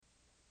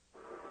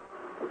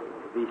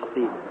Be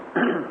seated.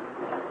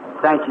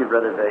 Thank you,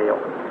 Brother Vale.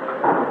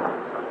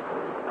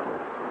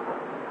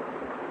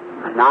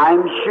 And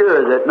I'm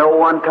sure that no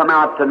one come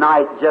out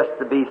tonight just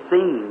to be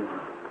seen.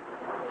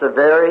 It's a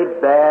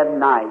very bad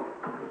night.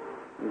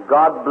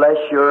 God bless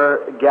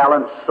your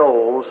gallant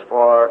souls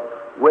for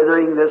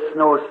weathering this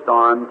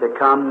snowstorm to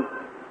come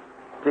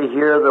to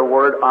hear the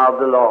word of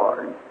the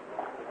Lord.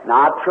 And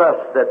I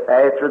trust that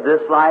after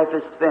this life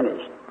is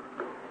finished,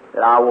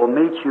 that I will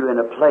meet you in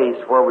a place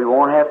where we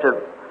won't have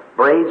to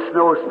brave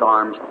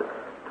snowstorms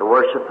to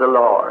worship the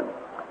Lord.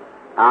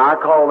 Now, I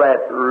call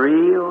that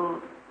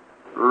real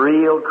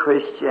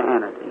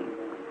Christianity.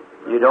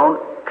 You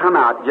don't come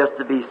out just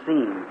to be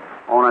seen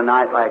on a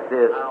night like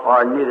this,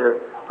 or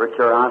neither for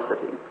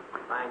curiosity.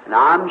 And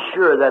I'm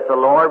sure that the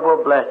Lord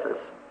will bless us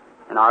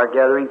in our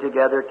gathering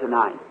together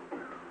tonight.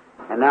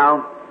 And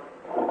now,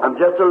 I'm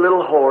just a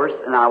little hoarse,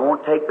 and I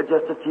won't take but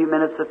just a few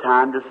minutes of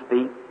time to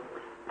speak,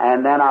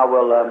 and then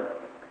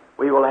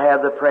we will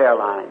have the prayer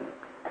line.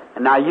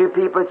 And now you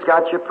people that's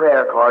got your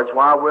prayer cards,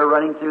 while we're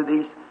running through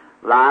these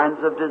lines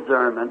of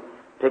discernment,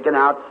 picking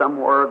out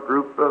somewhere a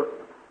group of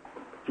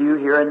few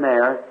here and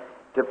there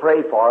to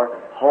pray for,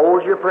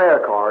 hold your prayer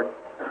card,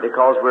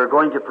 because we're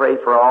going to pray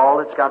for all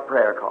that's got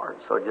prayer cards.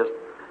 So just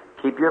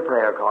keep your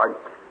prayer card.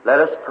 Let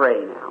us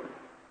pray now.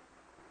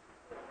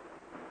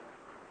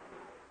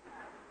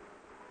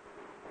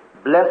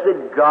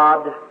 Blessed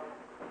God,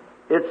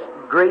 it's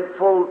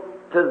grateful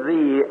to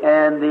Thee,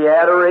 and the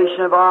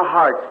adoration of our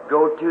hearts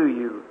go to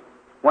You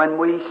when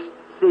we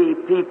see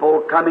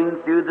people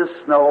coming through the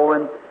snow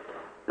and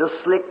the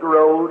slick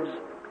roads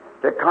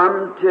to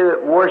come to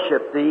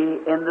worship Thee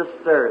in the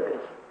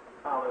service.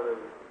 Hallelujah.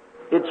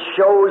 It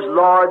shows,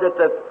 Lord, that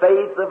the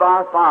faith of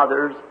our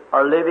fathers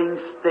are living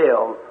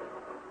still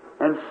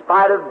in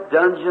spite of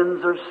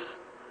dungeons or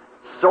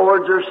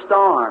swords or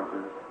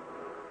storms.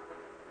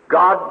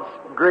 God's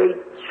great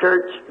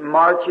church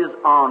marches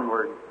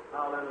onward.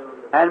 Hallelujah.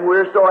 And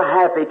we're so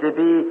happy to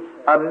be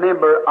a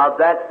member of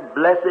that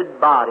blessed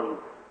body,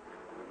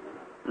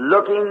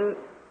 looking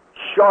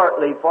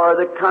shortly for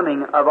the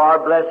coming of our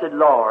blessed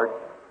Lord,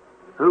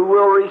 who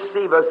will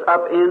receive us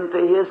up into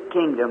His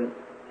kingdom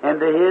and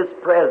to His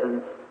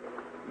presence.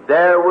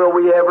 There will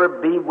we ever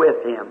be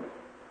with Him.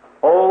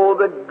 Oh,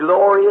 the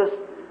glorious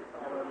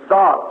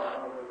thoughts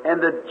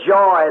and the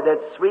joy that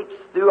sweeps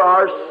through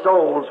our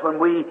souls when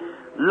we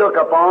look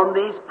upon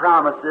these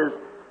promises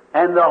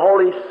and the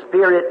Holy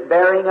Spirit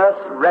bearing us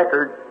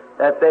record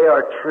that they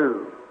are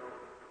true.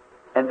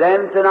 And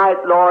then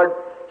tonight, Lord,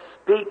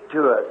 speak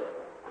to us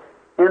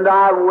in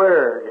Thy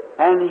Word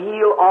and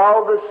heal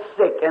all the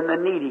sick and the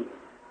needy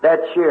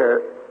that's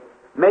here.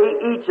 May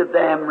each of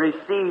them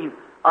receive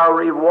a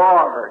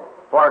reward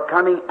for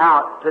coming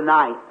out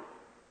tonight.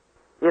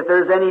 If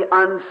there's any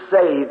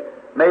unsaved,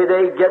 may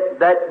they get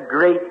that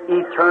great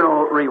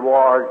eternal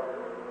reward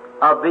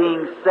of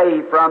being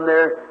saved from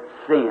their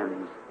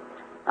sins.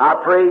 I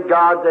pray,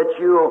 God, that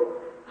You'll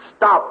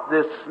stop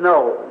this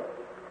snow,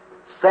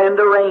 send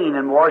the rain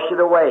and wash it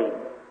away,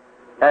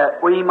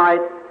 that we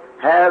might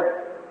have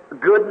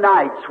good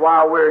nights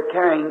while we're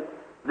carrying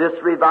this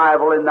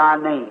revival in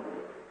Thy name.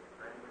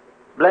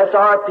 Bless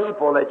our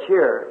people that's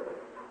here,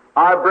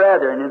 our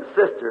brethren and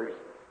sisters,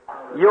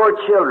 Your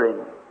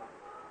children.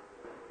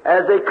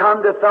 As they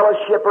come to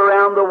fellowship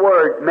around the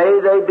Word, may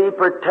they be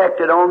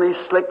protected on these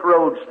slick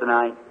roads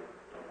tonight.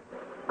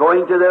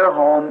 Going to their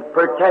home,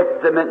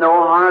 protect them that no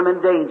harm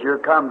and danger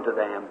come to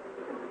them.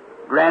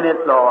 Grant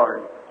it,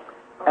 Lord,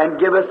 and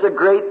give us a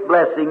great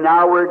blessing.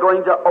 Now we're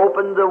going to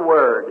open the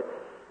Word,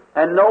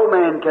 and no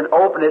man can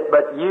open it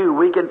but You.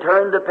 We can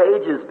turn the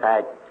pages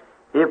back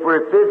if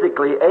we're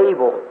physically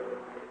able,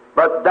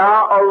 but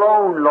Thou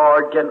alone,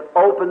 Lord, can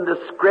open the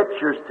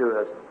Scriptures to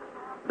us.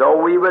 Though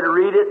we would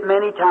read it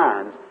many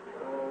times,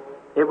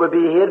 it would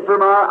be hid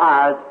from our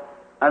eyes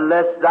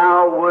unless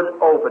Thou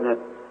would open it.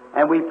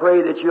 And we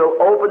pray that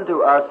You'll open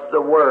to us the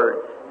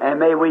Word, and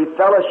may we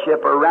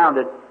fellowship around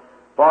it.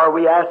 For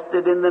we ask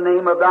it in the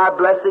name of Thy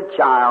blessed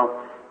child,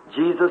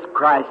 Jesus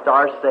Christ,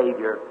 our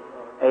Savior.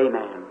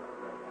 Amen.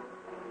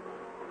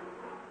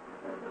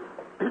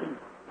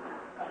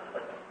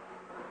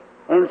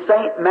 In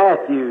St.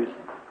 Matthew's,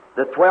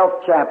 the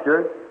 12th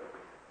chapter,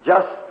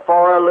 just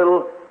for a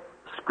little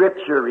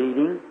scripture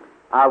reading,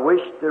 I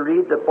wish to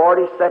read the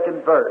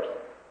 42nd verse.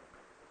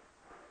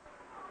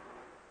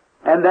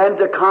 And then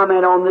to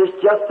comment on this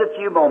just a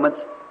few moments,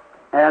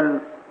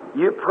 and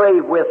you pray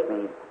with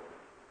me.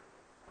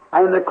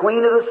 And the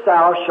Queen of the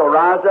South shall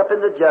rise up in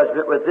the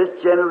judgment with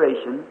this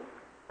generation,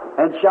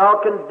 and shall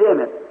condemn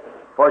it,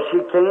 for she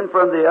came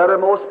from the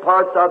uttermost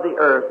parts of the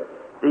earth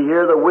to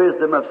hear the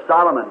wisdom of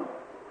Solomon.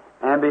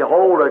 And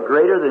behold, a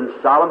greater than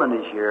Solomon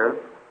is here.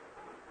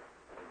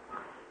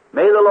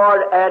 May the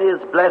Lord add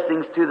His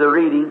blessings to the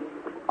reading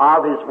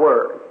of His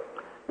Word.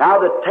 Now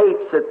the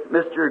tapes that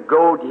Mr.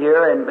 Gold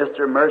here and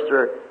Mr.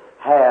 Mercer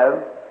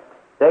have,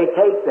 they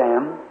take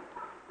them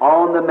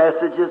on the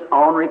messages,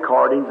 on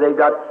recordings. They've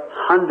got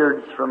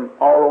hundreds from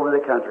all over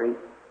the country.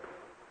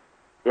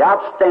 The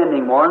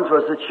outstanding ones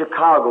was at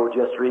Chicago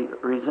just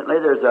recently.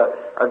 There's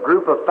a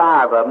group of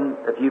 5 of them,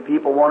 if you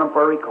people want them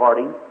for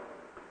recording,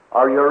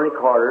 or your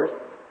recorders.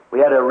 We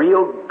had a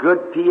real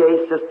good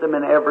PA system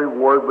and every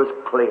word was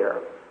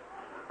clear.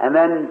 And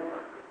then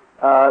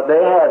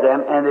they had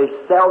them, and they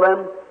sell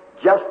them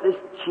just as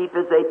cheap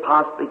as they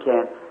possibly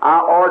can. I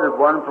ordered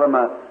one from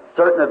a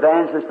certain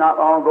evangelist not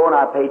long ago, and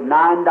I paid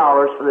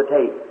 $9 for the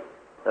tape.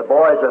 The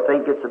boys, I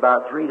think it's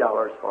about $3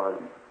 for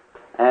them.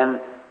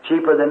 And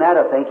cheaper than that,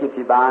 I think, if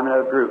you buy them in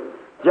a group.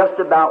 Just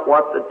about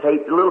what the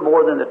tape, a little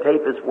more than the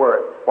tape is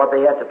worth, what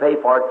they have to pay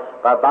for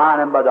it by buying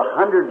them by the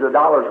hundreds of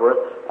dollars worth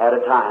at a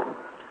time.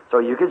 So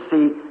you can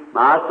see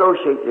my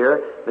associate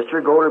here,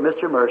 Mr. Gold or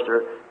Mr.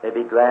 Mercer, they'd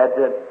be glad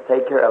to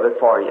take care of it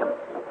for you.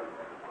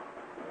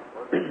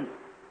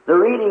 The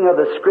reading of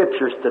the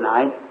Scriptures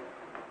tonight,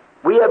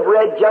 we have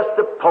read just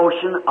a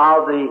portion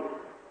of the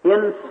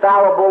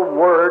infallible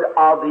Word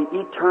of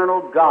the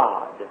eternal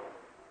God.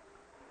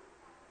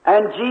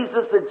 And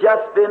Jesus had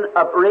just been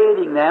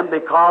upbraiding them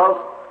because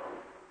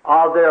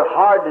of their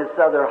hardness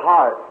of their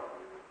heart,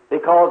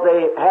 because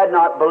they had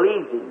not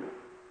believed Him.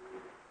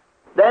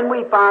 Then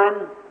we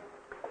find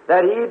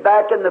that He,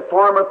 back in the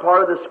former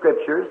part of the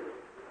Scriptures,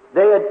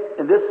 they had,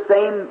 in this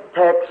same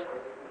text,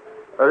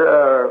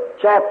 or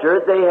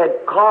chapter, they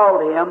had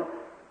called Him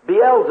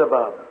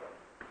Beelzebub,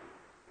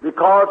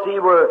 because He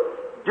were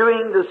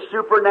doing the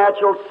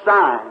supernatural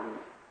signs.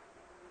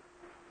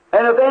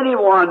 And if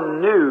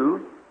anyone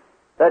knew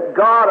that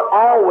God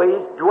always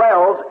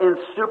dwells in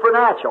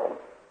supernatural,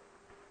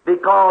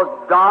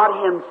 because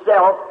God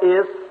Himself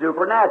is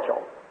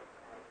supernatural.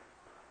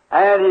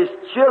 And His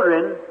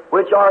children,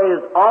 which are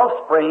His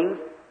offspring,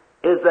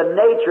 is the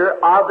nature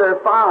of their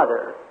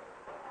Father.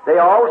 They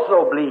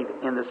also believe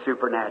in the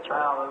supernatural.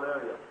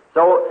 Hallelujah.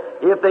 So,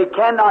 if they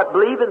cannot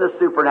believe in the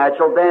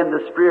supernatural, then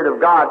the Spirit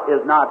of God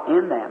is not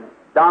in them,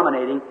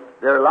 dominating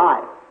their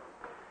life.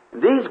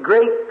 These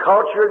great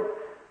cultured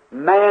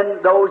men,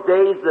 those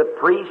days, the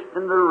priests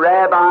and the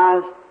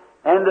rabbis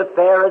and the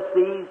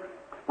Pharisees,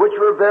 which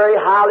were very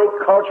highly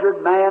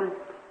cultured men,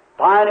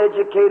 fine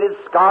educated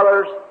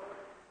scholars,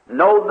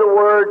 know the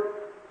Word,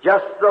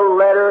 just the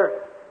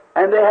letter,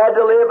 and they had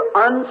to live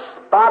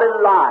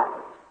unspotted lives.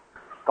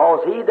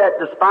 Because he that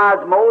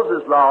despised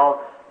Moses'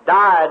 law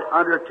died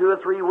under 2 or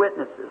 3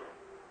 witnesses.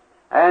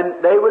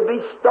 And they would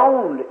be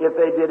stoned if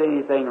they did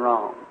anything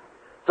wrong.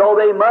 So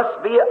they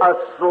must be a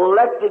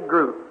selected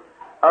group,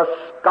 a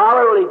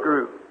scholarly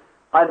group,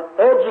 an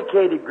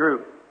educated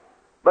group.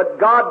 But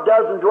God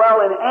doesn't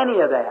dwell in any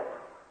of that.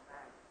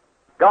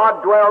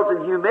 God dwells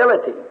in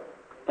humility,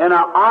 in an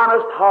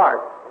honest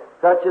heart,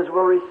 such as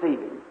will receive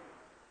Him.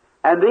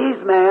 And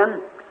these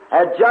men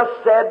had just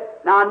said,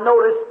 now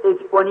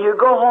notice, when you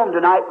go home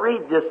tonight,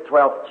 read this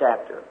 12th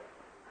chapter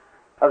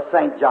of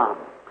St. John.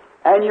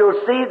 And you'll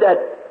see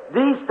that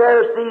these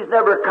Pharisees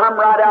never come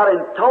right out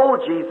and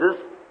told Jesus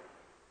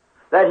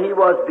that He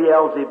was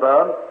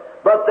Beelzebub,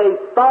 but they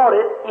thought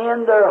it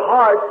in their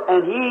hearts,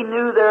 and He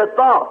knew their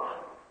thoughts.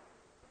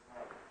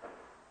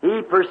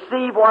 He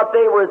perceived what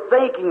they were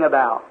thinking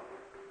about.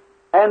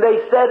 And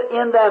they said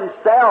in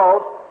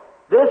themselves,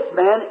 this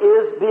man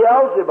is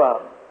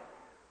Beelzebub.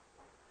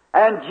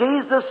 And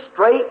Jesus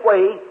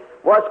straightway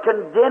was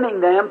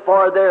condemning them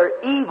for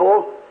their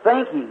evil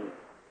thinking.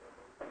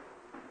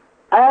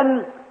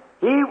 And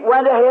He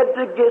went ahead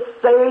to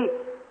say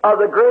of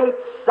the great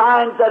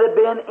signs that had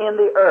been in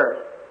the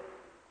earth.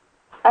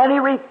 And He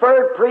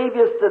referred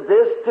previous to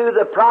this to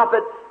the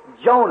prophet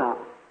Jonah.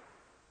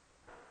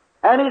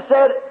 And He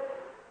said,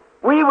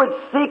 we would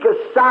seek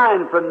a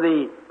sign from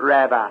thee,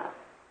 Rabbi.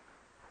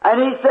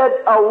 And He said,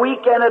 a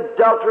weak and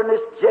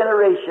adulterous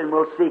generation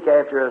will seek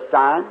after a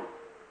sign.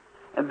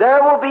 And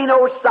there will be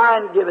no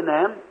sign given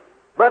them,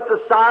 but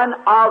the sign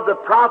of the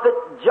prophet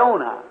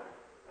Jonah.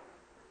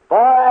 For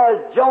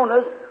as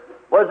Jonas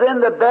was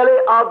in the belly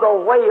of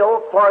the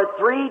whale for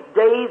 3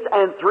 days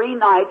and 3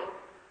 nights,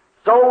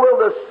 so will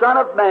the Son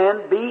of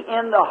Man be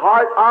in the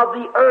heart of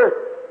the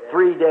earth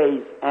 3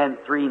 days and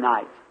 3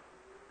 nights.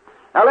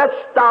 Now let's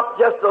stop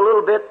just a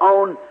little bit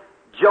on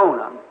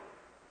Jonah.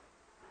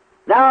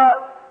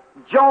 Now,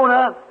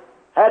 Jonah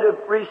had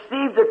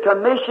received a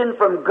commission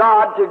from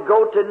God to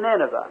go to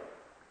Nineveh.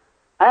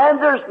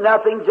 And there's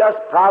nothing just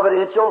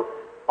providential.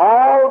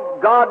 All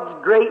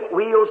God's great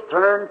wheels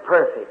turn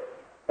perfect.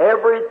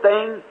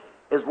 Everything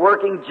is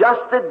working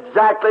just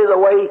exactly the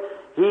way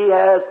He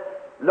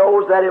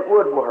knows that it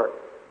would work.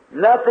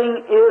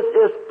 Nothing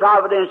is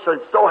providential.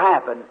 It so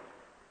happened.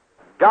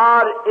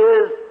 God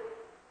is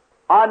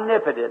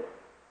omnipotent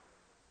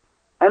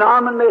and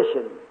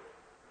omniscient.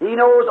 He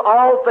knows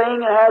all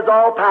things and has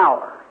all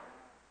power.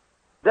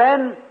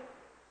 Then,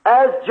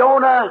 as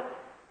Jonah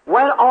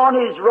went on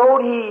his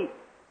road, he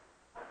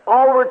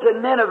over to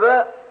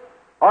Nineveh,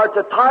 or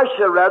to Tarshish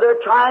rather,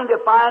 trying to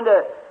find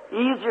an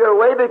easier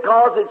way,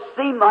 because it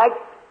seemed like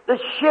the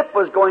ship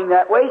was going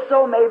that way,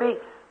 so maybe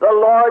the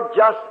Lord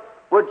just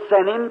would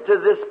send him to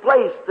this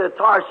place, to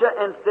Tarshish,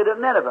 instead of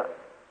Nineveh.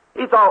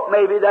 He thought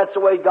maybe that's the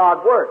way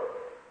God worked.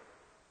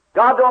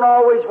 God don't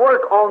always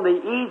work on the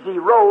easy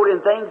road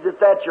and things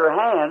that's at your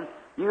hand.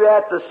 You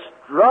have to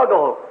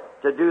struggle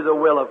to do the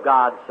will of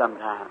God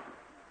sometimes.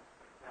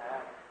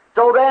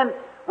 So then,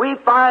 we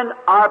find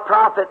our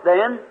prophet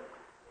then,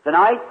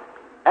 tonight,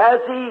 as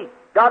he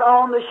got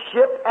on the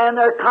ship, and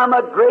there come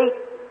a great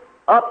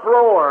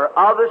uproar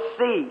of the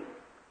sea.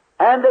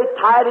 And they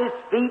tied his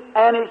feet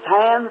and his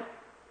hands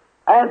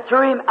and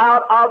threw him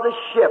out of the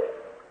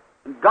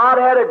ship. God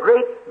had a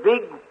great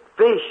big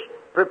fish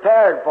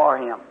prepared for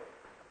him.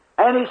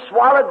 And he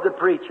swallowed the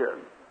preacher.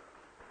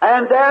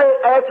 And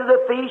there, after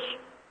the fish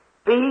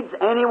feeds,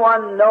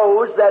 anyone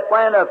knows that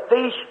when a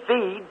fish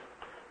feeds,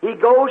 he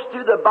goes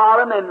to the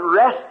bottom and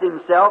rests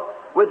himself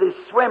with his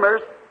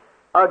swimmers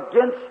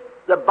against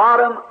the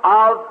bottom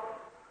of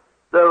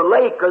the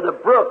lake or the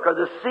brook or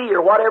the sea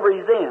or whatever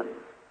he's in.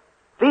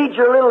 Feed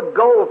your little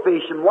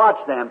goldfish and watch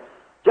them.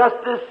 Just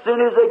as soon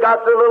as they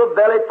got their little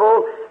belly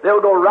full, they'll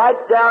go right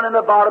down in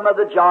the bottom of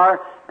the jar,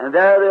 and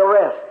there they'll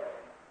rest.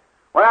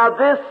 Well,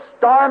 this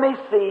stormy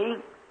sea,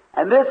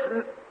 and this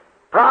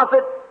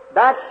prophet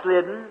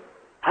backslidden,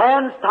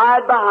 hands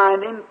tied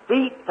behind him,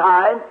 feet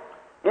tied,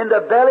 in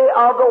the belly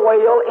of the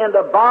whale, in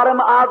the bottom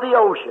of the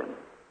ocean.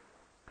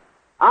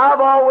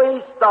 I've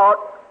always thought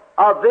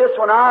of this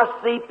when I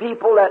see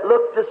people that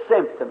look to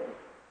symptoms.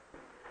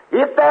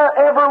 If there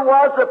ever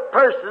was a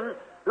person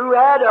who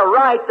had a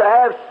right to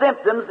have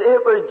symptoms,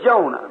 it was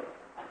Jonah.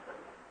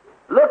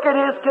 Look at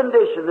his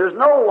condition. There's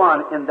no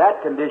one in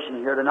that condition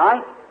here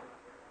tonight.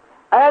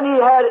 And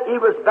he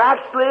was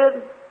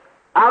backslid,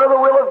 out of the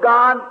will of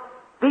God,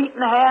 feet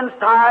and hands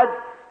tied,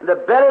 in the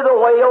belly of the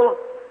whale,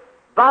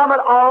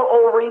 vomit all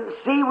over him,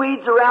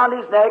 seaweeds around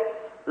his neck,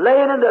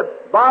 laying in the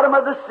bottom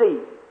of the sea.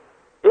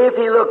 If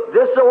he looked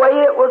this away,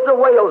 it was the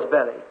whale's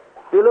belly.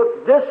 If he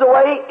looked this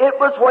away, it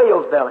was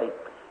whale's belly.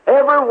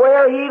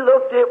 Everywhere he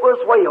looked, it was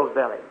whale's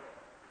belly.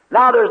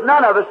 Now, there's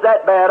none of us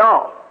that bad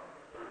off.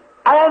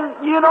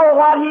 And you know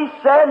what he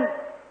said?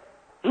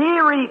 He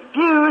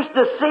refused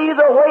to see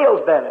the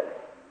whale's belly.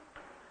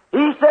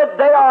 He said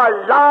they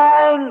are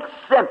lying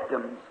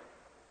symptoms,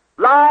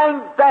 lying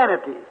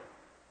vanities.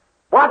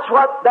 Watch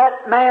what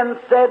that man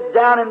said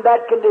down in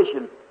that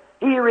condition.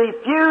 He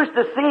refused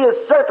to see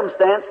his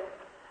circumstance,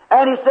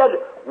 and he said,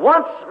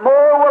 once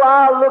more will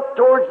I look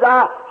towards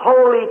thy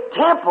holy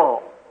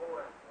temple.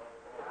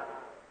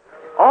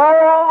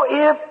 Oh,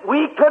 if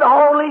we could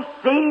only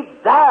see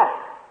that.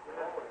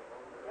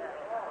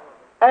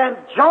 And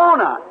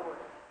Jonah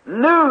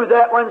knew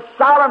that when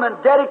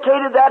Solomon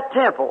dedicated that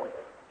temple,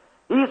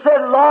 he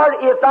said, Lord,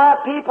 if thy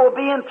people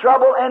be in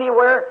trouble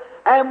anywhere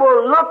and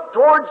will look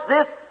towards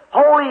this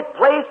holy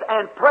place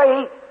and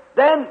pray,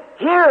 then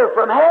hear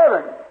from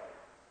heaven.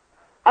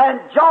 And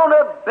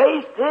Jonah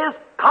based his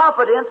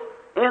confidence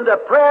in the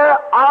prayer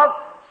of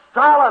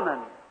Solomon.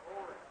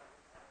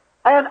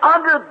 And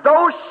under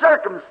those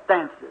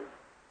circumstances,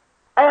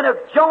 and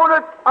if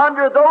Jonah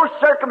under those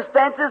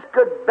circumstances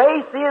could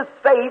base his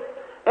faith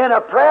in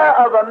a prayer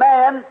of a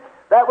man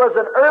that was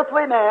an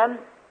earthly man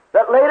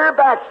that later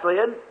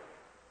backslid,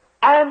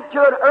 and to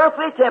an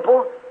earthly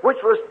temple which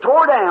was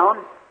tore down,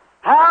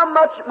 how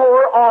much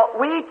more ought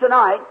we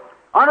tonight,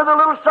 under the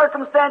little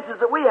circumstances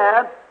that we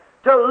have,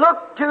 to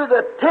look to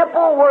the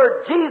temple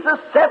where Jesus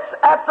sits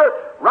at the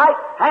right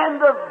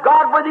hand of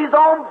God with His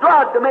own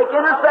blood to make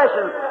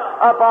intercession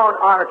upon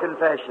our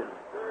confession.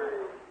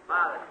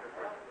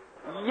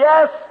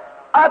 Yes,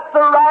 at the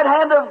right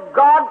hand of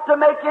God to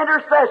make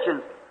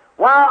intercessions,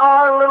 while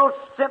our little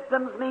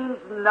symptoms means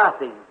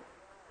nothing.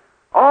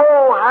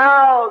 Oh,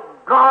 how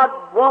God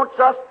wants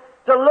us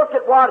to look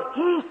at what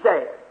He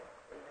said.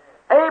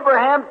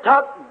 Abraham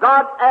took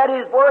God at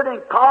His word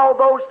and called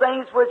those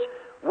things which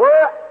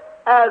were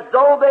as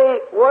though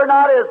they were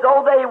not as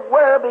though they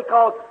were,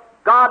 because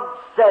God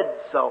said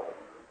so.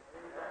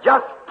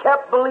 Just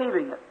kept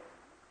believing it.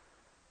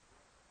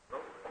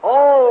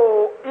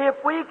 Oh, if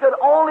we could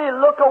only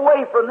look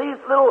away from these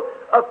little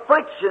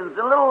afflictions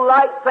and little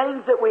light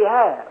things that we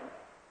have,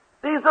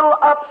 these little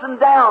ups and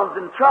downs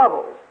and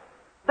troubles,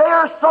 they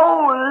are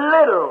so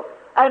little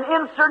and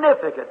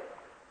insignificant.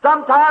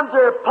 Sometimes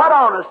they're put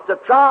on us to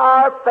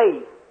try our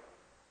faith.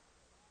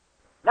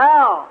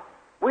 Now,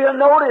 we'll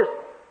notice,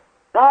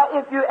 now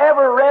if you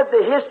ever read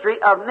the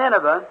history of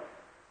Nineveh,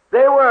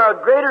 they were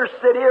a greater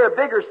city or a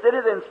bigger city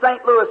than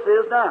St. Louis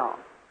is now.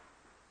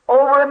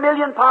 Over 1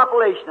 million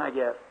population, I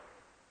guess.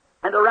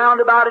 And around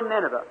about in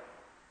Nineveh.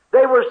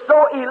 They were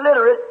so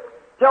illiterate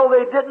till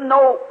they didn't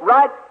know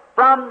right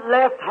from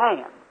left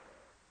hand.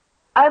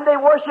 And they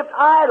worshipped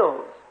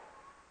idols.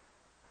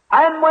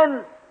 And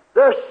when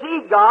their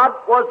sea god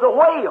was the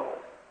whale.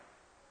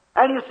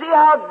 And you see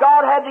how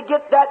God had to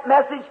get that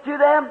message to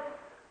them?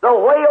 The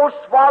whale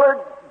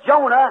swallowed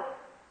Jonah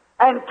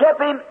and kept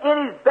him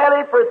in his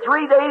belly for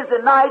 3 days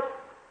and nights.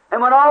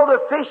 And when all the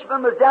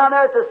fishermen was down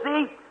there at the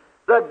sea,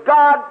 the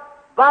God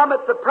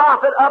vomited the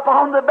prophet up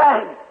on the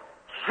bank.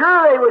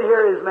 Sure they would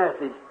hear his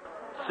message.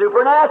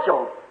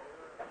 Supernatural.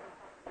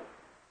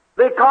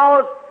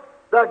 Because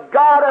the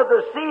God of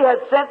the sea had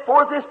sent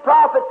forth his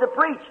prophet to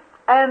preach.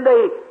 And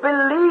they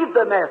believed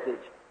the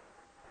message.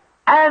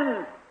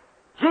 And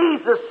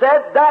Jesus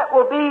said that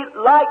will be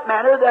like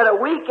manner that a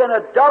weak and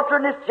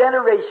adulterous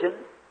generation,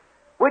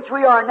 which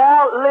we are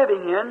now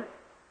living in,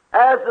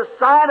 as the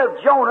sign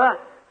of Jonah,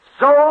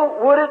 so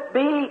would it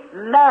be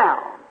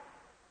now.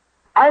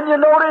 And you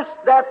notice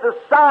that the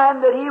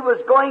sign that he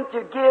was going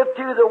to give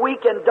to the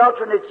weak and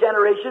adulterous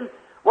generation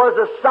was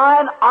a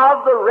sign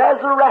of the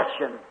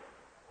resurrection.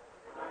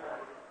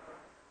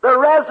 The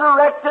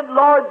resurrected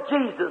Lord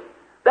Jesus,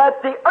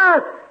 that the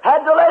earth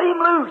had to let him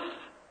loose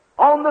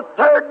on the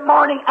third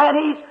morning, and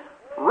he's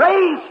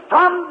raised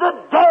from the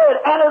dead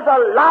and is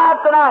alive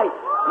tonight,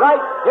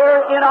 right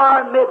here in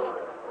our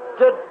midst,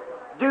 to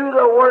do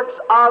the works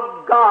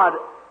of God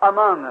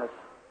among us.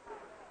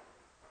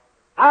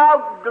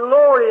 How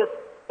glorious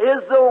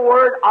is the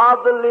word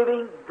of the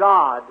living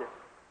God.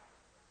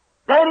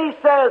 Then he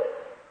says,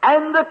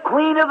 and the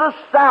Queen of the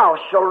South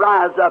shall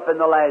rise up in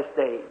the last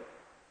days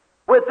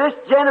with this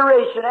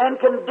generation and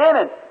condemn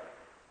it,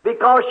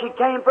 because she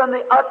came from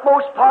the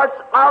utmost parts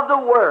of the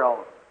world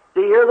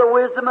to hear the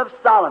wisdom of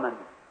Solomon.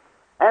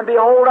 And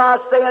behold, I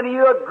say unto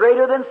you, a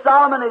greater than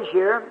Solomon is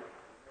here.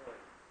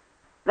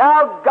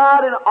 Now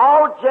God in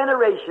all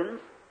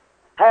generations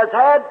has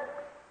had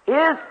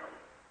His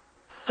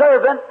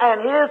servant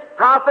and His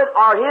prophet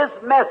or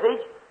His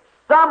message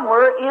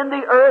somewhere in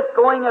the earth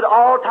going at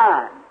all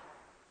times.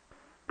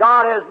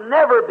 God has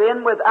never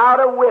been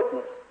without a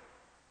witness.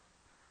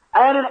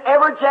 And in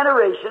every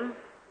generation,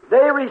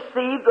 they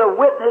receive the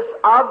witness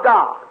of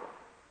God.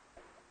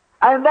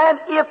 And then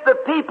if the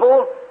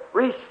people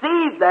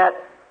receive that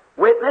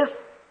witness,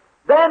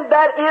 then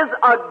that is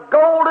a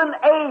golden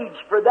age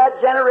for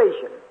that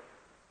generation.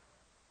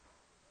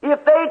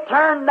 If they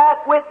turn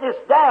that witness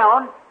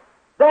down,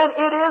 then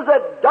it is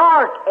a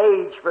dark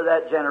age for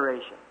that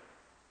generation.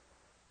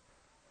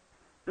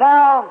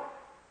 Now,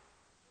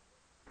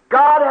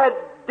 God had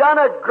done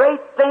a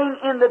great thing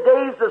in the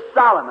days of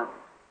Solomon.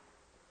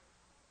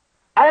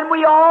 And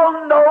we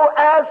all know,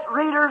 as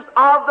readers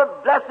of the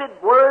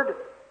blessed Word,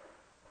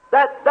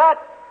 that that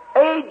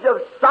age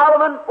of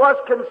Solomon was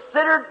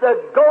considered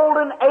the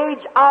golden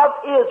age of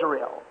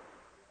Israel.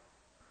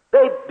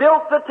 They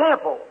built the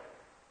temple.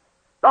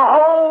 The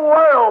whole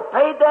world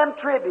paid them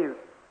tribute.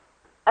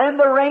 And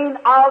the reign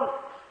of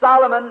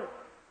Solomon,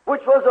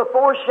 which was a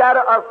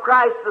foreshadow of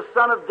Christ, the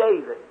son of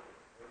David.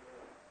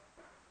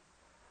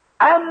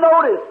 And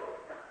notice,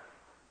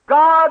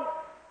 God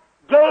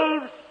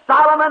gave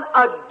Solomon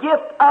a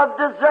gift of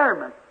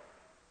discernment.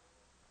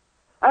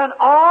 And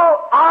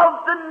all of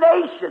the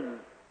nation,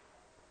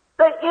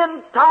 the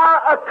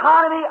entire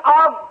economy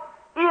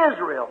of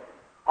Israel,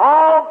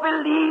 all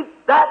believed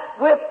that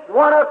with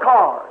one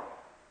accord.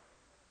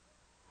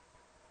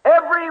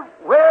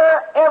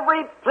 Everywhere,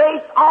 every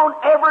place, on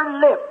every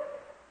lip,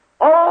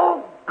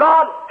 oh,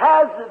 God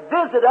has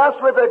visited us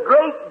with a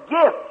great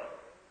gift.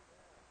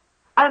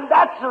 And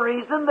that's the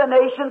reason the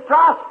nation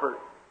prospered.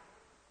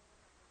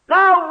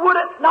 Now, would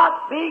it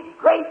not be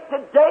great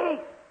today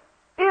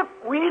if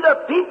we,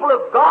 the people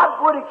of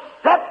God, would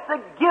accept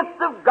the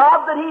gift of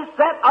God that He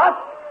sent us,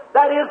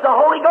 that is the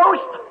Holy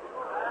Ghost?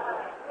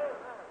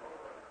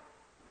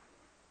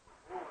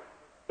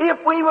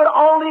 If we would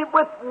only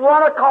with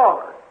one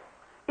accord,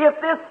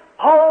 if this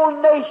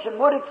whole nation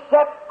would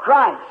accept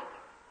Christ,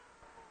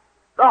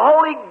 the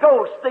Holy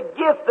Ghost, the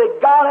gift that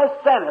God has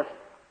sent us,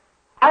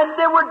 and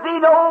there would be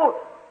no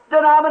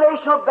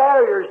denominational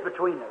barriers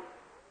between us,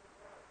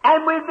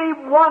 and we'd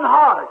be one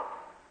heart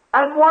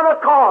and one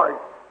accord.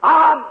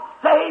 I'm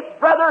saved,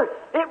 brother,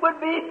 it would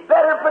be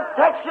better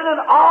protection than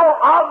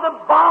all of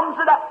the bombs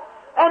that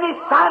any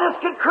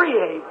scientist could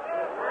create.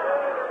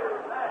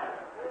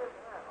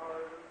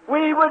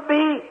 We would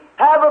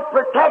have a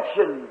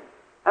protection,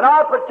 and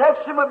our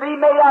protection would be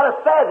made out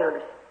of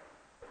feathers.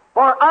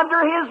 For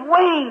under His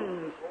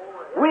wings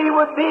we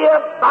would be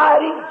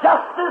abiding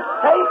just as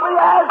safely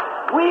as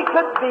we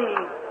could be,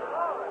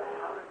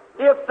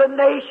 if the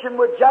nation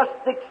would just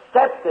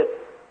accept it.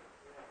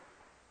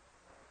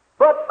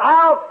 But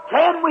how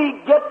can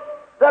we get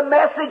the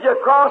message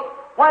across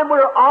when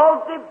we're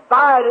all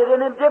divided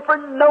and in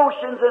different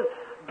notions and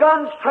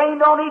guns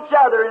trained on each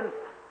other?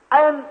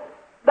 And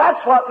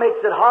that's what makes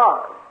it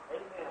hard.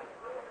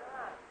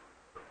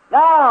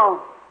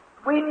 Now,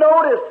 we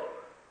notice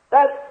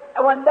that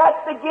when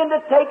that began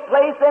to take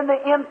place, then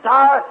the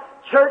entire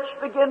church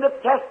began to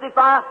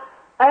testify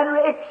and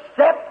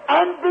accept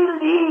and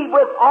believe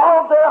with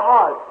all their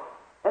heart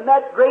in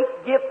that great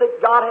gift that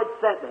God had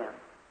sent them.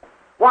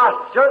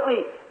 Why,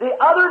 certainly the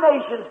other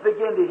nations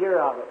begin to hear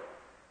of it.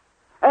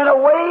 And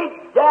away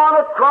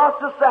down across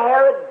the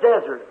Sahara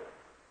Desert,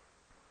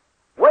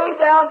 way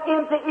down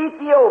into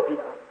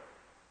Ethiopia,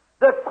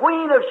 the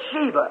Queen of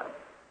Sheba,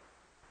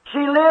 she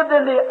lived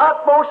in the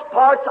utmost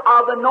parts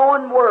of the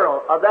known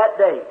world of that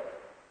day.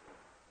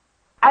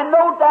 And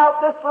no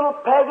doubt this little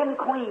pagan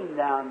queen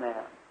down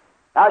there.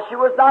 Now, she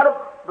was not a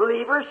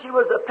believer, she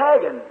was a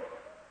pagan.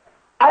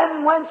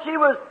 And when she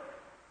was,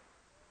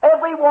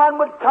 everyone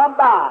would come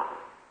by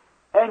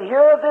and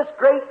hear of this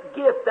great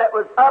gift that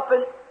was up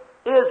in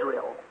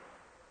Israel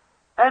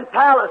and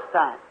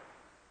Palestine.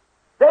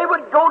 They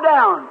would go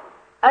down,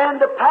 and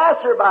the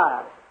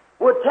passerby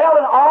would tell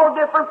in all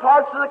different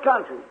parts of the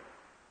country,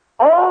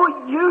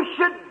 oh, you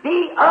should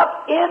be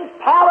up in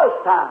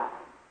Palestine.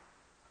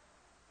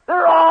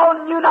 They're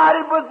all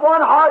united with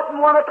one heart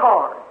and one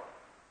accord.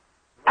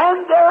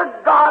 And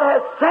their God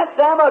has sent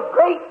them a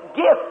great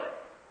gift.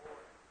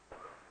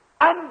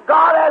 And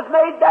God has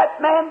made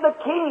that man the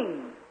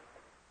king.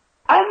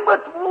 And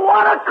with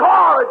one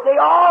accord, they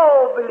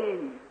all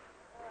believe.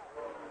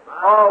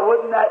 Oh,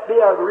 wouldn't that be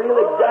a real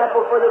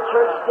example for the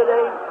church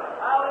today?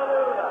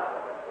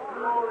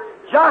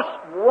 Just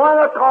one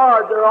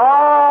accord. They're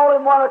all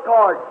in one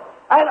accord.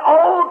 And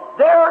oh,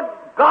 their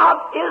God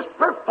is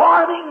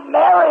performing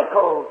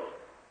miracles.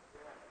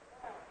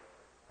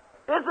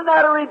 Isn't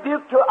that a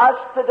rebuke to us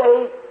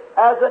today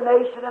as a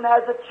nation and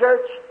as a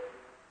church?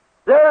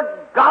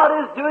 Their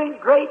God is doing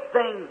great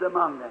things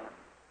among them.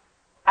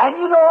 And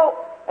you know,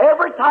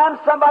 every time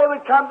somebody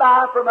would come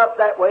by from up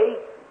that way,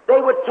 they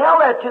would tell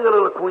that to the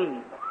little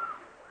queen.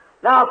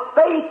 Now,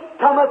 faith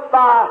cometh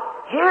by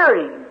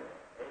hearing.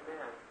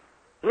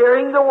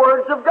 Hearing the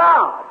words of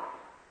God.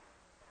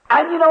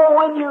 And you know,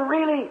 when you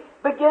really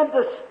begin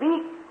to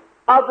speak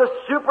of the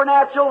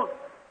supernatural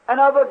and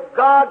of a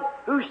God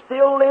who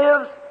still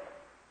lives,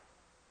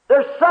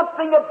 there's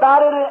something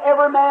about it in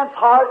every man's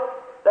heart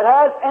that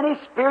has any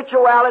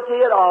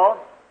spirituality at all.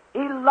 He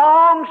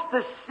longs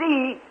to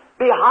see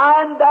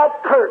behind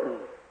that curtain.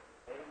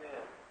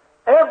 Amen.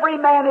 Every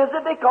man is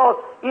it, because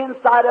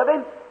inside of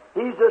him,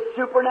 he's a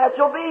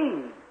supernatural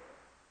being.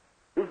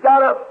 He's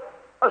got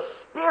a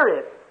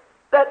spirit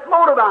that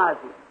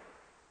motivates him,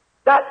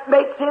 that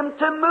makes him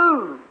to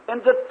move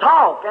and to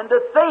talk and to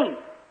think.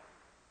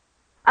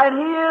 And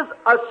he is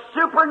a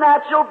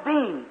supernatural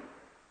being.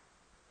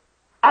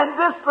 And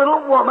this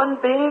little woman,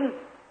 being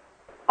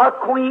a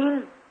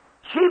queen,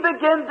 she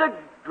began to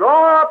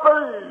draw up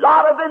a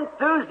lot of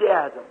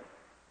enthusiasm.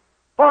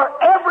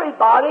 For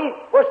everybody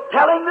was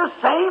telling the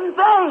same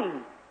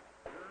thing.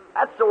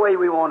 That's the way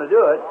we want to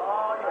do it.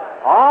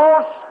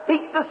 All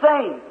speak the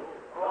same,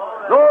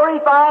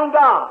 glorifying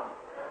God.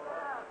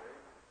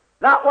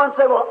 Not one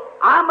say, well,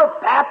 I'm a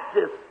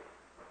Baptist.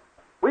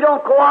 We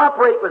don't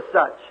cooperate with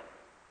such.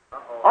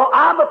 Oh,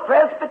 I'm a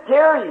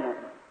Presbyterian.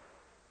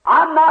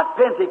 I'm not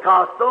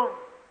Pentecostal.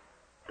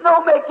 It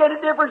don't make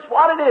any difference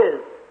what it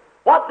is,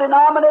 what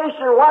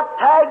denomination or what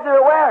tag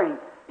they're wearing.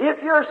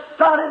 If you're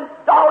son and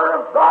daughter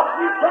of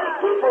God, you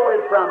can't keep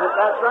away from it.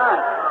 That's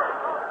right.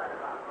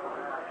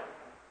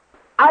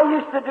 I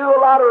used to do a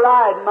lot of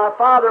riding. My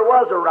father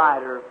was a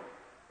rider.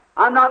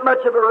 I'm not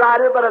much of a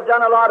rider, but I've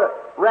done a lot of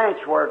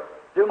ranch work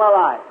through my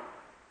life.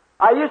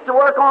 I used to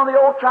work on the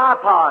old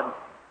tripod,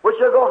 which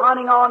I go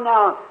hunting on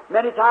now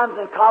many times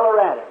in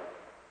Colorado.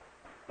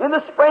 In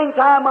the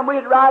springtime, when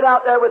we'd ride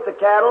out there with the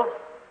cattle,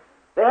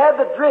 they had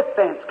the drift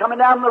fence coming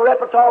down from the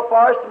Repertoire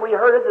Forest, and we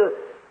heard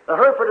the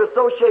Hereford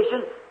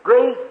Association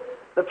graze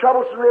the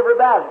Troublesome River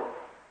Valley.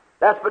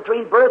 That's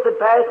between Berthoud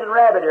Pass and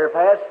Rabbit Ear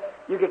Pass.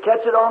 You could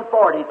catch it on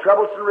 40,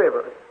 Troublesome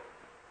River.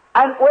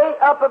 And way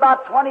up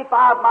about 25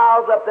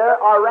 miles up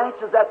there, our ranch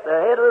is at the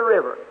head of the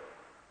river.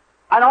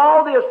 And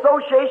all the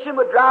association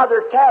would drive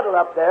their cattle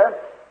up there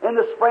in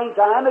the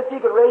springtime. If you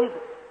could raise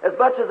as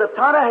much as a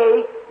ton of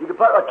hay, you could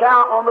put a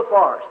cow on the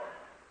forest.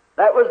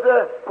 That was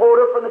the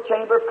quota from the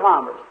Chamber of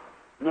Commerce.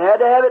 And you had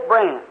to have it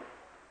brand.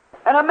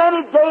 And a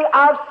many day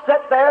I've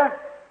sat there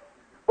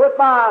with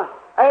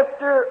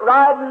after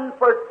riding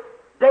for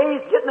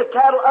days, getting the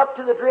cattle up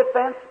to the drift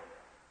fence,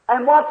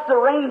 and watched the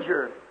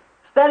ranger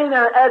standing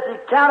there as he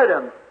counted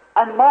them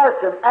and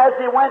marked them as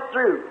they went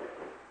through.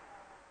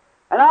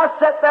 And I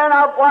sat there and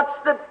I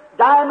watched the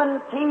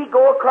Diamond T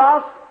go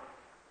across.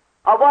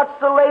 I watched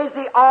the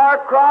Lazy R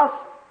cross.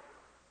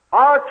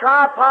 Our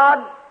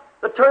tripod,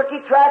 the turkey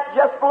track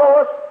just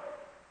below us.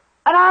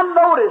 And I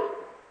noticed,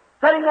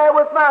 sitting there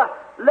with my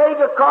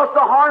leg across the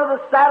horn of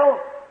the saddle,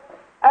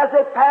 as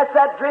they passed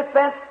that drift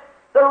fence,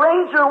 the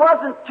ranger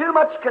wasn't too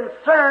much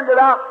concerned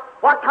about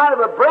what kind of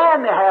a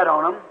brand they had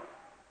on them,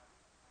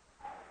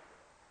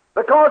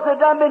 because they'd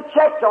done been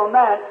checked on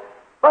that.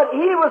 But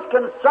he was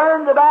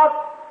concerned about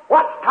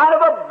what kind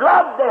of a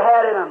blood they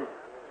had in them.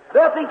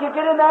 Nothing could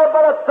get in there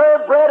but a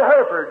thoroughbred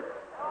Hereford.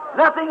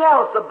 Nothing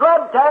else. The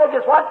blood tag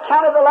is what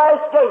counted the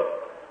last gate.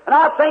 And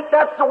I think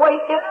that's the way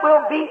it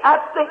will be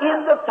at the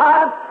end of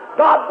time.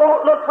 God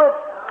won't look for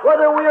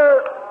whether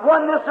we're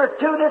oneness or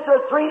two-ness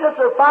or three-ness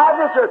or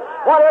five-ness or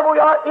whatever we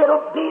are.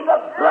 It'll be the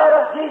blood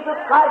of Jesus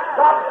Christ,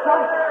 God's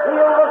Son.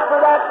 He'll look for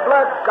that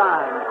blood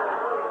sign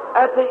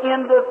at the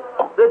end of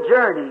the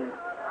journey.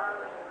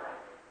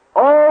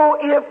 Oh,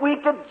 if we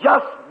could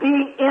just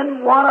be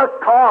in one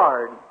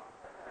accord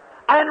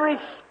and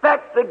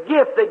respect the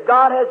gift that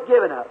God has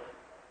given us.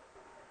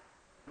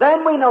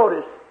 Then we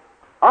notice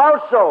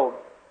also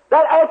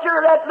that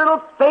after that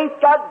little faith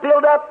got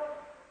built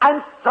up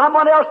and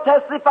someone else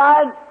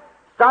testified,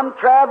 some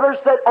travelers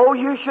said, oh,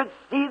 you should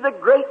see the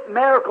great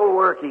miracle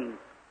working.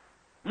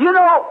 You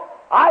know,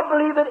 I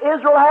believe that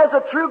Israel has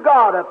a true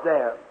God up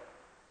there,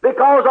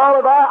 because all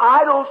of our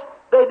idols,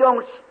 they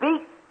don't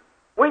speak.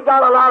 We've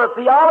got a lot of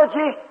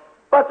theology,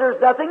 but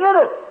there's nothing in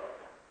it.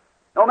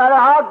 No matter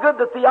how good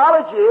the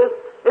theology is,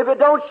 if it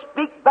don't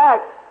speak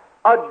back,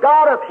 a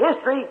God of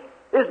history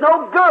is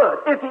no good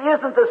if He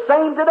isn't the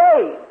same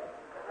today.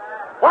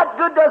 What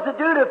good does it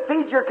do to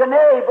feed your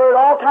canary bird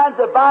all kinds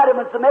of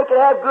vitamins to make it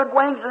have good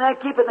wings and then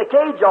keep it in the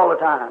cage all the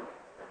time?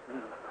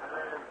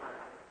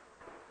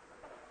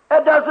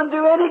 It doesn't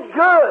do any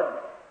good.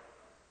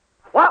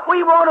 What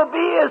we want to be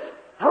is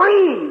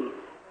free.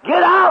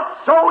 Get out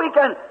so we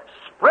can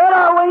spread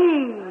our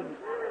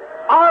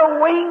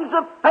wings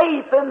of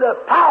faith in the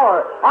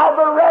power of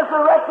the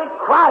resurrected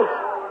Christ,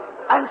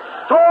 and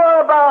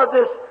soar above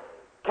this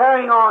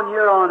carrying on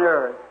here on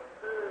earth.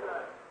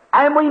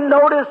 And we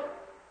notice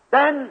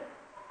then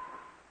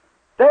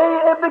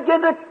they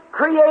begin to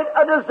create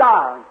a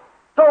desire.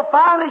 So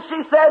finally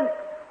she said,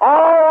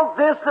 all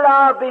this that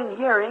I've been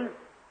hearing,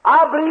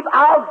 I believe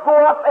I'll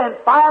go up and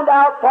find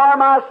out for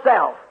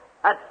myself.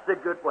 That's the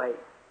good way.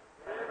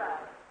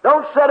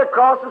 Don't sit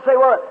across and say,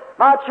 well,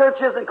 my church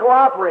isn't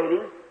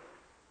cooperating.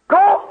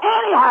 Go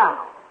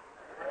anyhow.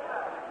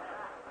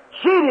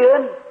 She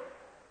did.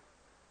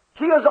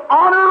 She was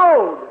on her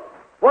own.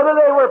 Whether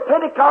they were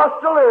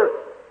Pentecostal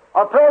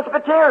or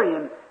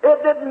Presbyterian,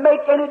 it didn't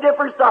make any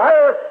difference to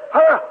her.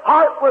 Her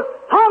heart was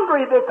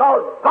hungry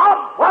because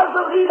God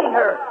was leading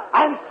her.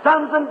 And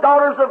sons and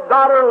daughters of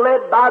God are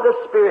led by the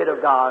Spirit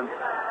of God.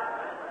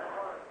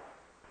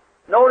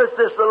 Notice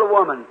this little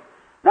woman.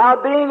 Now,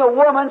 being a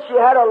woman, she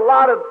had a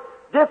lot of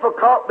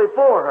difficulty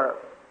before her.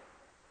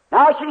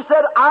 Now, she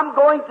said, I'm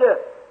going to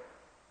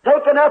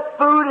take enough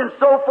food and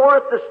so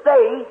forth to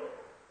stay,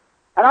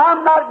 and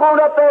I'm not going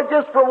up there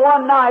just for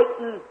one night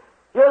and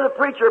hear the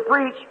preacher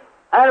preach,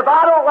 and if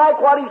I don't like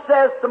what he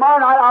says tomorrow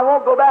night, I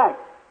won't go back.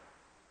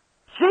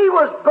 She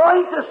was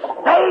going to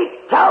stay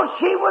till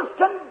she was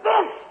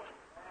convinced.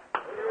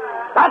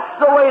 That's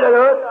the way to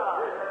do it.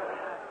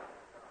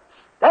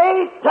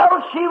 Stay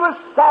till she was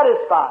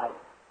satisfied.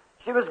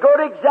 She was going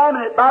to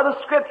examine it by the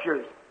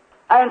Scriptures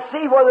and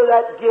see whether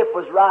that gift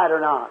was right or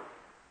not.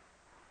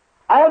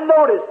 And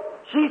notice,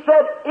 she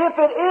said, if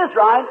it is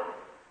right,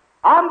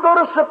 I'm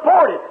going to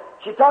support it.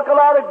 She took a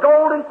lot of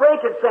gold and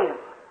frankincense.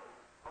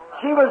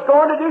 She was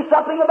going to do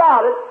something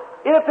about it.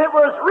 If it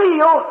was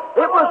real,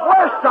 it was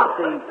worth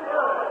something.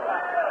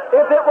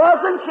 If it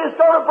wasn't, she's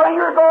going to bring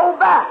her gold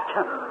back.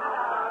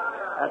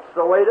 That's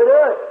the way to do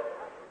it.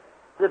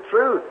 The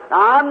truth.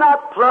 Now, I'm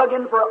not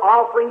plugging for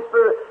offerings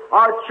for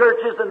our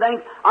churches and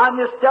things. I'm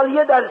just telling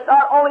you that it's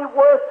not only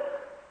worth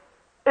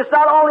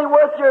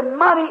your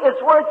money,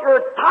 it's worth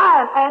your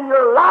time and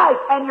your life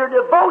and your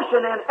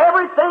devotion and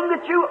everything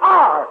that you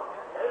are.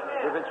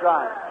 Amen. If it's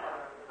right.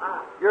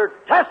 Your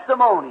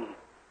testimony.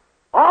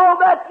 All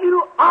that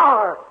you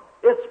are,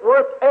 it's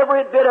worth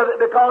every bit of it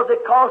because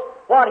it cost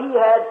what He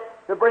had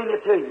to bring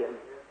it to you.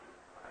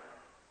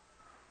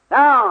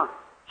 Now,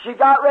 she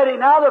got ready.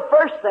 Now, the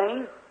first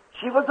thing,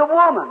 she was a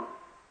woman.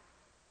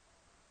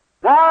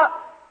 Now,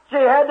 she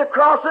had to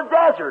cross a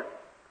desert.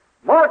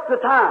 Mark the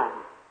time.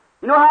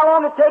 You know how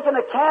long it taken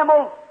a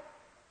camel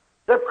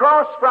to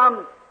cross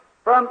from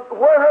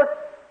where her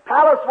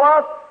palace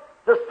was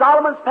to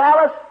Solomon's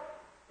palace?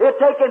 It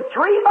had taken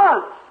 3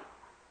 months.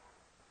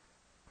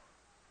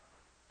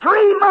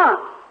 3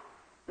 months.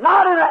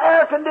 Not in an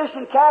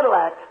air-conditioned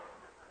Cadillac,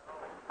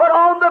 but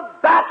on the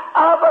back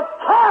of a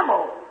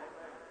camel.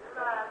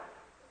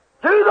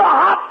 Through the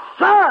hot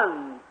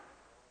sun.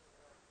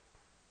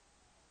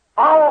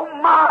 Oh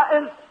my,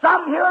 and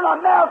some here in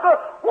America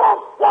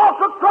won't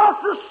walk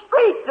across the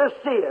street to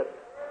see it.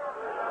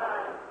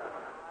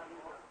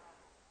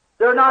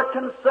 They're not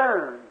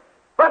concerned.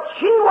 But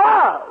she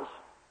was.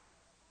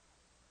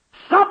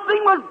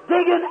 Something was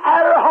digging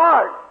at her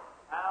heart.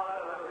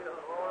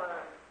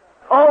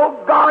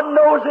 Oh, God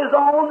knows His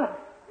own.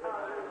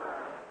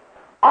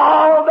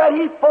 All that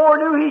He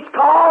foreknew, He's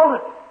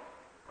called.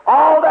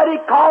 All that He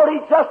called, He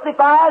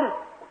justified.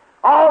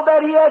 All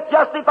that He hath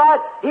justified,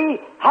 He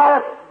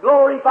hath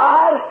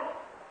glorified.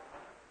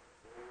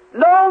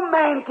 No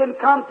man can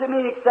come to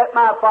me except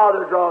my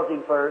Father draws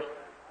him first.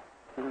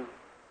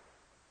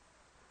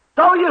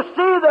 So you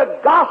see, the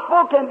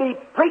gospel can be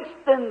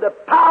preached in the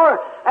power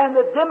and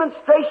the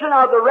demonstration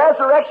of the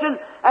resurrection,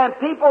 and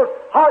people's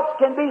hearts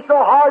can be so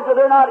hard that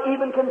they're not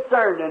even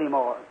concerned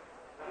anymore.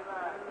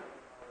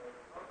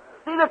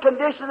 See the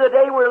condition of the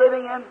day we're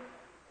living in?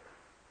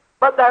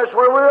 But that's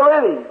where we're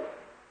living.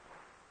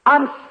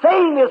 I'm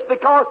saying this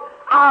because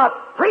I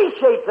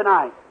appreciate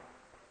tonight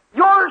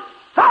your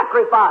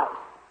sacrifice.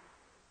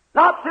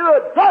 Not through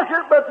a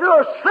desert, but through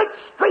a slick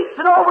streets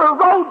and over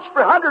roads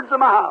for hundreds of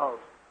miles.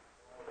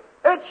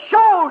 It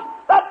shows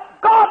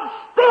that God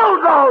still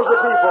draws the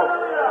people.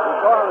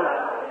 Because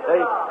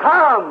they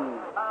come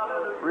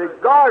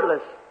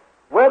regardless.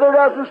 Weather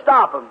doesn't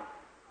stop them.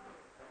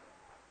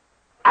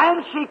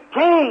 And she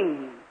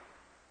came.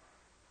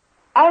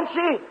 And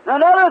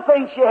another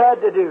thing she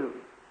had to do.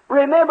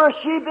 Remember,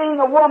 she being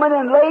a woman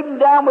and laden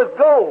down with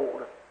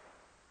gold.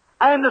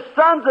 And the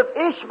sons of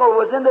Ishmael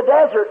was in the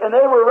desert, and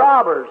they were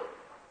robbers.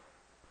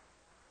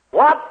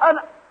 What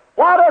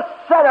a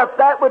setup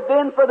that would have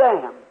been for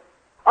them.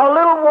 a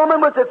little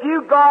woman with a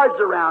few guards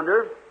around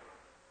her,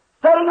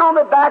 sitting on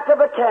the back of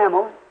a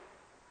camel,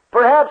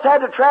 perhaps had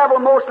to travel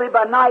mostly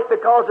by night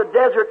because the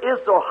desert is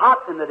so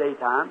hot in the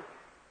daytime.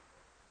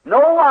 No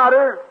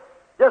water,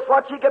 just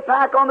what she could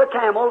pack on the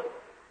camels.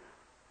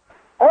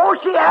 Oh,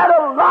 she had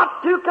a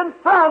lot to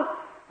confront,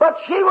 but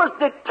she was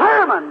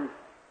determined.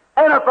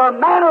 And if a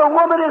man or a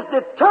woman is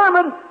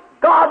determined,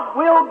 God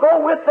will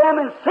go with them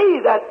and see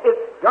that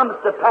it comes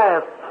to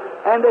pass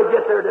and they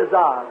get their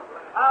desire.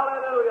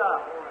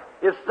 Hallelujah.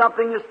 If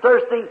something is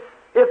thirsting,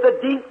 if the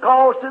deep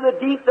calls to the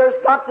deep, there's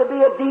got to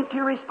be a deep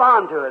to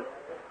respond to it.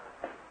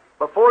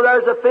 Before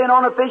there's a fin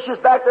on a fish's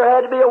back, there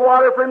had to be a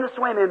water for him to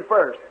swim in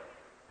first.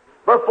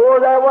 Before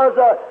there was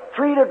a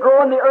tree to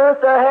grow in the earth,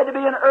 there had to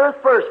be an earth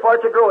first for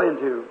it to grow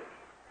into.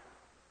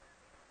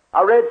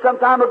 I read some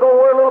time ago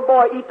where a little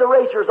boy eat the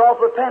erasers off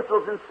the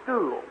pencils in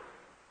school.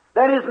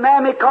 Then his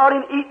mammy caught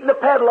him eating the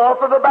pedal off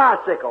of a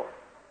bicycle.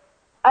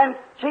 And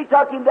she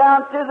took him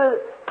down to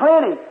the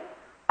clinic.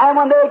 And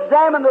when they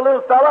examined the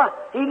little fella,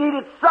 he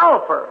needed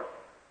sulfur.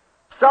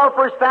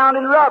 Sulfur is found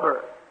in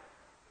rubber.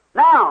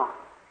 Now,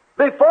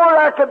 before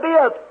there could be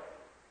a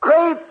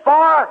crave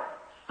for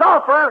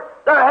sulfur,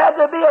 there had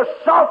to be a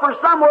sulfur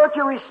somewhere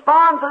to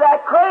respond to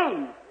that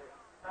crave.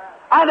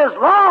 And as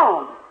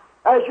long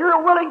as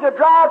you're willing to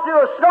drive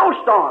through a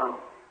snowstorm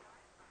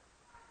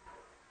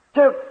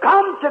to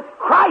come to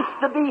Christ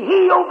to be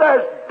healed,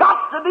 there's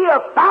got to be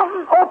a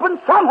fountain open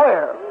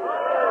somewhere.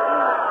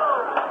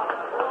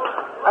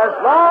 As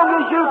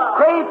long as you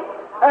crave,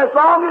 as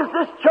long as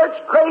this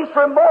church craves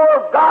for more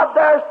of God,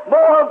 there's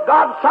more of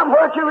God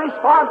somewhere to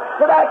respond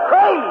to that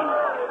crave.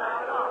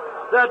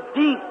 The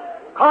deep,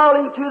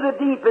 calling to the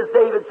deep, as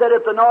David said,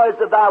 at the noise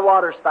of thy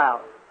water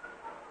spout.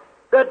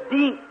 The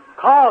deep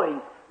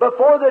calling.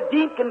 Before the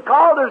deep can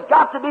call, there's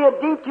got to be a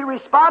deep to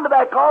respond to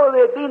that call, or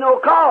there'd be no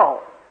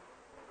call.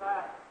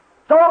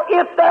 So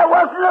if there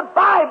wasn't a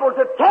Bible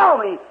to tell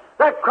me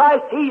that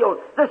Christ healed,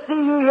 to see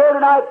you here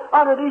tonight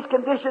under these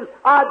conditions,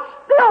 I'd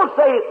still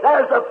say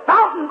there's a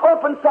fountain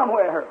open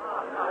somewhere.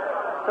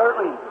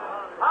 Certainly.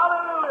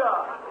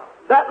 Hallelujah.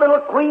 That little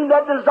queen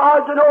that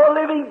desired to know a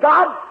living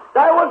God,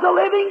 there was a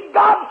living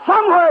God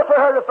somewhere for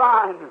her to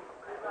find.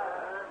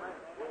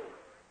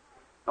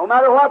 No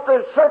matter what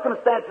the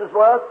circumstances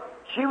was,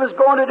 she was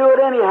going to do it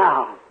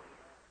anyhow.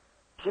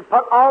 She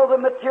put all the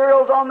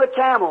materials on the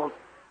camels,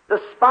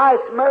 the spice,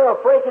 myrrh,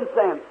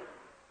 frankincense,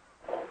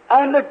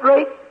 and the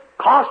great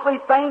costly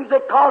things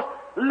that cost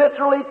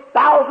literally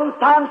thousands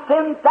times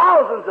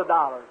 10,000s of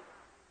dollars.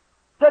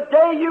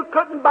 Today you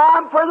couldn't buy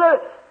them for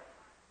the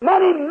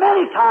many,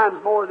 many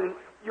times more than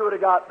you would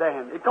have got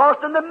then. It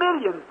cost them the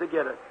millions to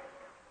get it.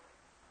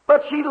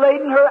 But she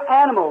laden her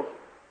animals,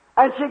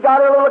 and she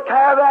got her little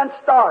caravan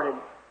started.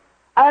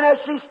 And as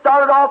she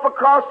started off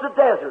across the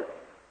desert,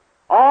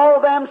 all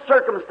them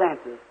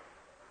circumstances,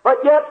 but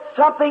yet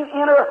something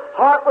in her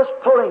heart was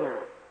pulling her.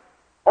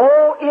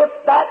 Oh,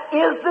 if that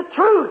is the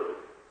truth.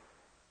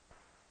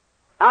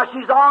 Now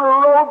she's on the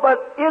road,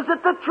 but is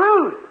it the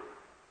truth?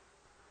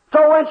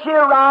 So when she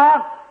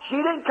arrived, she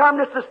didn't come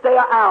just to stay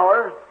an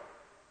hour.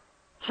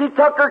 She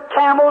took her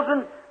camels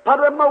and put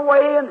them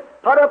away and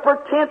put up her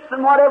tents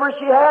and whatever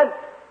she had,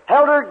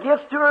 held her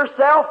gifts to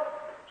herself.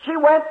 She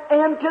went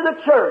into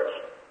the church.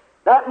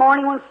 That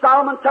morning when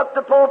Solomon took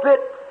the pulpit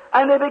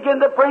and they began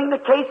to bring the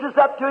cases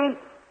up to him,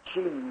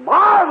 she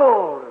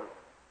marveled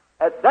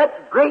at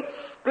that great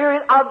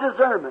spirit of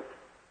discernment.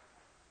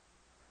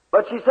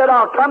 But she said,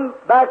 I'll come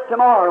back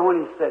tomorrow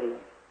when he's sitting.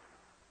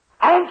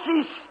 And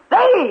she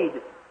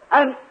stayed,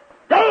 and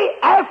day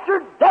after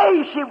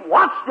day she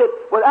watched it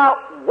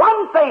without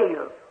one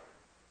failure.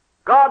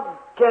 God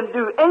can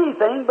do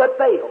anything but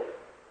fail.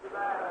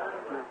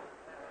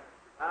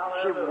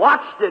 She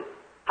watched it,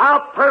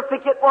 how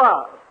perfect it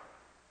was.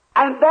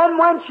 And then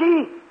when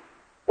she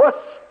was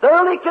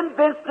thoroughly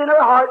convinced in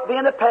her heart,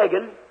 being a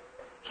pagan,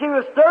 she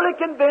was thoroughly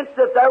convinced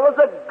that there was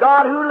a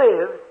God who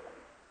lived,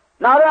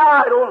 not an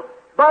idol,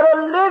 but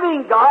a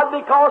living God,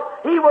 because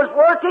He was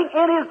working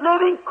in His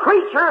living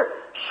creature,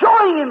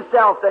 showing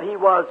Himself that He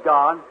was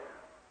God.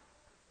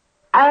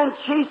 And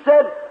she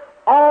said,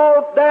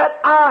 all that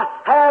I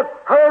have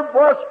heard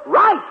was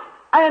right,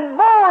 and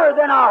more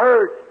than I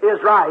heard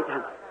is right.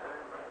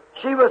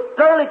 She was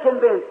thoroughly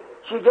convinced.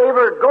 She gave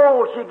her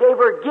gold, she gave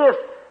her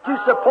gifts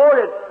to support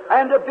it,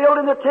 and to build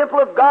in the temple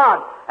of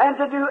God, and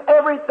to do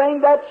everything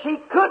that she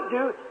could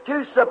do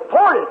to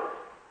support it.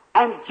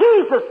 And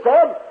Jesus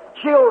said,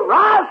 she'll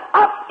rise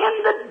up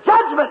in the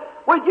judgment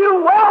with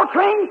you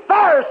well-trained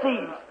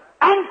Pharisees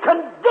and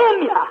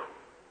condemn you.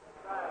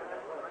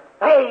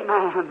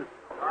 Amen.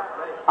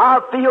 I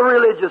feel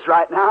religious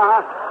right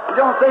now. You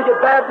don't think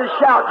it bad to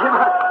shout, you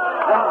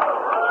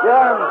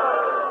know.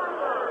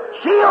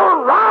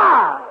 She'll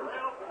rise.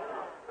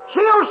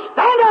 She'll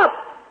stand up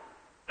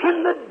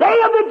in the day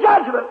of the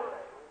judgment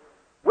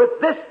with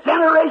this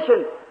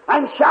generation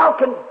and shall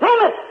condemn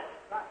it.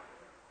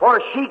 For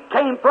she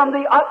came from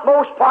the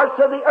utmost parts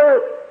of the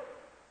earth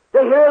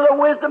to hear the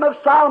wisdom of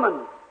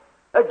Solomon,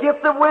 a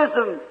gift of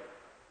wisdom,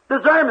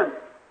 discernment,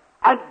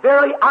 And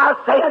verily I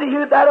say unto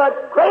you that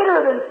a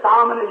greater than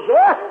Solomon is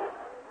yet.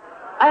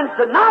 And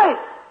tonight,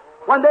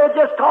 when they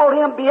just called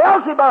him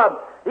Beelzebub,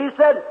 he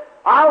said,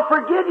 I'll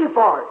forgive you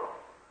for it.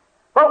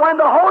 But when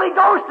the Holy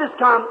Ghost has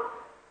come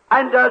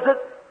and does it,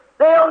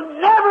 there'll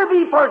never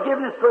be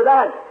forgiveness for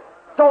that.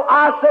 So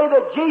I say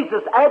that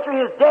Jesus, after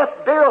his death,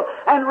 burial,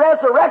 and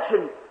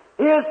resurrection,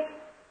 his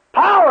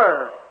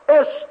power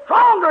is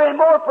stronger and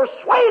more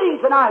persuading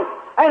tonight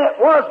than it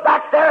was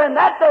back there in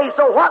that day.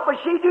 So what would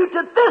she do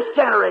to this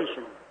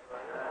generation?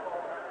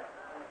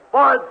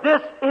 For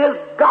this is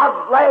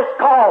God's last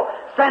call,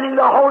 sending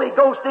the Holy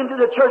Ghost into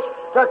the church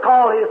to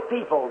call his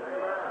people.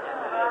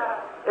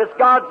 It's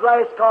God's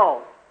last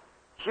call.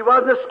 She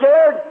wasn't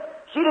scared.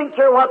 She didn't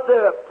care what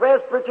the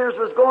presbyters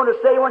was going to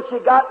say when she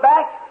got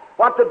back,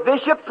 what the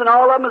bishops and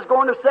all of them was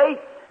going to say.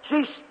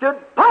 She stood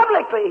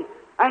publicly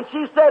and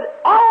she said,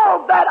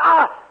 all that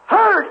I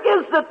heard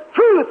is the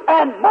truth,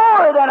 and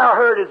more than I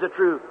heard is the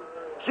truth.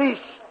 She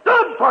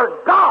stood for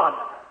God,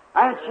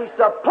 and she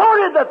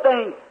supported the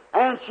thing,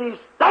 and she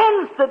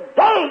stands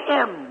today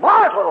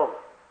immortal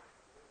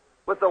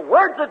with the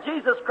words of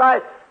Jesus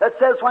Christ that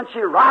says when she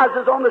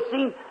rises on the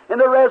scene in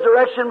the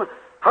resurrection,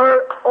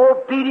 her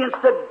obedience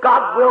to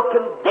God will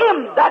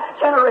condemn that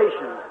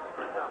generation.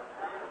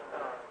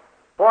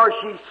 For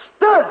she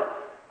stood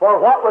for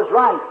what was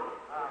right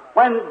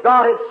when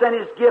God had sent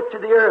his gift to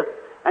the earth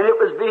and it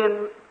was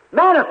being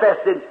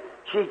manifested.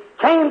 She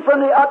came from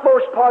the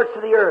utmost parts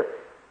of the earth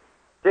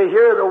to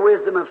hear the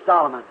wisdom of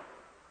Solomon.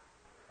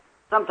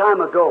 Some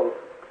time ago,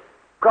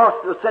 across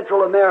the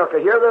Central America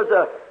here,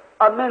 there's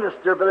a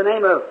minister by the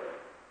name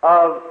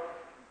of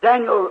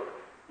Daniel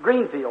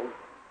Greenfield.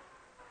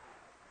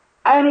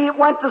 And he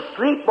went to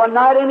sleep one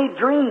night and he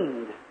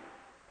dreamed.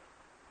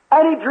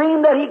 And he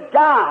dreamed that he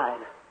died.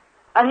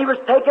 And he was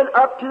taken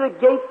up to the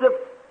gates of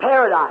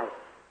paradise.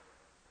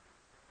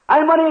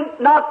 And when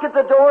he knocked at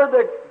the door,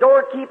 the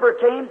doorkeeper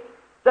came,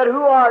 said,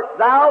 who art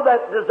thou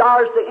that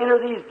desires to enter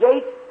these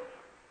gates?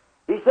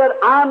 He said,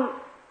 I'm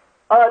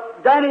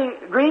Danny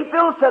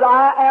Greenfield, said,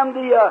 I am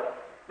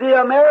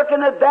the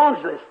American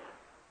evangelist.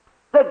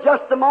 Said,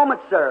 just a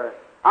moment, sir.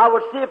 I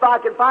will see if I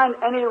can find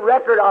any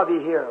record of you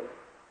here.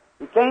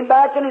 He came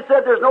back and he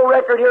said, there's no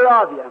record here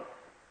of you.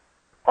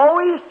 Oh,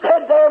 he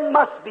said, there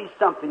must be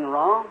something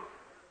wrong.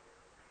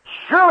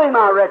 Surely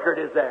my record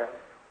is there.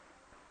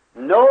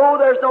 No,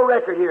 there's no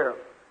record here.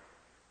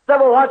 Said,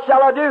 well, what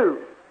shall I do?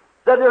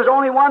 Said, there's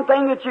only one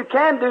thing that you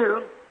can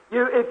do,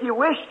 if you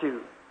wish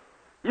to.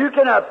 You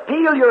can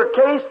appeal your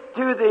case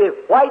to the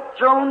white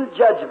throne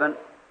judgment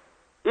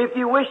if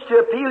you wish to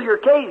appeal your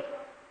case.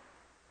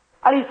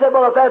 And he said,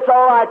 well, if that's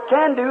all I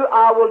can do,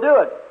 I will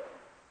do it.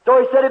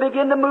 So he said he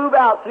began to move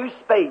out through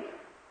space.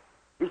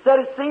 He said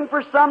it seemed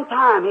for some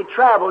time he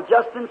traveled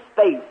just in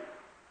space.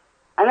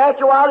 And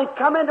after a while he'd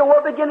come into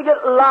what began to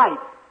get light.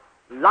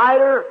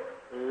 Lighter,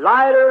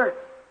 lighter,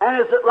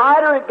 and as it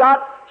lighter it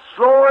got,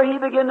 slower he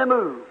began to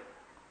move.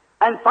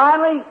 And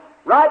finally,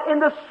 right in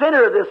the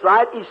center of this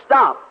light, he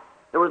stopped.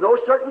 There was no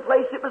certain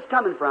place it was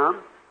coming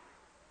from,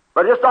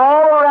 but just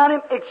all around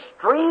him,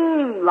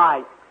 extreme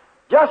light.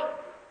 Just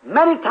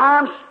many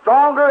times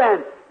stronger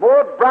and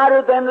more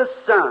brighter than the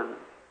sun.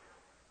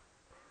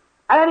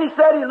 And he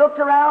said he looked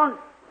around,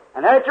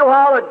 and after a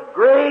while a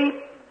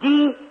great,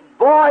 deep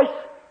voice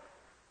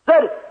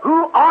said,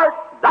 who art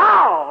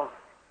thou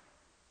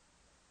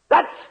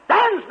that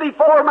stands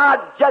before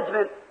my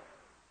judgment?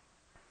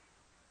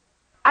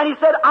 And he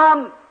said,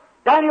 I'm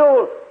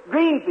Daniel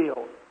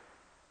Greenfield,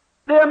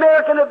 the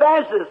American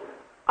evangelist.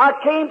 I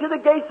came to the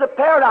gates of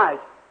paradise,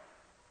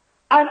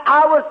 and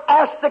I was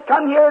asked to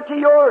come here to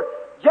your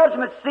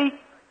judgment seat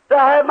to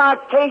have my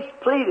case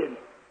pleaded.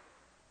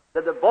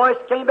 So the voice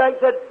came back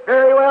and said,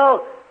 very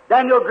well,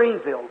 Daniel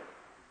Greenfield,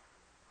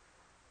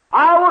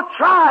 I will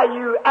try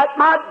you at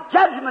my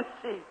judgment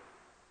seat.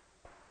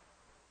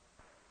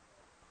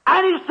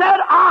 And he said,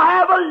 I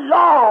have a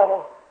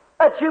law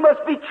that you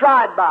must be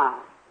tried by.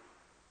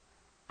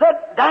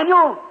 Said,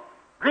 Daniel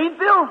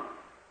Greenfield,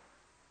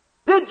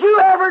 did you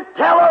ever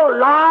tell a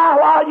lie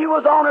while you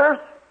was on earth?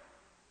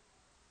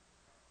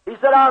 He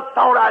said, I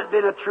thought I'd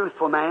been a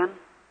truthful man.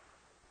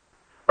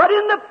 But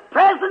in the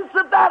presence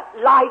of that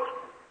light,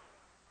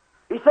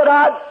 he said,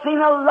 I'd seen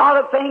a lot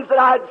of things that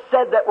I'd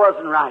said that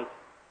wasn't right.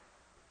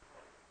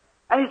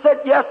 And he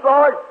said, yes,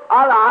 Lord,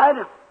 I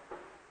lied.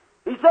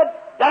 He said,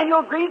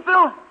 Daniel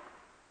Greenfield,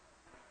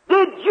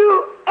 did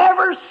you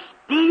ever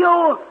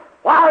steal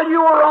while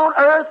you were on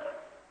earth?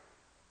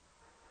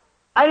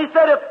 And he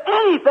said, if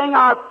anything,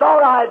 I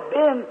thought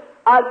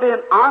I'd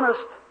been honest.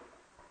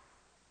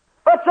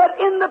 But said,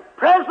 in the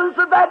presence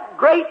of that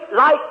great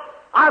light,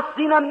 I've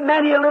seen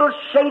many a little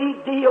shady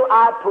deal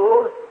I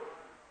pulled.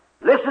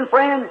 Listen,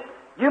 friend,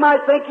 you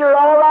might think you're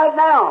all right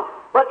now,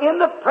 but in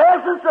the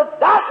presence of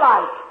that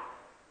light,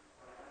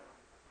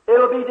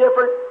 it'll be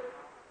different.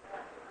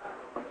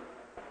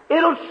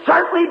 It'll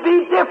certainly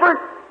be different.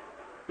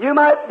 You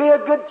might be a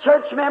good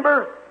church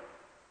member.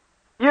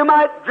 You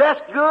might dress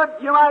good.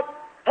 You might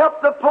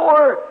help the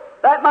poor.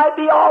 That might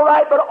be all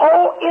right, but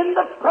in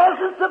the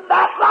presence of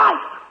that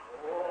light,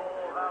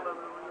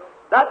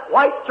 that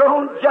white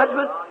throne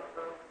judgment.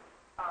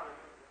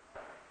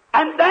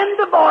 And then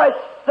the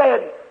voice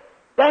said,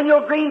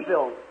 Daniel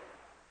Greenfield,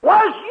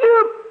 was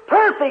you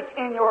perfect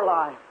in your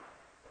life?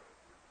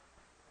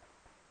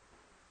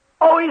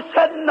 Oh, he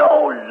said,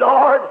 no,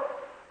 Lord,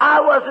 I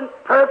wasn't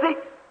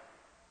perfect.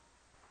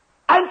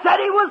 And said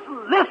he was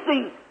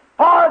listening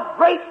for a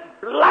great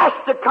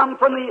blast to come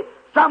from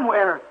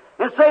somewhere.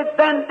 And said,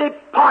 then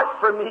depart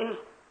from me.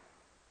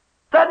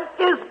 Said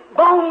his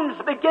bones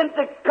began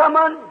to come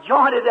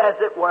unjointed, as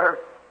it were.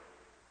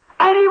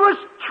 And he was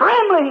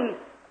trembling,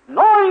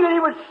 knowing that he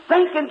would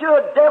sink into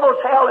a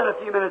devil's hell in a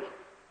few minutes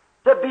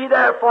to be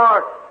there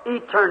for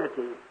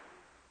eternity.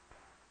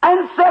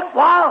 And said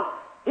while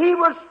he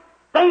was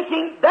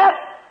thinking that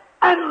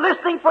and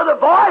listening for the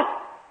voice,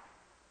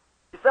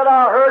 he said,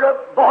 I heard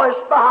a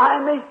voice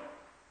behind me.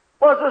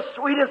 Was the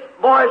sweetest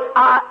voice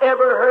I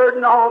ever heard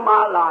in all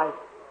my life.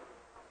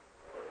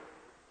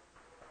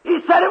 He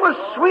said it was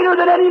sweeter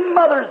than any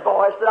mother's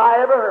voice that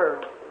I ever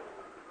heard.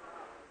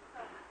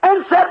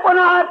 And said when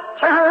I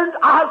turned,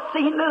 I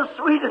seen the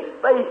sweetest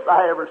face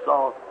I ever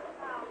saw.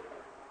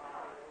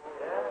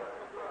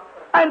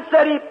 And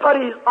said he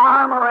put his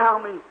arm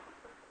around me.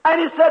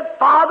 And he said,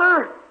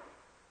 Father,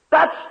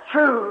 that's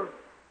true.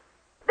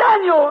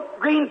 Daniel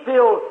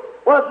Greenfield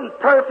wasn't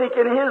perfect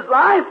in his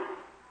life,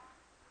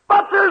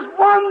 but there's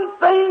one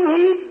thing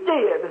he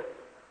did.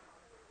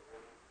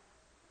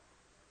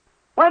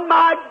 When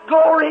my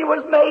glory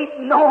was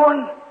made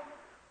known,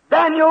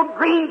 Daniel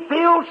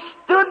Greenfield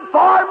stood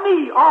for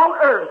me on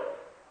earth.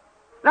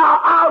 Now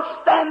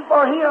I'll stand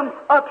for him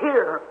up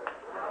here.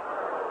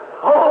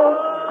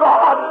 Oh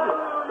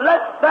God,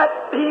 let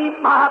that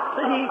be my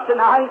plea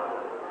tonight.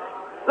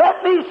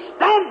 Let me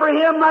stand for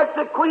him like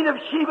the Queen of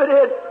Sheba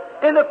did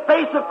in the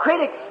face of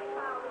critics.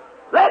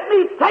 Let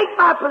me take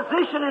my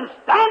position and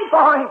stand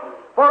for him,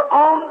 for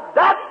on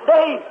that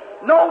day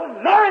no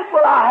merit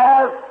will I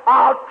have.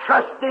 I'll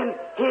trust in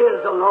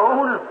his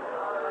alone.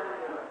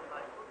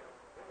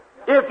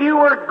 If you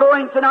were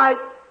going tonight,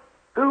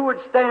 who would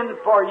stand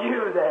for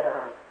you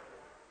there?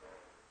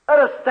 Let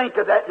us think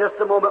of that just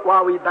a moment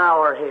while we bow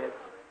our heads.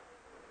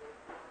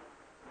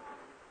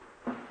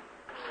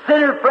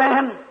 Sinner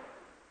friend,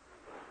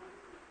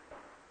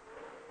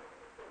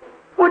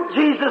 would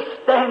Jesus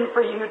stand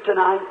for you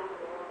tonight?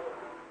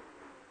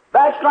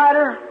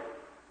 Backslider,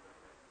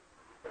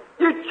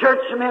 you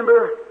church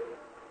member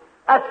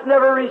that's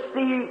never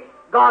received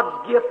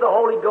God's gift, the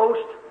Holy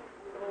Ghost,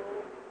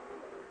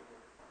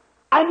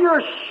 and you're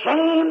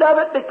ashamed of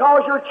it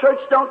because your church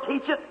don't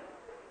teach it.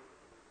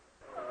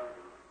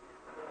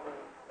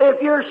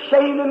 If you're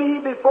ashamed of me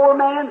before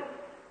man,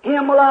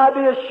 him will I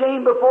be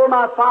ashamed before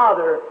my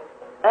Father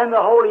and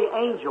the holy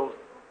angels.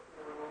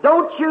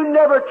 Don't you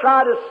never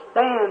try to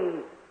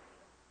stand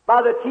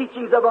by the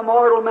teachings of a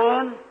mortal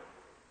man.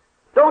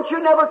 Don't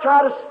you never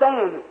try to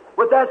stand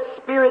with that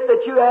spirit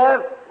that you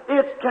have.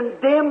 It's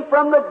condemned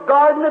from the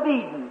Garden of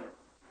Eden.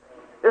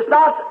 It's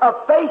not a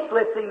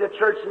facelifting the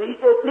church needs.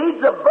 It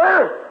needs a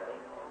birth.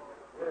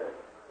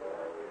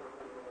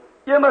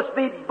 You must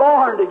be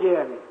born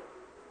again.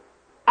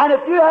 And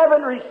if you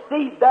haven't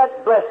received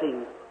that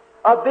blessing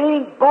of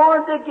being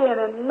born again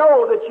and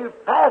know that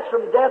you've passed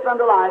from death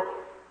unto life,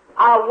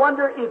 I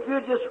wonder if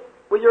you just,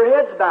 with your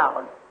heads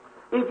bowed,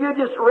 if you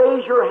just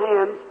raise your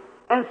hands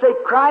and say,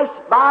 Christ,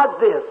 by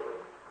this,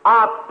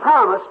 I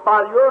promise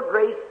by your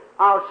grace,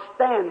 I'll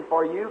stand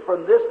for you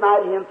from this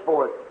night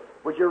henceforth.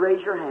 Would you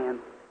raise your hand?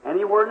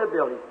 Anywhere in the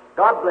building.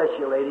 God bless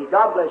you, lady.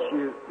 God bless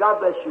you. God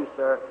bless you,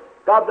 sir.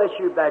 God bless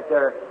you back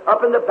there.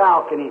 Up in the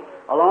balcony,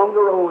 along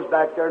the rows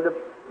back there in the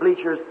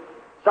bleachers.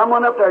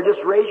 Someone up there, just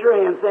raise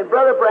your hand saying,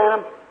 Brother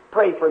Branham,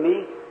 pray for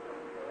me.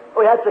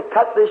 We have to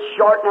cut this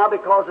short now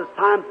because it's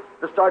time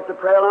to start the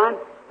prayer line.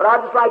 But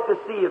I'd just like to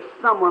see if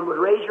someone would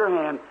raise your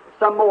hand,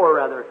 some more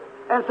rather,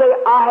 and say,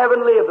 I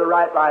haven't lived the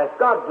right life.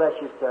 God bless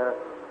you, sir.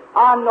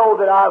 I know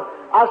that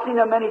I've seen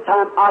them many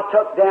times I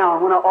took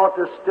down when I ought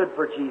to have stood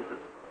for Jesus.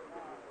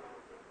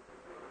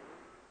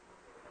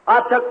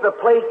 I took the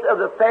place of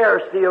the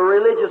Pharisee, a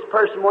religious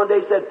person, one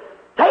day said,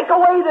 take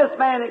away this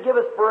man and give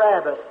us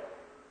Barabbas.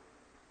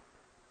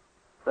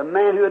 The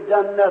man who had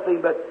done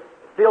nothing but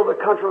fill the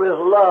country with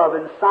love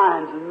and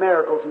signs and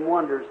miracles and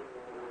wonders.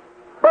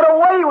 But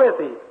away with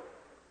him.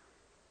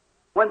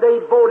 When they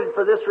voted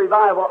for this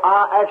revival,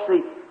 I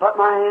actually put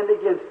my hand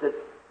against it.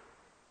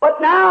 But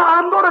now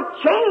I'm going to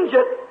change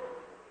it.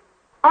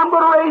 I'm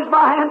going to raise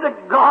my hand to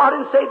God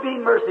and say, be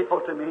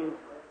merciful to me.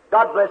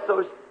 God bless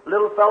those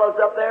little fellows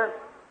up there,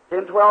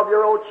 10,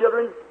 12-year-old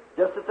children,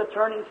 just at the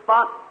turning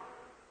spot.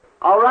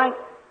 All right.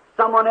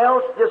 Someone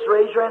else, just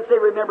raise your hand and say,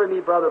 remember me,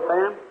 Brother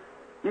Bam.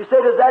 You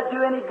say, does that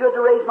do any good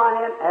to raise my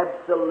hand?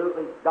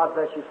 Absolutely. God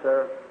bless you,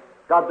 sir.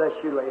 God bless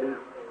you, lady.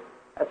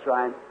 That's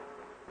right.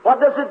 What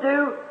does it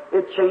do?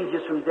 It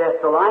changes from death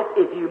to life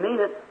if you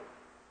mean it.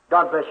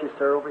 God bless you,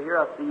 sir, over here.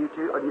 I see you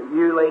too. Or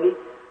you, lady,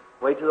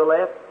 way to the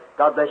left.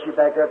 God bless you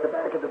back there at the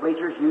back of the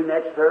bleachers. You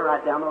next, sir,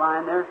 right down the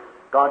line there.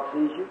 God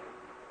sees you.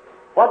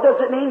 What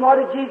does it mean? What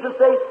did Jesus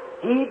say?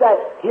 He that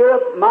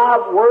heareth my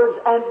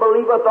words and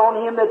believeth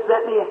on him that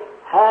sent me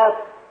hath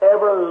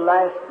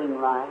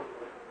everlasting life,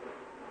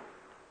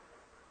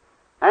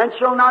 and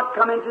shall not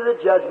come into the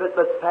judgment,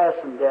 but pass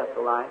from death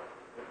to life.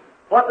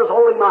 What does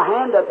holding my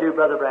hand up do,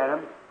 Brother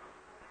Branham?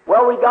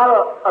 Well, we got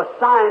a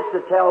science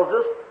that tells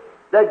us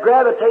that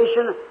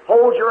gravitation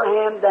holds your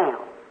hand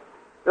down.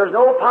 There's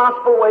no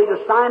possible way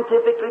to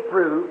scientifically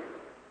prove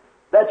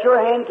that your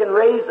hand can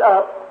raise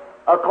up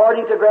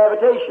according to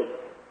gravitation.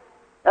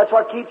 That's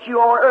what keeps you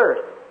on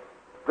earth.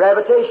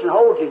 Gravitation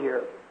holds you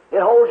here.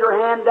 It holds your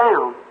hand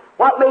down.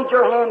 What made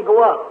your hand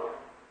go up?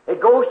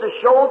 It goes to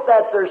show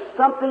that there's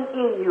something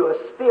in you,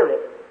 a spirit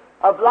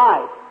of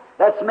life,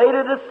 that's made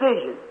a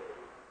decision.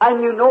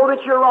 And you know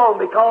that you're wrong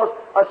because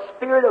a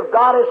Spirit of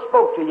God has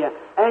spoke to you.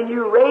 And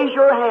you raise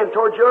your hand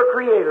towards your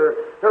Creator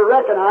to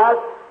recognize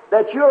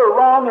that you're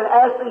wrong in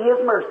asking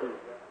His mercy.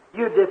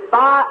 You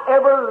defy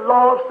every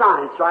law of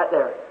science right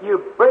there.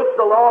 You break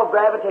the law of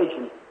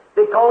gravitation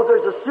because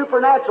there's a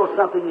supernatural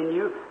something in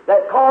you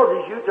that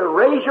causes you to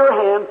raise your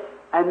hand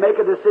and make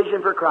a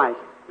decision for Christ.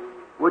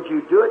 Would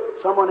you do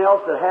it? Someone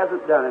else that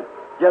hasn't done it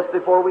just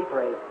before we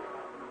pray.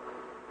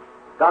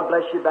 God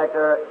bless you back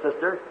there,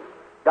 sister.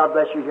 God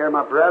bless you here,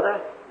 my brother.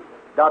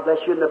 God bless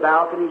you in the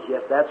balconies.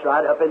 Yes, that's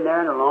right. Up in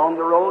there and along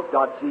the roads.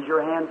 God sees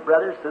your hands,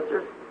 brothers,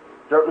 sisters.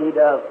 Certainly He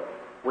does.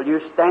 Will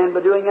you stand by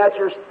doing that?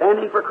 You're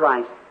standing for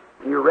Christ.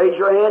 And you raise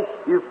your hand.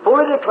 You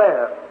fully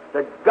declare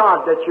to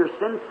God that you're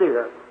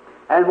sincere.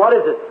 And what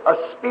is it?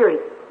 A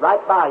spirit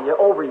right by you,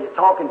 over you,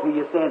 talking to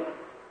you, saying,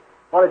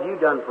 what have you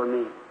done for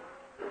me?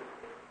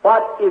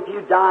 What if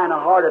you die in a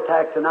heart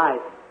attack tonight?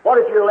 What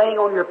if you're laying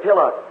on your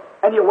pillow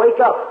and you wake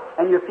up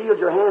and you feel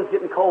your hands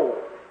getting cold?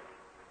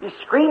 You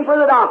scream for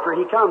the doctor.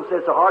 He comes,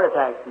 says, a heart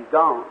attack. He's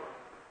gone.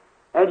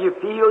 And you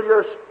feel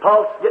your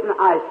pulse getting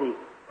icy.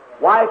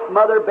 Wife,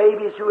 mother,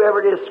 babies, whoever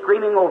it is,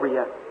 screaming over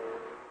you.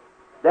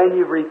 Then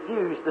you've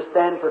refused to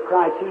stand for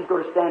Christ. Who's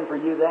going to stand for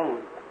you then?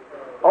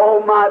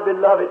 Oh, my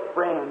beloved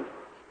friend,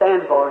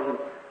 stand for Him.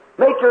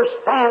 Make your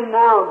stand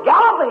now,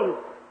 Galilee.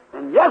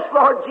 And yes,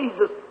 Lord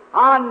Jesus,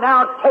 I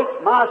now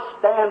take my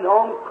stand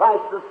on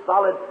Christ, the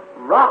solid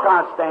rock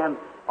I stand.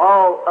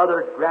 All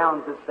other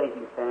grounds is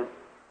sinking sand.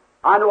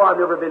 I know I've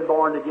never been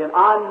born again.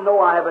 I know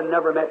I haven't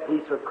never met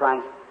peace with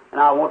Christ.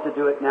 And I want to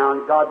do it now,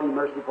 and God be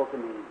merciful to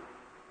me.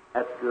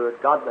 That's good.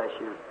 God bless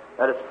you.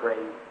 Let us pray.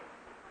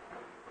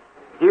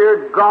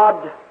 Dear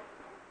God,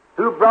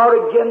 who brought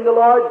again the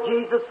Lord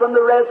Jesus from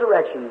the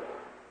resurrection,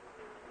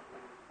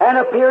 and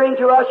appearing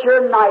to us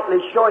here nightly,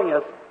 showing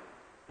us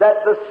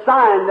that the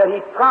sign that He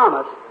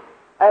promised,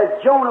 as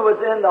Jonah was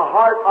in the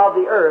heart of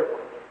the earth,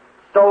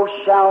 so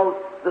shall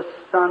the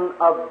Son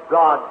of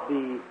God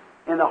be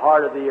in the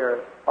heart of the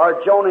earth.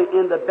 Or Jonah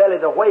in the belly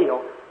of the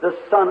whale, the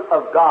Son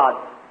of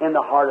God in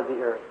the heart of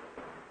the earth.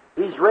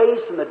 He's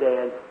raised from the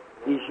dead.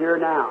 He's here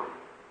now.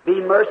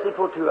 Be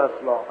merciful to us,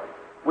 Lord.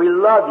 We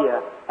love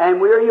You, and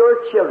we're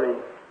Your children.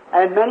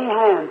 And many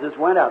hands has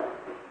went up.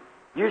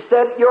 You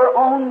said Your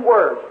own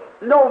word,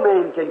 no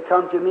man can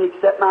come to Me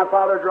except My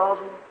Father draws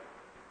him.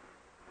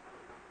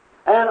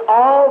 And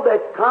all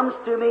that comes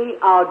to Me,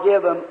 I'll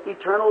give them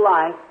eternal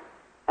life,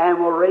 and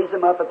will raise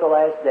them up at the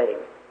last day.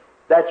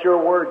 That's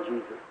Your word,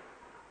 Jesus.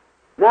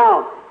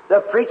 Now, the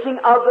preaching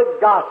of the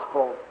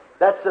gospel,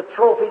 that's the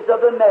trophies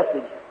of the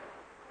message.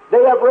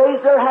 They have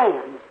raised their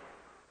hands.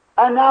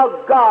 And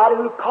now God,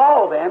 who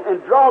called them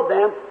and drawed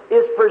them,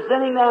 is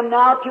presenting them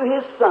now to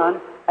His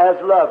Son as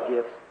love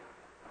gifts.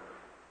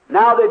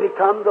 Now they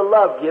become the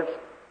love gifts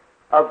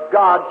of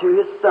God to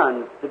His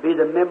Son, to be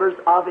the members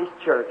of His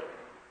church.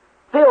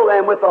 Fill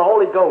them with the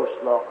Holy Ghost,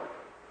 Lord.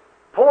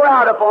 Pour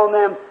out upon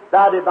them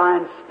Thy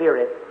divine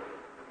Spirit.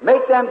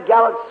 Make them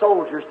gallant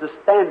soldiers to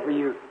stand for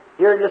You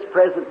here in this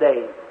present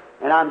day.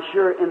 And I'm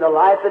sure in the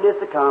life that is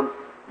to come,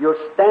 You'll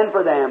stand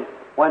for them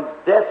when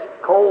death's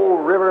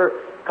cold river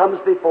comes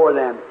before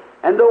them,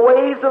 and the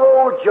waves of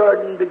old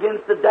Jordan begins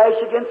to dash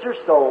against their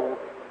soul.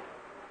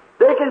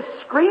 They can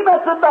scream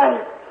at the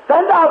bank,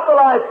 send out the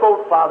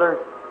lifeboat, Father.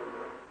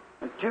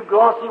 And two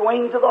glossy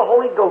wings of the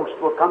Holy Ghost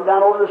will come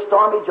down over the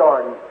stormy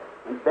Jordan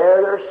and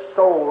bear their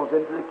souls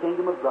into the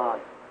kingdom of God,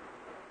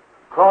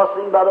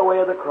 crossing by the way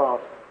of the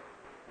cross.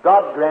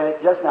 God grant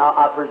it just now.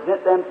 I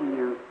present them to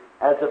You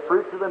as the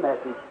fruits of the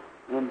message.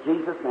 In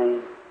Jesus'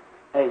 name,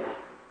 amen.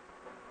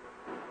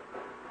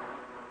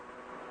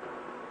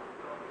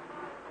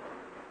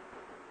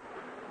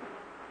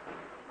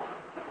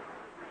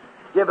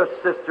 Give a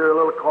sister a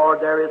little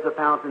card. There is a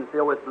fountain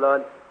filled with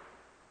blood.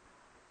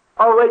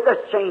 Oh, wait,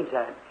 let's change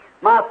that.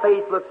 My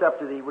faith looks up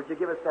to Thee. Would you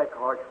give us that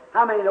card?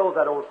 How many knows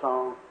that old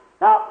song?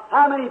 Now,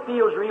 how many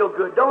feels real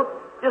good? Don't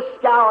just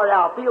scour it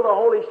out. Feel the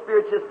Holy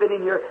Spirit just been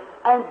in here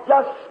and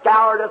just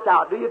scoured us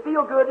out. Do you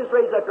feel good? Just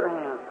raise up your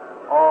hand.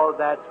 Oh,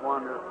 that's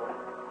wonderful.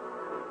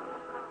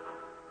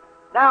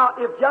 Now,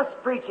 if just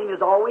preaching is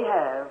all we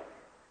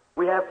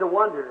have to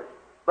wonder.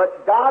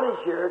 But God is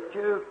here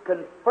to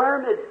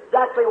confirm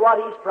exactly what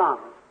He's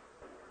promised.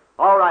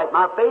 All right,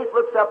 my faith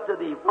looks up to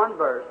Thee. One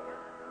verse.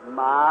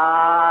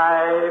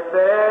 My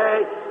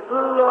faith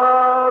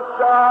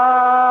looks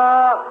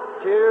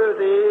up to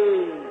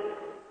Thee,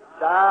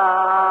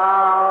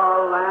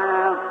 Thou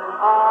Lamb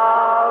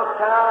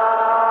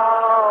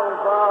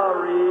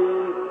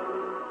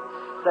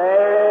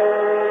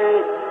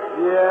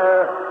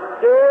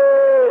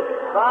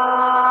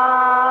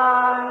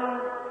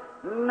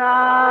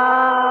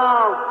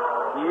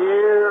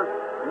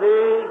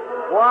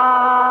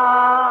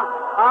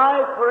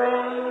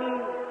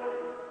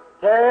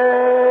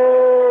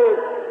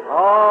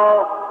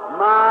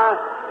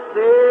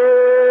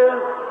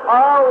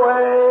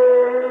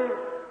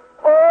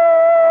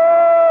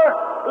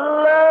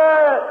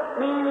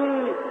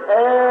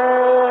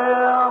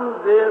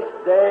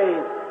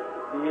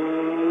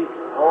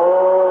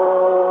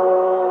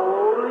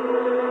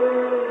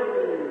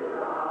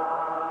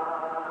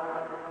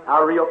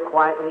Now, real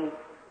quietly,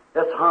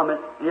 let's hum it.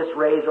 Just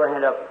raise our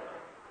hand up.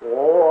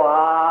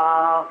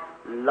 Oh,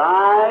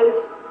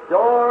 life's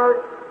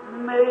dark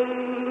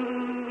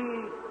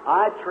maze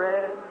I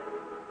tread.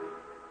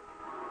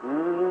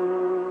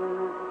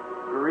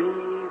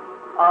 Grief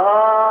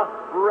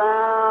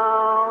around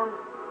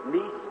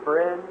me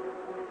spread.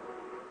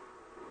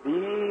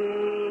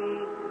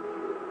 Be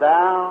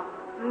thou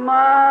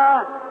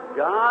my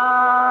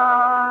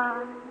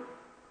God.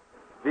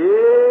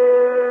 Bid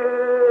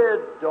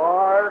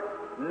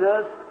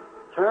darkness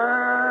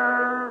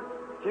turn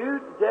to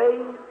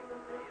day.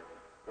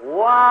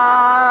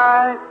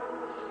 Wipe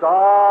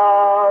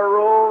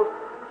sorrows,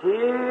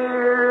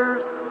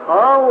 tears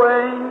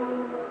away.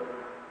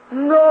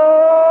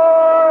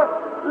 Nor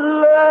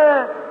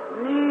let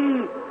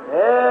me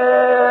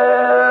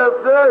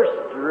ever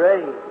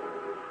stray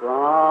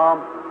from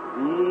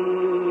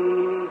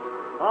thee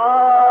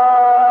aside.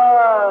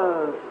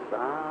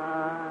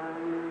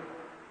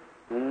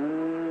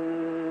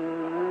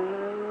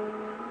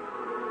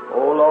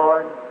 Oh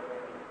Lord,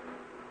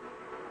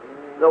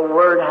 the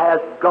Word has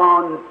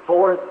gone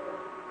forth,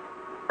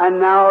 and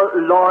now,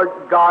 Lord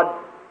God,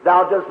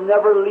 Thou dost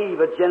never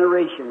leave a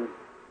generation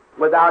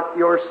without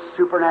Your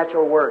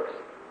supernatural works.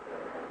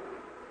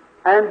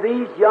 And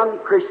these young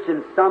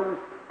Christians, some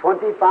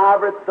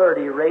 25 or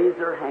 30, raised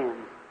their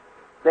hands.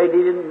 They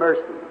needed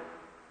mercy.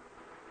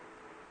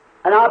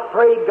 And I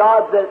pray,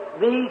 God, that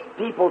these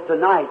people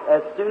tonight,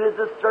 as soon as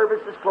the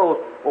service is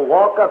closed, will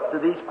walk up to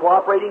these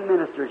cooperating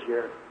ministers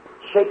here,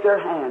 shake their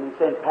hand and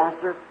say,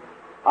 Pastor,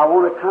 I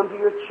want to come to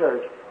your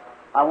church.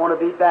 I want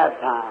to be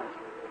baptized.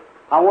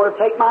 I want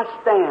to take my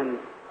stand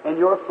in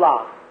your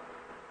flock.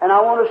 And I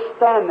want to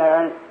stand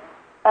there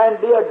and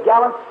be a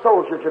gallant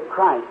soldier to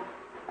Christ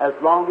as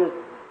long as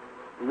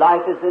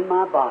life is in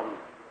my body.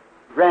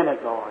 Grant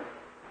it, Lord.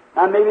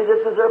 Now maybe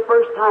this is their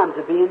first time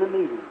to be in the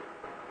meeting.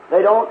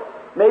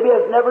 Maybe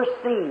has never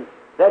seen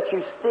that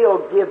you still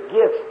give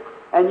gifts,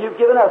 and you've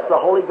given us the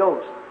Holy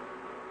Ghost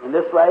in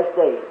this last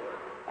day.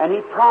 And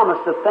He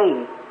promised the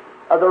things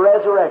of the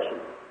resurrection.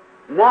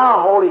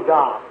 Now, Holy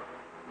God,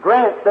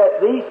 grant that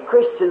these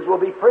Christians will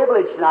be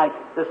privileged tonight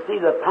to see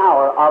the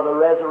power of the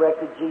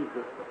resurrected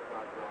Jesus.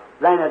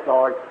 Grant it,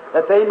 Lord,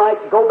 that they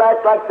might go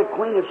back like the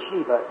Queen of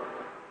Sheba.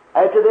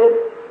 After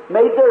they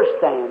made their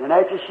stand, and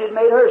after she had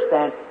made her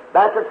stand,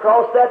 back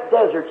across that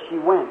desert she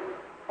went.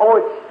 Oh,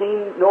 it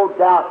seemed, no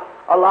doubt,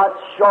 a lot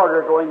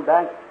shorter going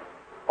back.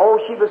 Oh,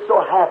 she was so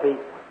happy.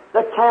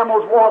 The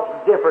camels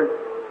walked different.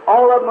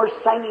 All of them were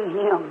singing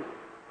hymns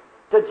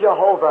to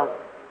Jehovah.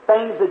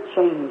 Things had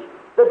changed.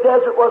 The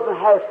desert wasn't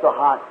half so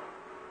hot.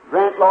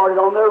 Grant, Lord,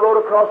 on their road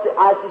across the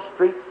icy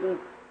streets and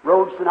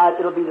roads tonight,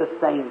 it'll be the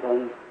same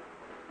thing.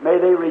 May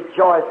they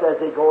rejoice as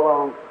they go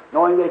along,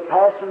 knowing they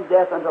pass from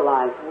death unto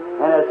life,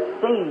 and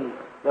have seen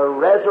the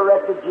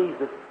resurrected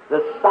Jesus,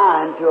 the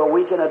sign to a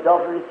weak and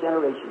adulterous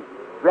generation.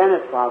 Grant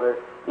it, Father.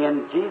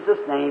 In Jesus'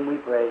 name we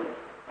pray.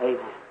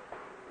 Amen.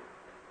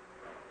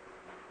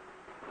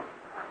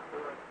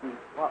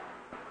 What?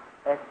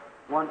 X,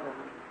 1, 2,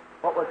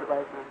 what was it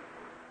last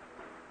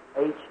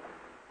night? H.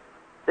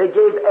 They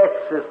gave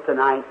X's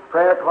tonight,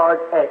 prayer card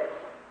X.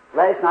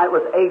 Last night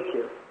was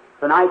H's.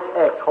 Tonight's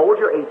X. Hold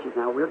your H's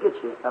now. We'll get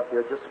you up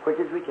here just as quick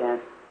as we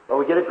can. But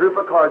we get a group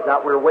of cards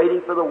out. We're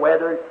waiting for the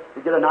weather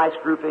to get a nice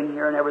group in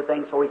here and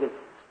everything so we can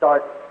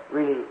start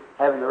really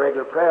having the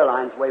regular prayer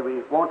lines the way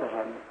we want to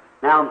have them.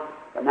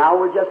 Now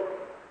we're just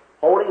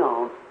holding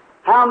on.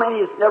 How many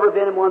has never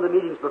been in one of the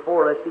meetings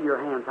before? Let's see your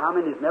hands. How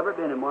many has never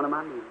been in one of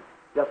my meetings?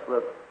 Just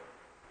look.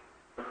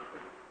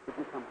 If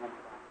you come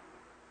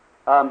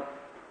home.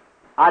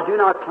 I do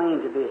not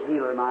claim to be a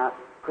healer, my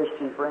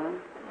Christian friend.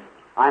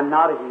 I'm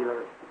not a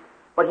healer.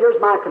 But here's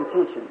my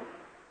contention.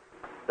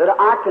 That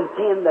I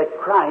contend that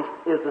Christ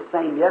is the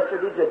same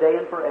yesterday, today,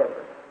 and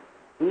forever.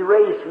 He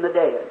raised from the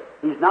dead.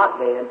 He's not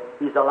dead.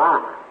 He's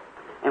alive.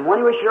 And when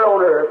He was here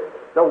on earth,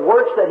 the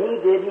works that He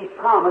did, He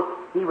promised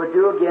He would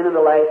do again in the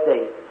last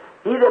days.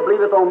 He that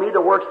believeth on me, the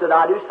works that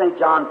I do, St.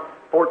 John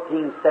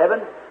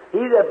 14:7,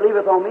 he that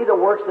believeth on me, the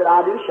works that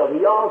I do, shall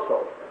he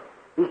also.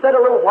 He said,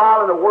 a little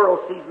while and the world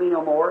sees me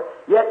no more,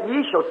 yet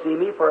ye shall see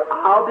me, for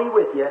I'll be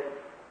with you,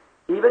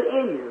 even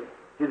in you,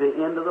 to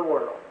the end of the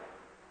world.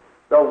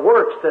 The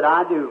works that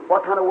I do.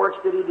 What kind of works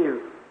did He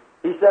do?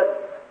 He said,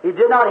 He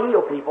did not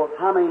heal people.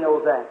 How many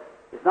knows that?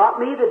 It's not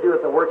me that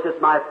doeth the works,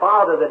 it's my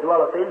Father that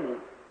dwelleth in me.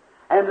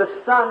 And the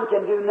Son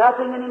can do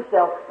nothing in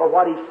Himself but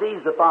what He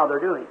sees the Father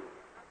doing.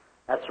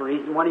 That's the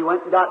reason when He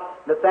went and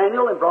got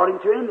Nathanael and brought him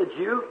to Him, the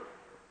Jew,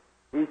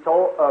 He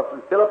told,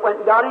 Philip went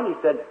and got him, he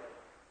said,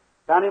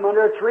 found him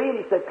under a tree, and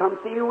he said, come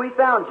see who we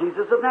found,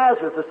 Jesus of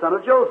Nazareth, the son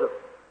of Joseph.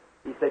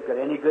 He said, could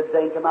any good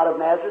thing come out of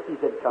Nazareth? He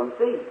said, come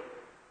see.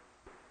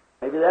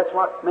 Maybe that's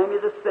what many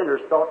of the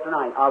sinners thought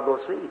tonight. I'll go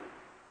see.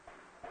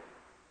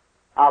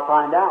 I'll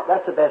find out.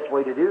 That's the best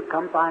way to do.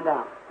 Come find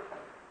out.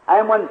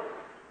 And when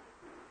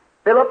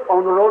Philip,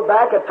 on the road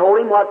back, had told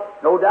him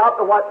what, no doubt,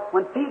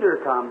 when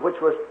Peter come, which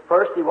was,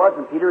 first he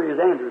wasn't Peter, he was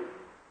Andrew,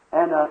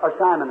 or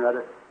Simon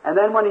rather. And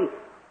then when he,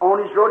 on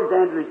his road, he's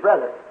Andrew's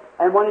brother.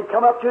 And when he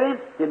come up to him,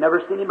 he'd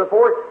never seen him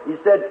before, he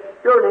said,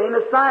 "Your name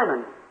is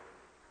Simon,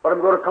 but I'm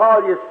going to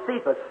call you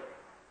Cephas,"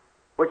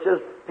 which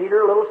is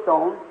Peter, a little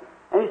stone.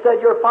 And he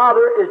said, "Your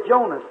father is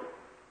Jonas."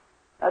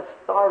 That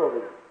startled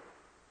him.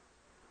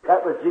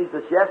 That was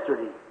Jesus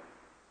yesterday.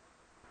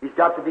 He's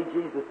got to be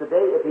Jesus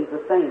today if he's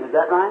the same. Is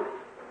that right?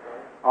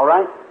 All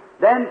right.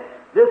 Then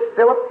this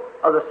Philip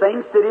of the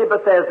same city of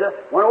Bethesda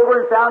went over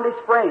and found his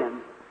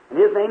friend, and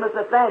his name is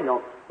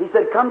Nathanael. He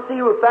said, "Come see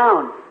who we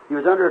found." He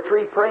was under a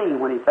tree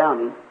praying when he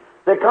found him.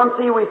 He said, "Come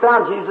see who we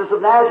found, Jesus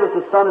of Nazareth,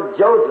 the son of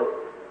Joseph."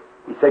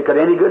 He said, "Could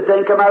any good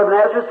thing come out of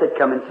Nazareth?" He said,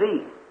 "Come and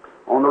see."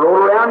 On the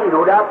road around, he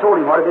no doubt told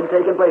him what had been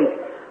taking place.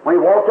 When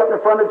he walked up in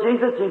front of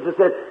Jesus, Jesus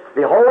said,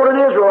 "Behold an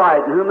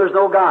Israelite in whom there's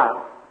no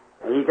guile."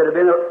 And he could have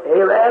been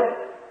an Arab.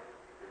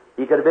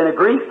 He could have been a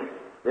Greek.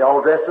 They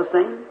all dressed the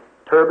same,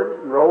 turbans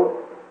and robes.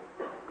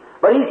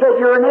 But he said,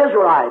 "You're an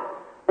Israelite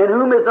in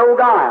whom is no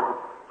guile."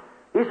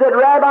 He said,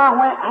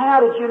 "Rabbi, how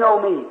did you know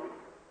me?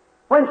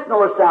 Whence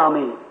knowest thou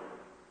me?"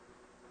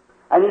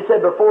 And he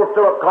said, "Before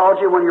Philip called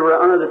you, when you were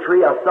under the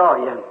tree, I saw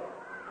you.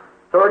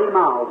 30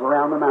 miles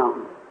around the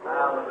mountain."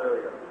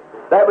 Hallelujah.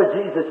 That was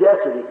Jesus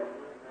yesterday.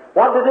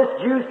 What did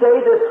this Jew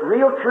say, this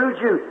real true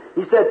Jew?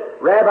 He said,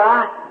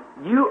 "Rabbi,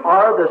 you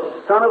are the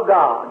Son of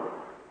God.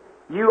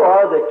 You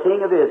are the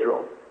King of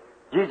Israel."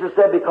 Jesus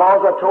said,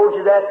 "Because I told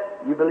you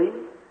that, you believe?"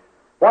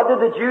 What did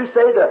the Jew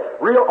say, the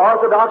real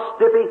Orthodox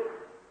stiffy?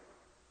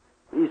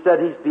 He said,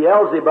 "He's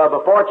Beelzebub, a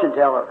fortune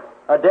teller,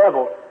 a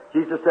devil."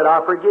 Jesus said,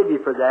 "I forgive you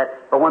for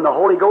that. But when the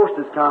Holy Ghost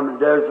has come and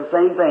does the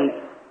same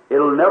thing,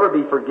 it'll never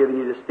be forgiven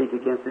you to speak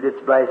against it. It's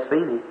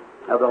blasphemy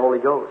of the Holy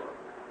Ghost."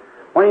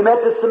 When he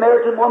met the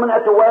Samaritan woman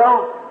at the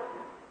well,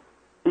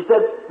 he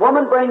said,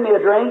 "Woman, bring me a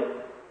drink."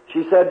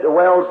 She said, "The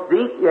well's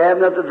deep. You have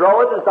nothing to draw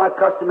with. It's not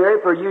customary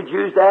for you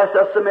Jews to ask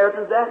us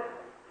Samaritans that."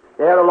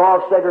 They had a law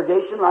of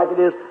segregation like it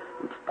is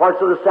in parts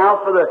of the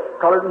South for the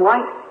colored and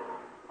white.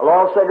 A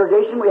law of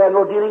segregation. We had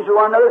no dealings with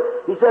one another.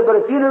 He said, "But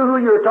if you knew who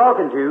you were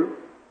talking to,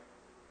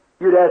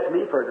 you'd ask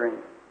me for a drink.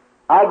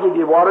 I give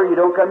you water. You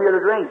don't come here to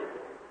drink."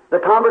 The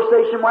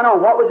conversation went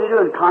on. What was he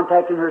doing?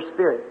 Contacting her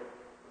spirit.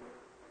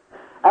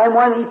 And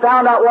when he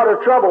found out what her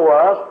trouble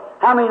was,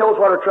 how many knows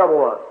what her trouble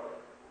was?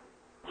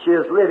 She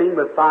is living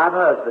with 5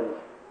 husbands.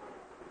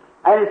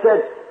 And he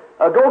said,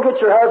 "Go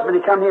get your husband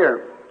and come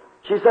here."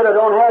 She said, "I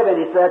don't have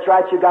any." He said, "That's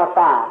right, you got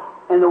 5.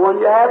 And the one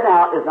you have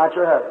now is not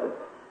your husband."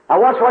 Now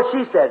watch what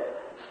she said.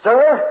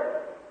 "Sir,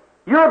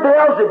 you're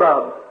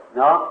Beelzebub."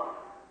 "No."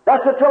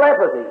 "That's a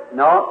telepathy."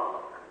 "No."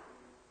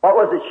 What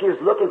was it? She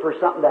was looking for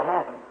something to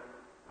happen.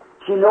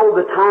 She knew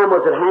the time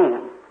was at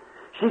hand.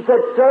 She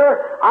said,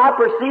 "Sir, I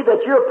perceive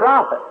that you're a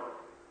prophet."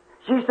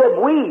 She said,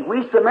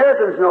 we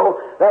Samaritans know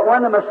that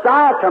when the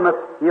Messiah cometh,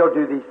 He'll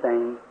do these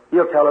things.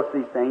 He'll tell us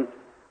these things.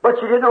 But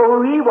she didn't know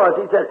who He was.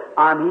 He said,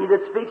 "I'm He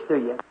that speaks to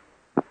you."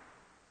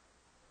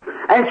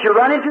 And she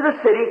ran into the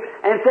city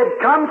and said,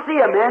 "Come see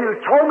a man who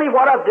told me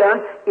what I've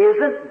done.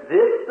 Isn't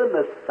this the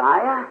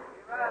Messiah?"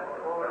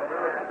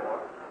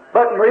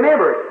 But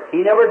remember,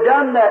 He never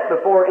done that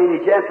before any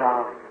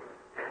Gentile.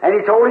 And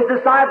He told His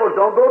disciples,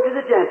 "Don't go to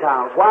the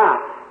Gentiles." Why?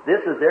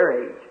 This is their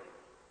age.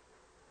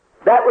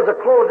 That was the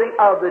closing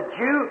of the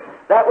Jew.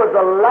 That was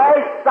the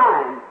last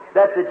sign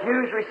that the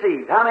Jews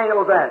received. How many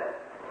knows that?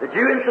 The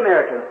Jew and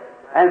Samaritan.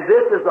 And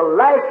this is the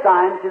last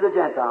sign to the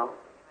Gentile.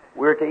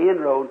 We're at the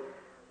inroad.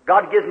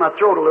 God gives my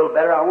throat a little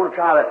better. I want to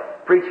try to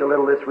preach a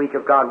little this week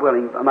if God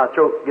willing. My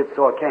throat gets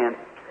so I can.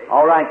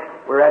 All right,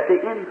 we're at the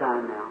end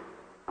time now.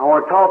 I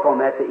want to talk on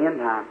that, the end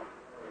time.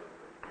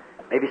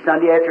 Maybe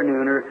Sunday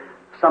afternoon or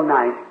some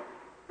night.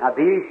 Now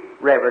be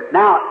reverent.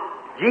 Now,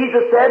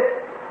 Jesus said,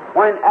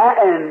 when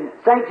in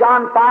St.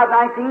 John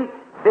 5:19,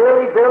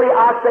 "Verily, verily,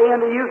 I say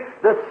unto you,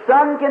 the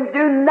Son can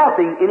do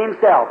nothing in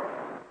Himself."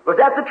 Was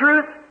that the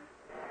truth?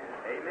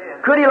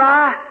 Amen. Could He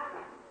lie?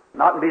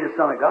 Not and be the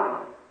Son of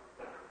God.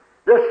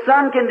 The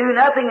Son can do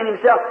nothing in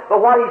Himself,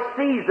 but what He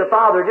sees the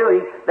Father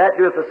doing, that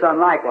doeth the Son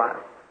likewise.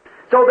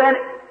 So then,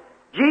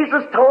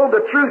 Jesus told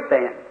the truth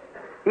then.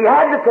 He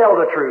had to tell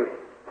the truth.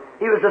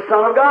 He was the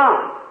Son of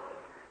God.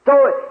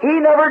 So He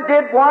never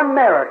did one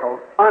miracle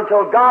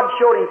until God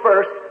showed Him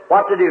first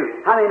what to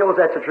do. How many knows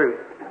that's the truth?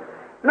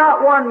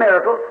 Not one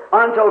miracle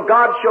until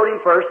God showed Him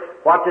first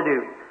what to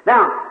do.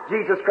 Now,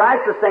 Jesus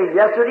Christ, the same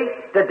yesterday,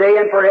 today,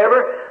 and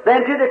forever,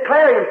 then to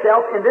declare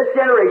Himself in this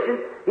generation,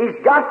 He's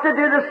got to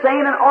do the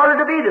same in order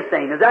to be the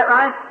same. Is that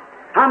right?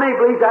 How many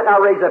believe that? Now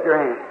raise up your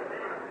hand.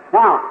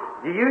 Now,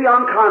 to you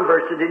young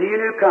converts and to you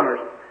newcomers,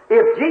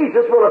 if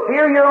Jesus will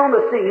appear here on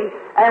the scene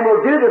and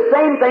will do the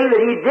same thing that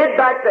He did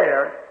back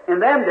there in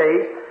them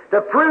days,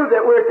 to prove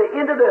that we're at the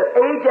end of the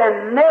age,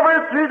 and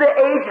never through the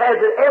age has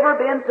it ever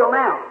been till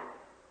now.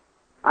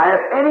 I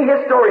ask any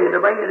historian to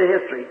bring me the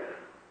history.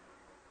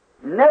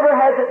 Never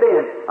has it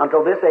been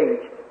until this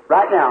age,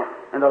 right now,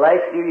 in the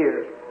last few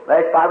years,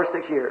 last 5 or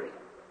 6 years.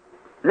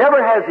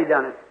 Never has He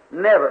done it.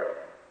 Never.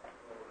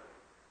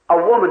 A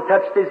woman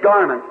touched His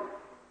garment,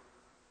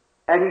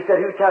 and He said,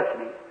 "Who touched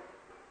me?"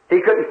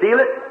 He couldn't feel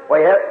it.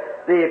 Well,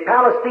 the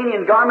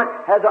Palestinian garment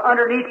has an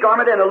underneath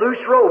garment and a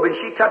loose robe, and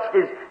she touched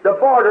the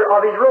border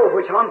of his robe,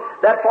 which hung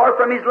that far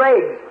from his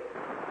legs.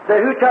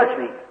 Said, who touched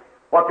me?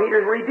 Well,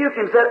 Peter rebuked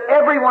him, said,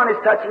 everyone is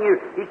touching you.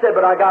 He said,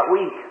 but I got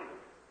weak.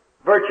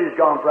 Virtue's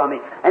gone from me.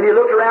 And he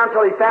looked around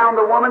till he found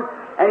the woman,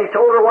 and he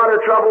told her what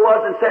her trouble was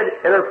and said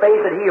that her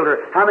faith had healed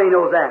her. How many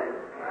knows that?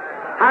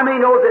 How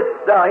many knows that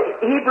the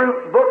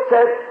Hebrew book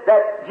says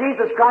that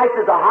Jesus Christ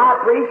is a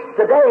high priest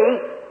today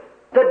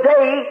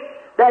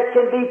that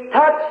can be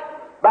touched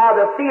by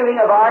the feeling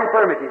of our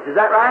infirmities? Is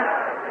that right?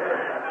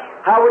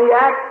 How would he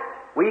act?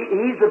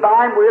 He's the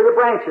vine, we're the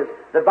branches.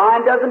 The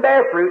vine doesn't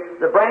bear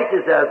fruit, the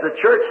branches does. The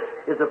church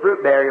is the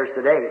fruit bearers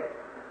today.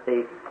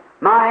 See?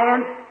 My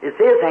hand is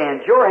His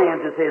hands, your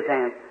hands is His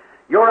hands.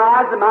 Your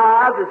eyes and my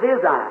eyes is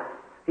His eyes.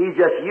 He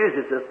just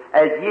uses us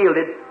as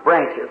yielded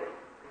branches.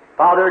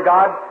 Father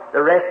God,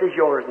 the rest is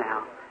yours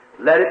now.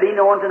 Let it be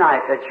known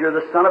tonight that you're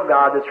the Son of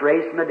God that's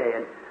raised from the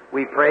dead.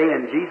 We pray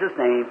in Jesus'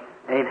 name,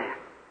 amen.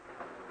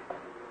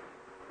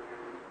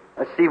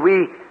 Let's see,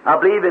 I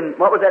believe in,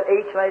 what was that,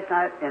 H last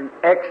night? In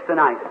X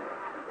tonight.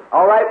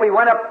 All right, we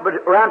went up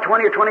around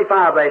 20 or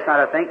 25 last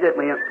night, I think, didn't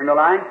we, in the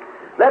line?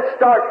 Let's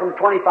start from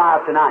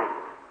 25 tonight.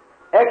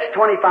 X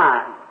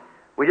 25.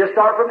 We just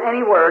start from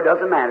anywhere,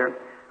 doesn't matter.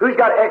 Who's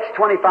got X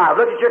 25?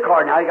 Look at your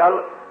card now. You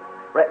got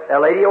a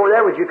lady over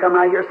there. Would you come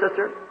right here,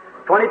 sister?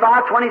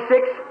 25,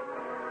 26?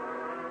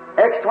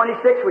 X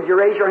 26, would you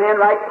raise your hand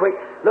right quick?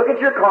 Look at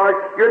your card,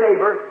 your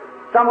neighbor.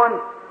 Someone,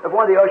 if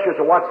one of the ushers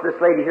will watch this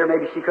lady here,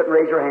 maybe she couldn't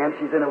raise her hand.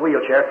 She's in a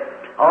wheelchair.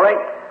 All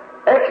right.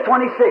 X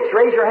 26,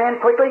 raise your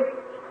hand quickly.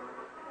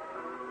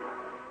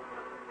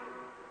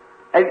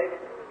 Hey.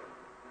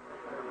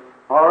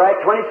 All right,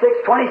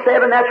 26,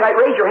 27, that's right.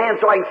 Raise your hand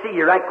so I can see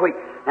you right quick.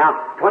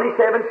 Now,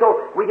 27,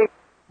 so we can...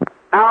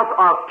 Out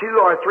of 2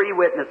 or 3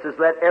 witnesses,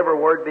 let every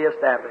word be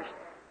established.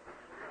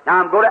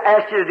 Now, I'm going to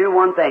ask you to do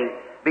one thing.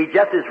 Be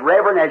just as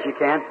reverent as you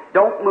can.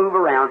 Don't move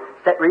around.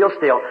 Sit real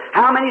still.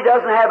 How many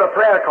doesn't have a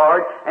prayer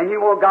card and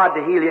you want God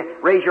to heal you?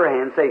 Raise your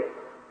hand. Say,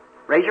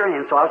 raise your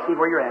hand so I'll see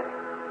where you're at.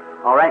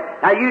 All right?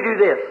 Now, you do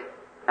this.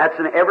 That's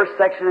in every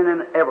section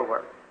and in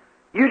everywhere.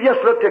 You just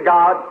look to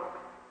God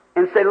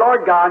and say,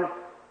 Lord God,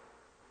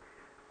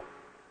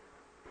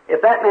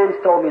 if that man's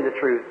told me the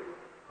truth,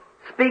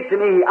 speak to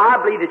me. I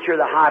believe that you're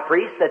the high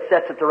priest that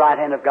sits at the right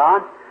hand of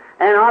God,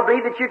 and I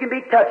believe that you can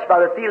be touched by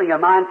the feeling of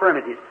my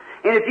infirmities.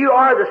 And if you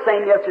are the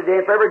same yesterday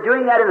and forever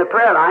doing that in the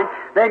prayer line,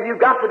 then you've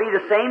got to be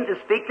the same to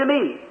speak to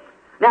me.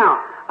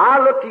 Now, I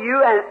look to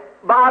you, and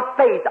by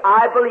faith,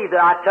 I believe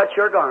that I touch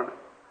your garment.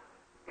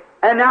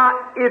 And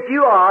now, if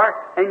you are,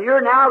 and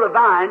you're now the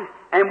vine,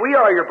 and we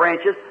are your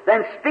branches,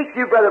 then speak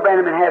to Brother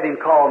Branham and have him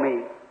call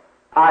me.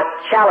 I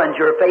challenge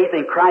your faith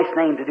in Christ's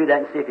name to do that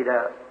and see if he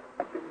does.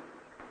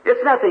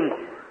 It's nothing.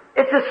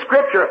 It's a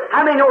Scripture.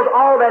 How many knows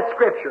all that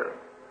Scripture?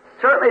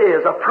 Certainly it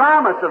is. A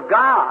promise of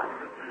God.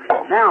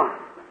 Now,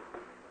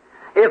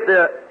 if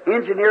the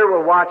engineer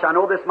will watch, I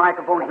know this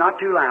microphone's not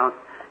too loud,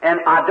 and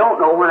I don't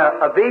know, when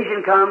a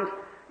vision comes,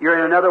 you're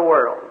in another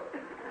world.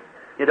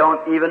 You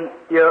don't even,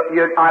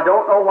 I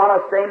don't know what I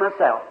say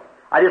myself.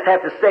 I just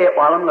have to say it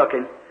while I'm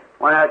looking.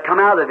 When I come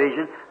out of the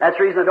vision, that's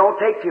the reason I don't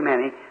take too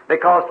many,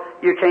 because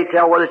you can't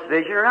tell whether it's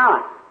vision or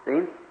not.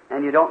 See?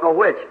 And you don't know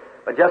which.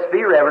 But just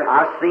be reverent.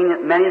 I've seen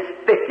it many as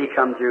 50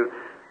 come through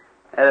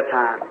at a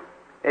time.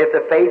 If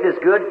the faith is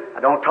good, I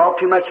don't talk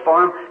too much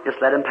for them,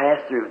 just let them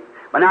pass through.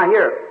 But now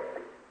here,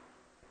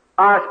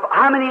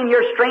 how many in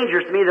here are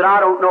strangers to me that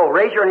I don't know?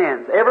 Raise your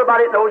hands.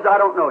 Everybody that knows I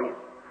don't know you.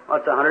 Well,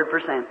 it's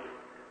 100%.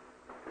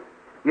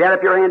 You had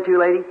up your hand too,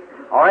 lady?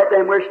 All right,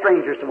 then we're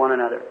strangers to one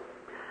another.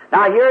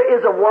 Now here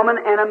is a woman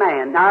and a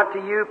man. Now to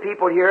you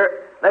people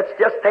here, let's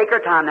just take our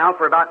time now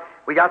for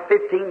we got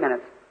 15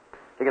 minutes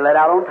to get let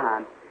out on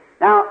time.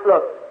 Now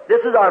look,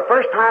 this is our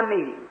first time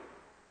meeting.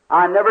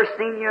 I've never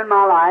seen you in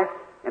my life,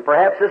 and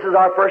perhaps this is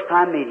our first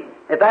time meeting.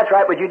 If that's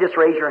right, would you just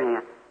raise your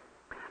hand?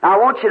 Now I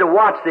want you to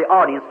watch the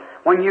audience.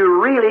 When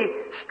you really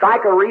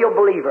strike a real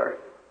believer,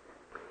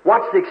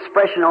 watch the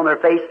expression on their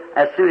face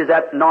as soon as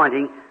that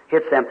anointing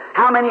hits them.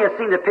 How many have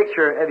seen the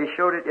picture, have you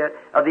showed it yet,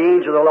 of the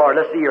angel of the Lord?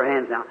 Let's see your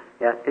hands now.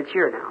 Yeah, it's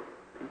here now.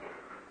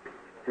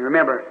 And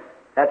remember,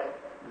 that's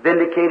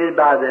vindicated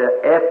by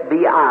the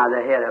FBI,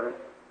 the head of it.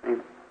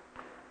 Amen.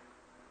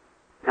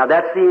 Now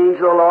that's the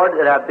angel of the Lord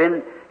that I've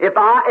been,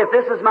 if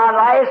this is my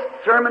last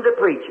sermon to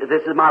preach, if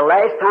this is my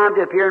last time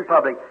to appear in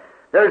public,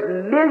 there's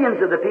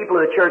millions of the people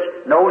of the church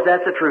knows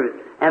that's the truth.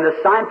 And the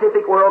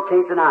scientific world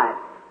can't deny it.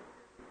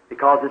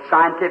 Because it's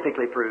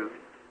scientifically proved.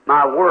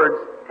 My words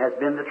has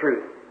been the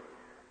truth.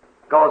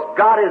 Because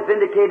God has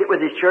vindicated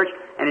with His church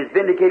and has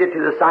vindicated to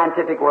the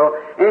scientific world.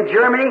 In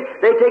Germany,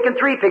 they've taken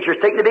 3 pictures,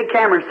 taken a big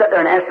camera and sat there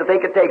and asked if they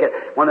could take it.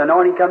 When the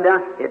anointing come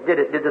down, it did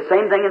it. Did the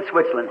same thing in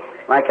Switzerland.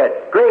 Like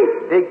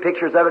great big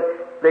pictures of it.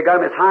 They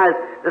got them as high as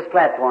this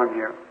platform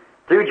here.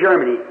 Through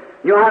Germany.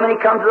 You know how many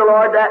come to the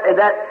Lord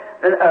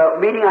that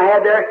meeting I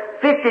had there?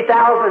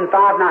 50,000 in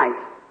 5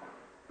 nights.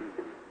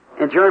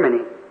 In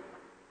Germany.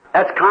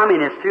 That's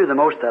communists too, the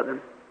most of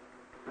them.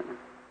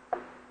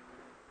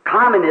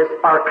 communists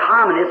are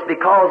communists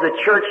because the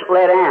church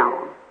let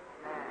down.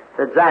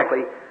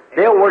 Exactly.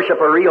 They'll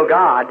worship a real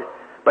God,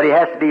 but He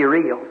has to be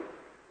real.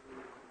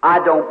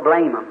 I don't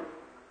blame them.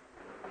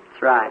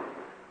 That's right.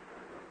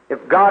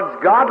 If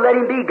God's God, let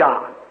Him be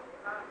God.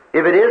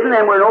 If it isn't,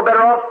 then we're no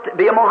better off to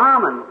be a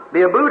Mohammedan,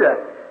 be a Buddha,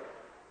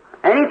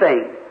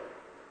 anything.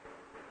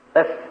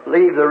 Let's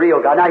leave the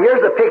real God. Now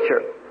here's the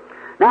picture.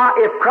 Now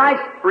if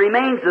Christ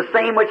remains the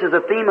same, which is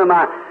the theme of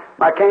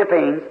my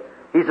campaigns,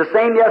 He's the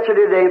same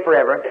yesterday, today, and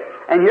forever.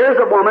 And here's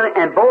a woman,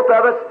 and both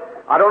of us,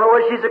 I don't know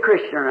whether she's a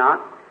Christian or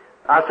not.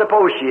 I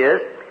suppose she is.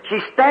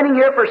 She's standing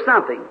here for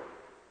something.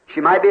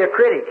 She might be a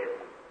critic.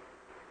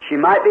 She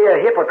might be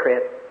a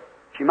hypocrite.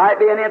 She might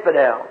be an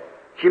infidel.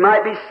 She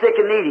might be sick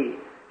and needy.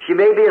 She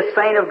may be a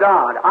saint of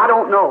God. I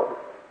don't know.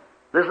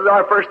 This is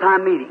our first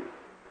time meeting.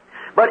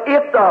 But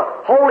if the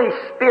Holy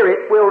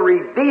Spirit will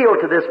reveal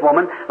to this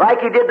woman, like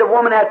He did the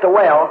woman at the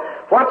well,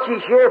 what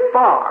she's here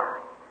for,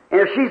 and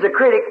if she's a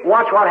critic,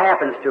 watch what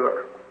happens to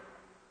her.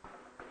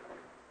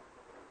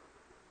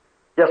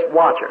 Just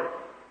watch her.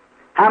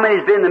 How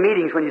many's been in the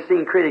meetings when you've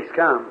seen critics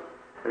come?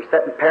 They're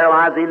sitting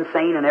paralyzed,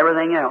 insane, and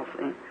everything else.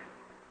 See?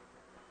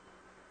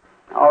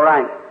 All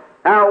right.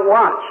 Now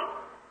watch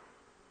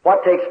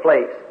what takes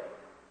place.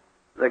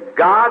 The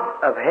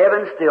God of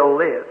heaven still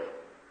lives.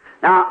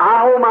 Now, I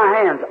hold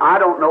my hands. I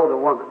don't know the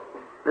woman.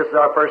 This is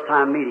our first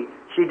time meeting.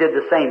 She did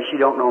the same. She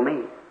don't know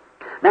me.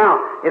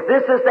 Now, if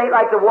this ain't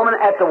like the woman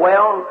at the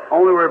well,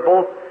 only we're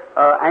both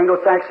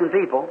Anglo-Saxon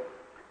people,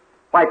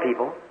 white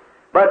people,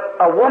 but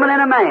a woman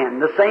and a man,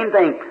 the same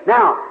thing.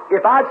 Now,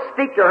 if I'd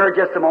speak to her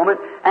just a moment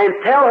and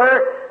tell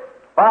her,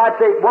 well, I'd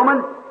say,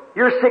 woman,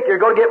 you're sick, you're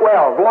going to get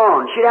well, go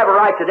on. She'd have a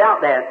right to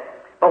doubt that.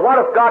 But what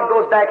if God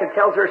goes back and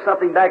tells her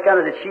something back out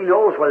of it that she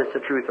knows whether it's the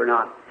truth or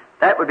not?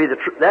 That would be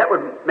that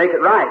would make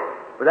it right.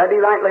 Would that be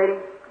right, lady?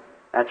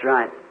 That's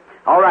right.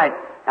 All right.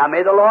 Now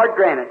may the Lord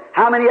grant it.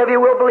 How many of you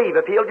will believe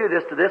if He'll do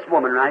this to this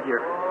woman right here?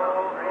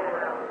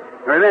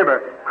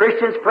 Remember,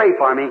 Christians, pray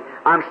for me.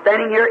 I'm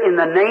standing here in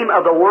the name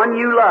of the one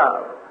you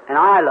love, and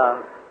I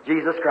love,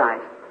 Jesus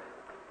Christ.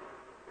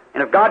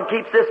 And if God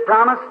keeps this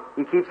promise,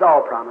 He keeps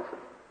all promises.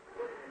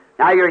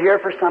 Now you're here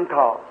for some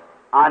cause.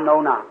 I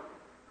know not.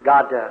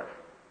 God does.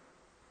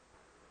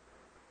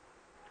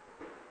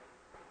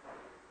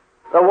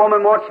 The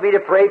woman wants me to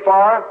pray for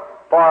her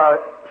for a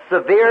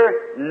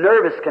severe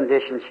nervous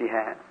condition she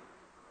has.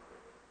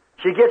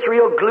 She gets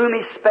real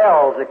gloomy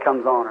spells that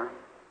comes on her.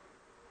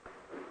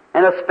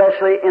 And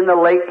especially in the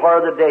late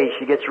part of the day,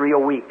 she gets real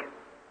weak.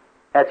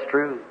 That's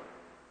true.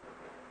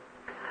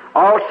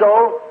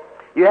 Also,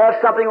 you have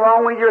something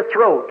wrong with your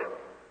throat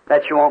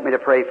that you want me to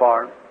pray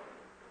for.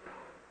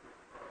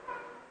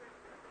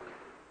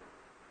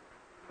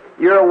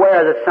 You're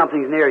aware that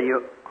something's near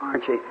you,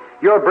 aren't you?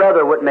 Your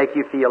brother wouldn't make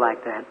you feel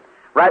like that.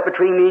 Right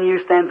between me and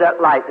you stands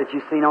that light that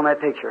you've seen on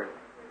that picture.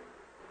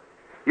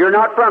 You're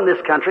not from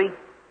this country.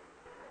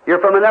 You're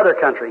from another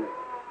country.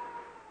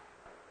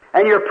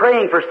 And you're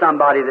praying for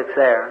somebody that's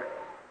there.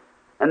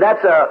 And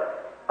that's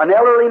an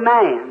elderly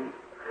man.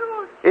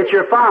 It's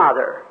your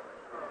father.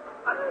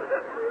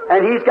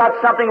 And he's got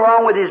something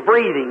wrong with his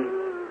breathing.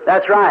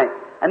 That's right.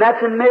 And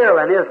that's in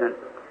Maryland, isn't it?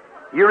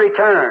 You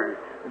return.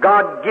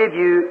 God give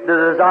you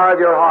the desire of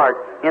your heart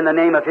in the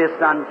name of His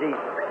Son, Jesus.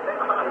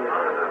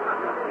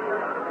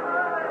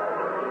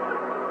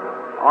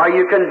 Are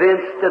you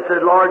convinced that the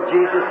Lord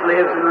Jesus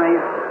lives and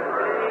reigns?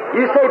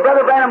 You say,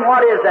 Brother Branham,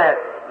 what is that?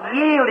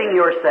 Yielding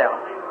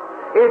yourself.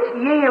 It's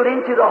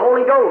yielding to the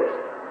Holy Ghost.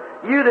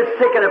 You that's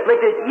sick and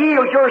afflicted,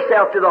 yield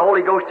yourself to the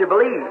Holy Ghost to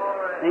believe.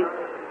 See?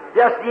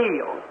 Just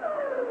yield.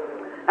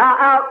 Now,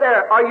 out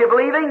there, are you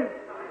believing?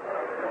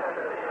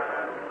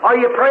 Are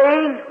you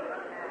praying?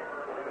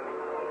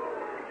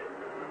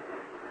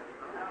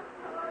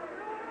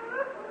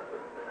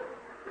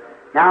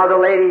 Now, the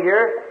lady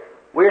here,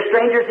 we're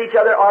strangers to each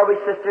other, are we,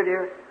 sister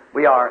dear?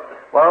 We are.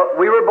 Well,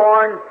 we were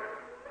born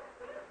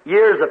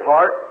years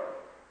apart,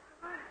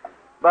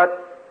 but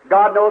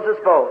God knows us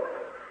both.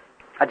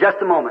 Just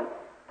a moment.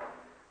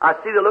 I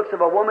see the looks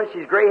of a woman.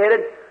 She's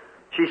gray-headed.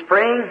 She's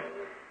praying.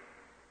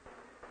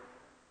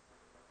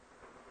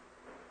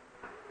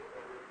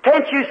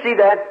 Can't you see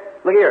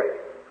that? Look here.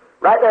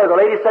 Right there. The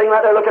lady's sitting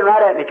right there looking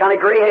right at me, kind of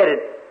gray-headed.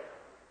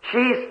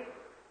 She's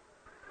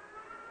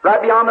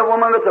right beyond the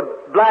woman with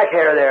the black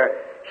hair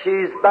there.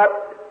 She's about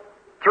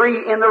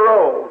 3 in the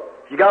row.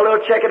 She's got a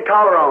little checkered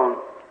collar on.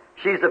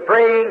 She's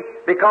praying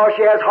because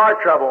she has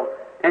heart trouble,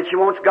 and she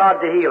wants God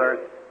to heal her.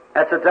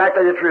 That's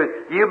exactly the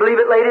truth. Do you believe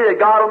it, lady, that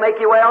God will make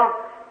you well?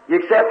 You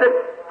accept it?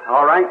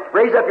 All right.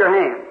 Raise up your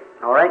hand.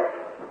 All right.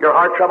 Your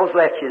heart trouble's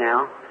left you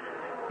now.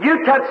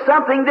 You touched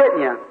something, didn't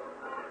you?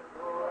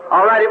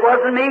 All right, it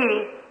wasn't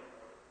me.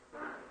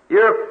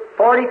 You're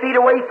 40 feet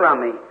away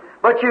from me.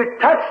 But you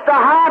touched the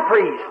high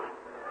priest.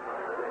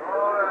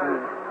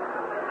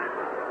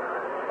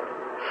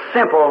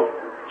 Simple,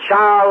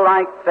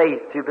 childlike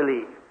faith to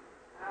believe.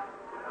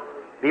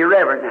 Be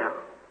reverent now.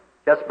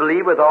 Just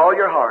believe with all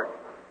your heart.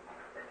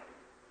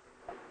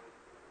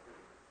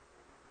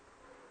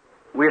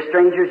 We're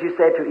strangers, you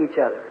said, to each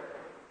other.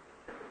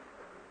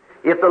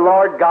 If the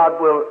Lord God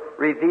will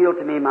reveal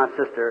to me, my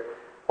sister,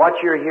 what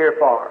you're here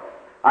for.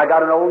 I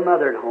got an old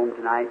mother at home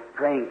tonight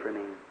praying for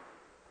me.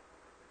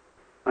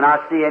 When I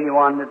see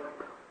anyone that's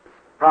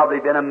probably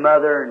been a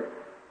mother and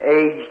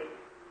aged,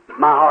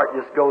 my heart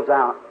just goes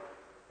out.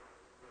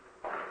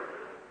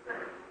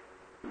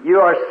 You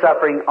are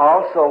suffering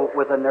also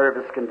with a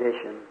nervous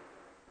condition.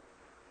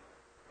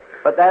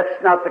 But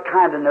that's not the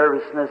kind of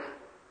nervousness.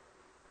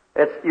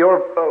 Is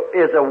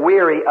a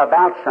weary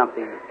about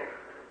something.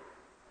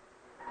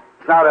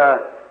 It's not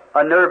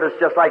a nervous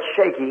just like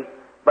shaky,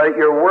 but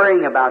you're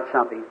worrying about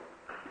something.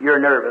 You're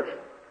nervous.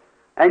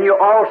 And you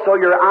also,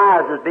 your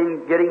eyes have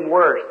been getting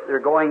worse. They're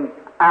going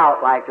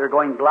out like they're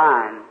going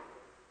blind.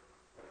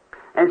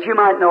 And you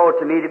might know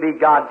to me to be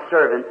God's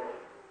servant.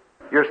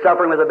 You're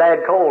suffering with a bad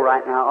cold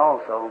right now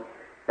also.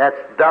 That's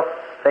thus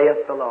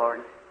saith the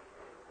Lord.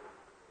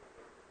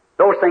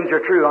 Those things are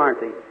true, aren't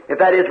they? If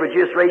that is, would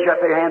you just raise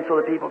up your hand so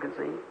the people can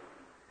see?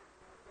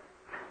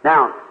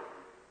 Now,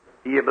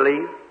 do you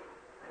believe?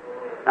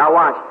 Now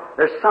watch.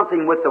 There's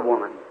something with the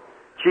woman.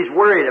 She's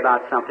worried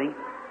about something.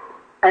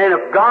 And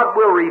if God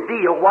will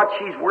reveal what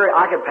she's worried,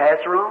 I can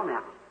pass her on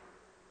now.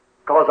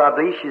 Because I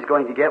believe she's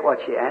going to get what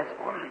she asked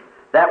for.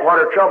 That what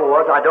her trouble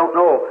was, I don't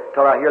know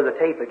till I hear the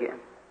tape again.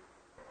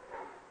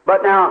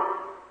 But now,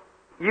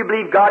 you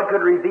believe God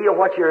could reveal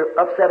what you're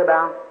upset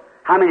about?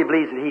 How many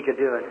believes that He could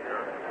do it?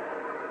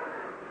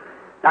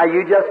 Now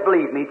you just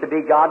believe me to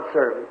be God's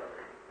servant.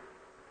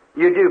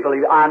 You do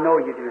believe it. I know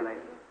you do, lady.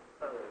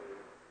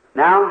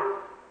 Now,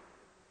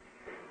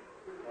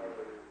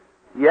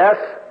 yes,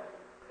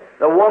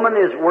 the woman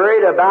is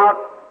worried about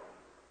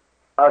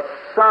a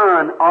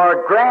son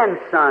or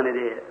grandson it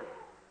is.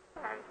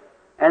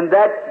 And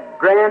that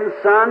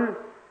grandson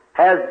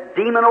has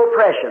demon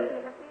oppression,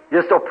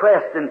 just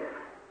oppressed and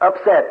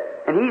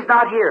upset. And he's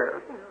not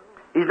here.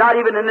 He's not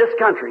even in this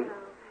country.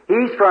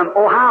 He's from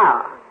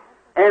Ohio,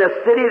 and a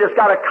city that's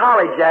got a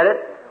college at it,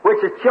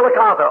 which is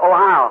Chillicothe,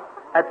 Ohio.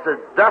 That's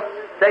thus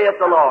saith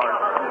the Lord.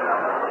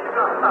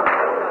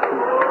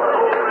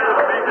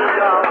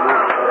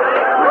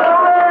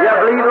 You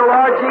believe the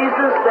Lord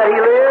Jesus, that He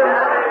lives?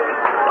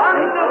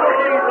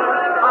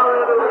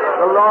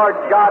 The Lord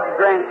God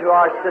grant to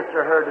our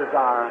sister her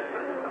desire.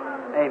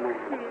 Amen.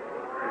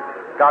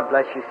 God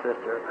bless you,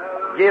 sister.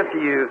 Give to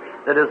you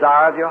the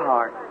desire of your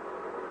heart.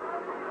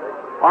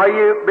 Are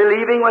you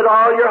believing with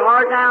all your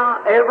heart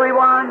now,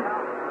 everyone?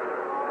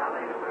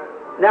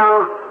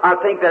 Now, I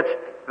think that's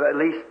at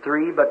least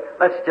 3, but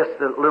let's just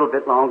a little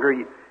bit longer.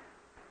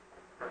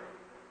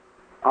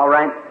 All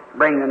right,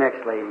 bring the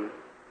next lady.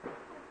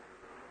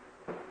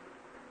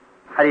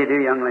 How do you do,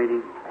 young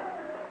lady?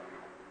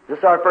 Is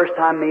this our first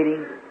time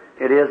meeting?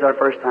 It is our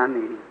first time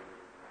meeting.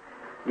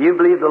 Do you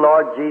believe the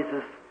Lord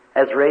Jesus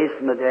has raised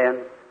from the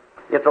dead?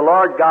 If the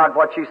Lord God,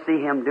 what you see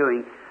Him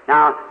doing,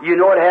 now you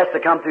know it has to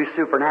come through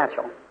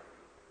supernatural.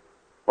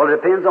 Well, it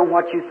depends on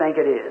what you think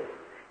it is.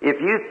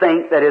 If you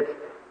think that it's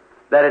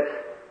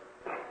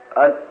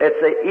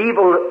an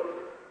evil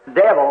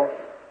devil,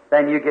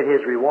 then you get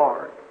his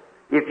reward.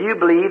 If you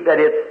believe that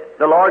it's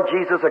the Lord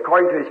Jesus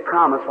according to His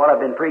promise, what I've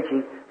been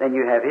preaching, then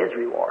you have His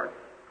reward.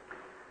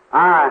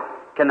 I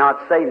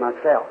cannot say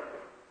myself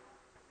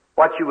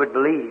what you would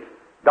believe.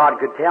 God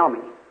could tell me.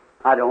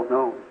 I don't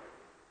know.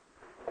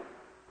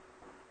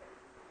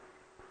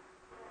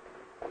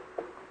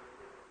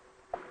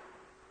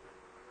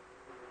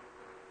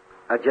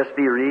 Just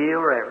be real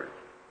reverent.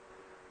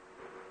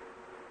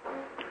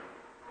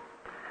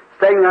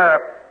 Sitting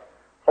there,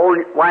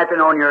 wiping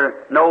on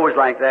your nose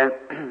like that.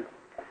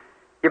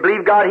 You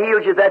believe God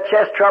heals you of that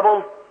chest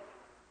trouble?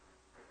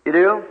 You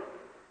do?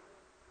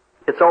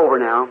 It's over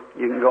now.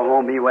 You can go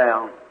home, be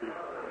well.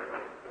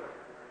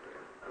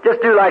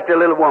 Just do like the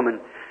little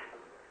woman.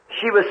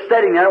 She was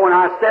sitting there when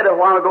I said a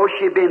while ago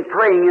she'd been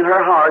praying in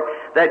her heart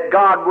that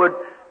God would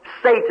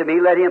say to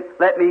me, let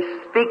me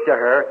speak to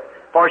her,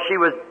 for she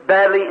was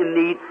badly in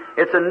need.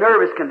 It's a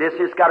nervous condition.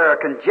 It's got her a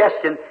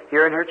congestion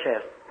here in her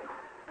chest.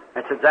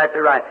 That's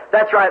exactly right.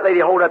 That's right, lady.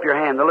 Hold up your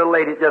hand. The little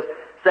lady just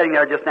sitting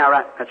there just now,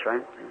 right? That's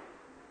right.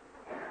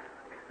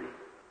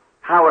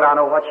 How would I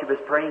know what she was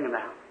praying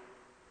about?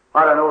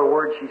 How would I know the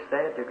words she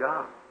said to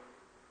God?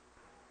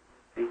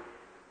 See?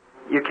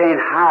 You can't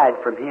hide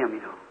from Him,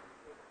 you know.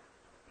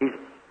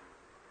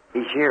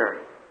 He's here.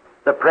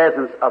 The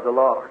presence of the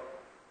Lord.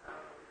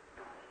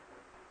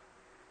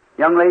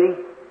 Young lady,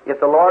 if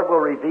the Lord will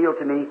reveal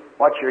to me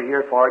what you're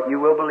here for, you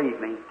will believe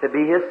me. To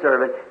be His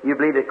servant, you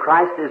believe that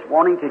Christ is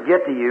wanting to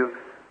get to you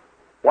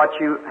what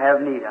you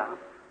have need of.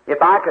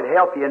 If I could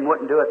help you and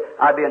wouldn't do it,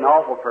 I'd be an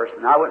awful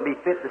person. I wouldn't be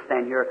fit to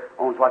stand here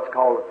on what's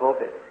called the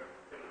pulpit.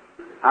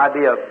 I'd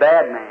be a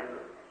bad man.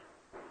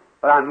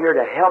 But I'm here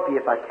to help you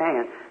if I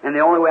can. And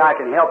the only way I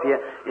can help you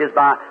is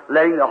by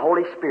letting the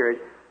Holy Spirit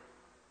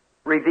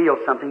reveal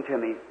something to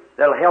me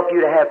that'll help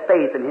you to have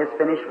faith in His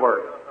finished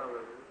work.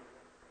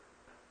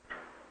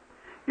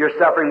 You're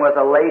suffering with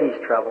a lady's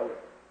trouble,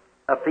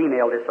 a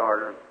female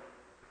disorder.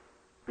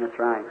 That's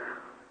right.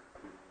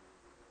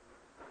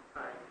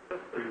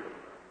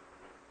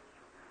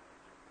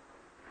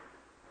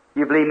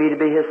 You believe me to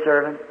be His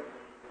servant?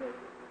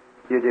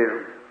 You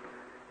do.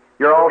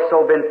 You've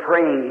also been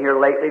praying here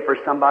lately for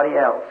somebody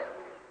else.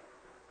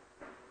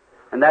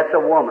 And that's a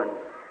woman.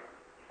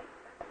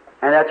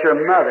 And that's your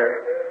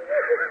mother.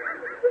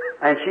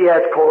 And she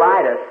has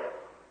colitis.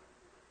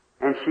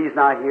 And she's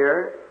not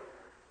here.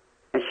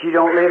 And she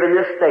don't live in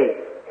this state.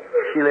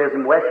 She lives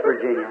in West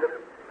Virginia.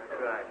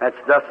 That's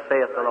thus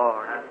saith the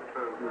Lord.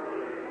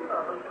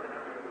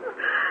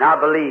 Now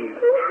believe.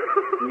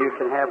 And you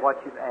can have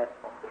what you've asked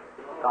for.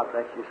 God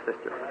bless you,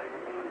 sister.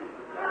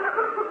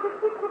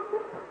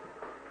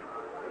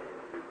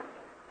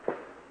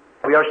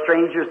 We are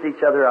strangers to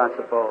each other, I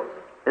suppose.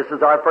 This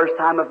is our first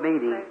time of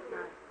meeting.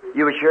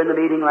 You were here in the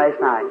meeting last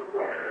night,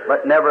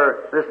 but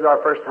never, this is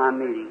our first time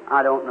meeting.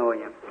 I don't know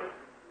you.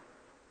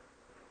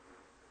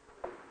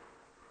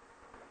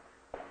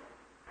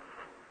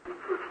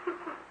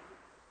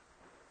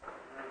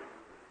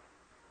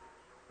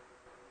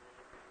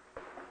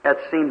 That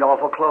seemed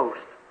awful close.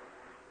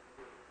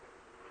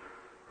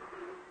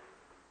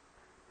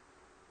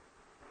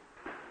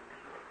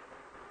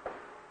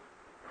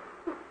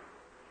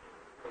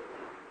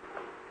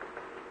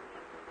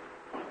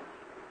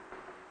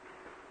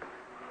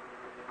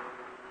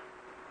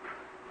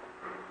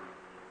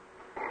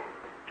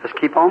 Just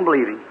keep on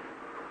believing.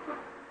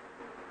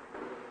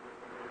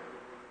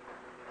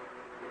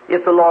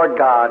 If the Lord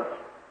God,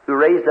 who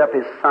raised up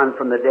His Son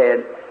from the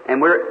dead,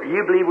 and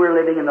you believe we're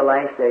living in the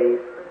last days,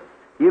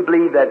 you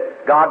believe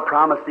that God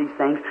promised these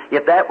things,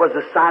 if that was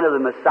a sign of the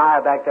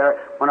Messiah back there,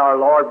 when our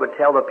Lord would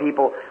tell the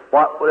people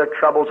what their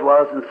troubles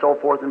was and so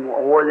forth, and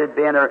where they'd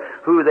been, or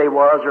who they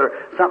was, or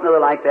something other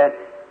like that,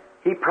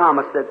 He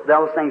promised that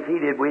those things He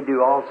did, we'd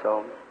do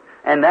also.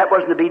 And that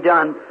wasn't to be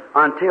done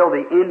until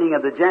the ending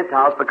of the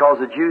Gentiles, because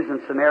the Jews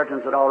and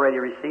Samaritans had already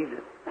received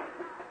it.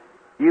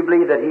 You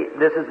believe that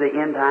this is the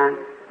end time,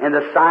 and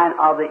the sign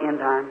of the end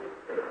time?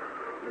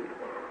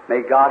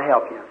 May God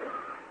help you.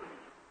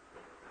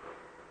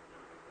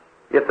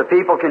 If the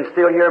people can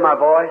still hear my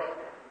voice,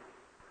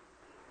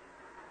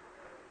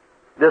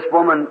 this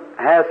woman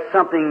has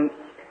something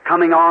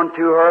coming on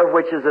to her,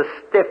 which is a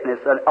stiffness,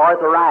 an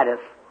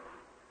arthritis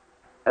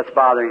that's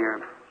bothering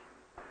her.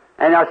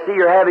 And I see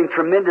you're having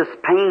tremendous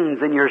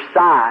pains in your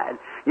side.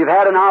 You've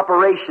had an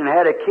operation,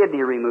 had a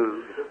kidney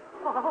removed.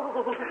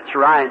 That's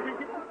right.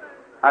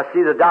 I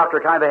see the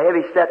doctor, kind of a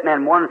heavy-set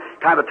man, one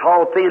kind of a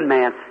tall, thin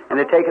man, and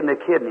they're taking the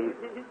kidney.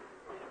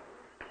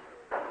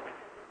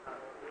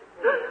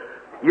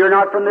 You're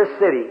not from this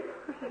city.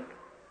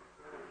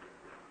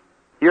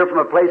 You're from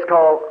a place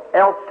called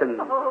Elkton.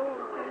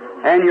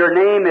 And your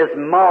name is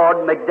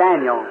Maud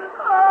McDaniel.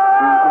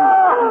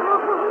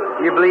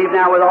 You believe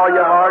now with all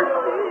your heart?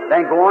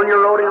 Then go on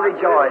your road and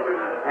rejoice,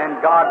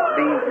 and God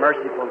be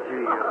merciful to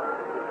you.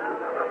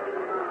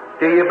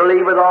 Do you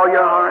believe with all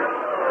your heart?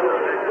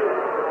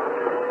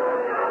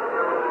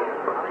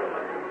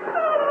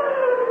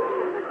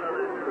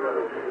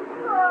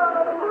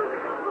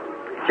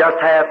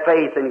 Just have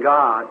faith in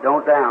God.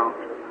 Don't doubt.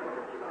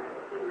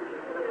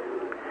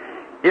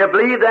 You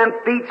believe them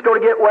feet's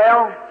going to get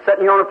well,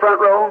 sitting here on the front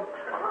row?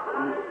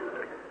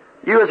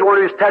 You was the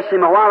one who's touched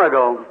him a while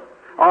ago.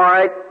 All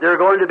right, they're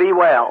going to be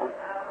well.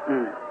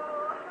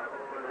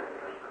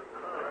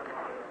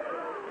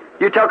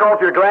 You took off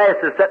your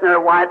glasses, sitting there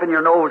wiping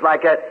your nose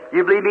like that.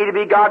 You believe me to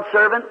be God's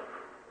servant?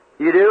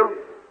 You do?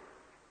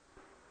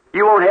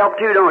 You want help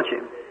too, don't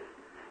you?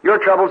 Your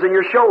trouble's in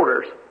your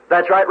shoulders.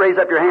 That's right, raise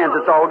up your hands,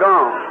 it's all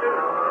gone.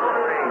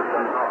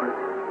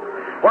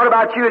 What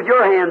about you with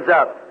your hands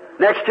up?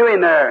 Next to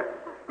him there.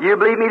 You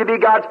believe me to be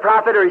God's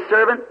prophet or His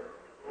servant?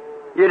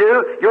 You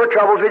do? Your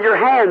troubles with your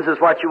hands is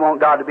what you want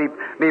God to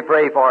be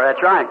prayed for.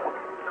 That's right.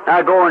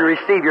 Now go and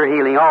receive your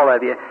healing, all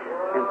of you.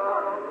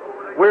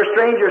 We're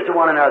strangers to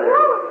one another.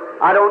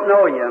 I don't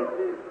know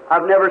you.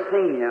 I've never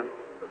seen you.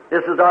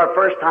 This is our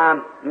first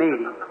time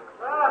meeting.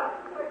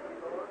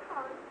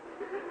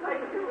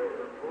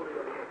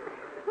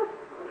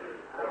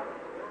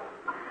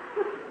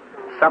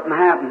 Something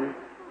happened.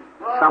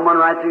 Someone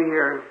right through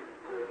here.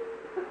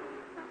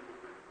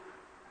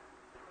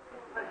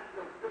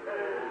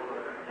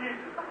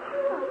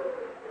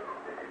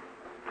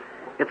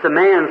 It's a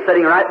man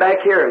sitting right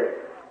back here.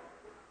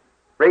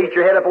 Raise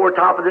your head up over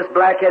top of this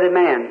black-headed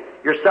man.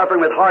 You're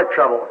suffering with heart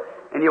trouble,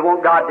 and you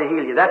want God to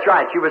heal you. That's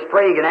right. You was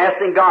praying and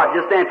asking God,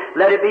 just saying,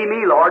 let it be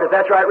me, Lord. If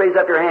that's right, raise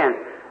up your hand.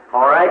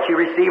 All right, you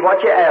receive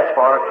what you asked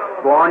for.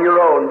 Go on your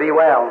road and be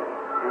well.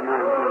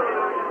 Amen.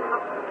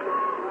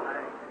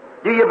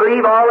 Do you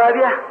believe, all of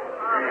you?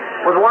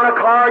 Was one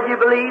accord, you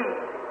believe?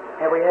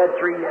 Have we had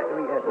three yet?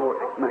 We had more.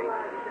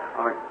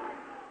 All right.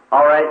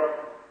 All right.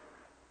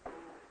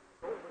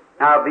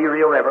 Now, be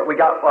real reverent. We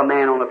got a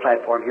man on the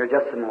platform here.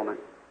 Just a moment.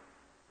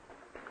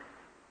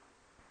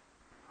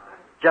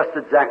 Just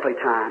exactly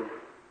time.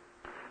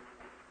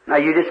 Now,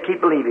 you just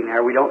keep believing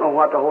there. We don't know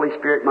what the Holy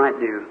Spirit might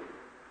do.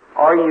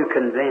 Are you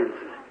convinced?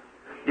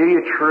 Do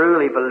you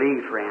truly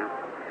believe, friend?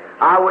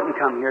 I wouldn't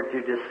come here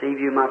to deceive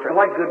you, my friend.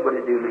 What good would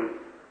it do me?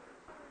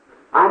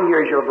 I'm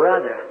here as your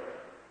brother.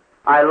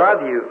 I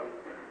love you.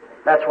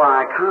 That's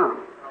why I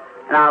come.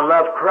 And I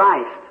love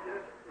Christ.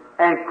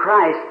 And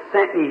Christ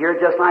sent me here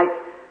just like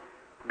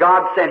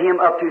God sent him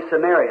up to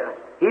Samaria.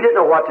 He didn't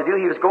know what to do.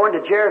 He was going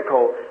to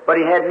Jericho, but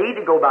he had need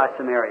to go by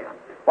Samaria.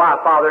 Why?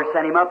 Father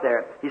sent him up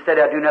there. He said,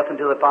 I'll do nothing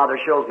till the Father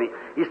shows me.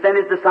 He sent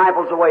his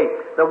disciples away.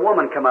 The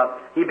woman come up.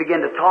 He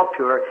began to talk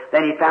to her.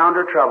 Then he found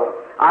her trouble.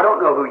 I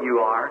don't know who you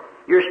are.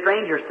 You're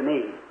strangers to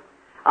me.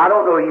 I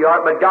don't know who you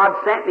are, but God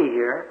sent me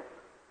here.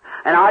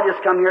 And I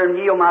just come here and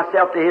yield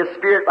myself to His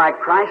Spirit like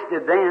Christ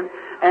did then.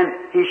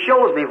 And He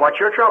shows me what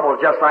your trouble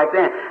is, just like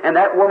then. And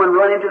that woman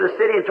run into the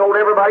city and told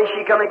everybody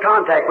she come in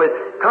contact with,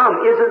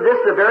 come, isn't this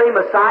the very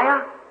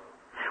Messiah?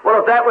 Well,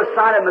 if that was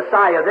sign of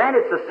Messiah then,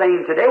 it's the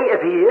same today.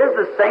 If He is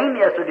the same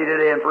yesterday,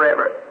 today, and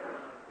forever.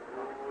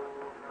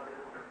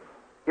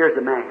 Here's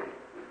the man.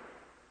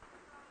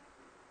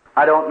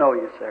 I don't know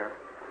you, sir.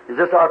 Is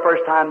this our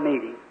first time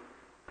meeting?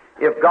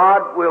 If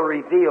God will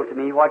reveal to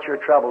me what your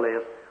trouble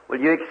is, will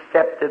you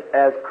accept it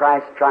as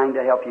Christ trying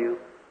to help you?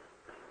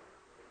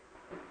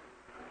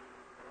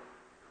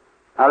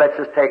 Now let's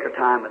just take our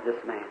time with this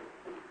man.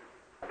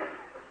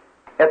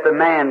 If the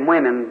man,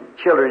 women,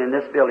 children in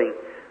this building,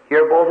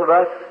 here both of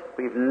us,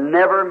 we've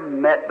never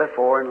met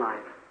before in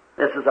life.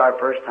 This is our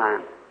first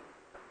time.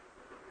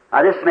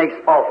 Now this makes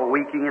awful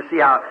weak. You can see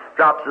how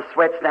drops of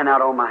sweat stand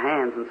out on my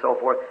hands and so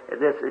forth. It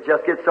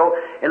just gets so,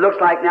 it looks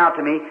like now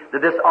to me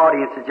that this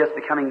audience is just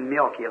becoming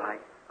milky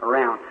like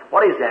around.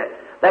 What is that?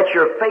 That's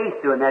your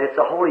faith doing that. It's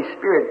the Holy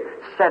Spirit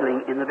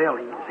settling in the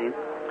building, you see.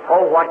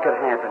 Oh, what could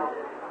happen?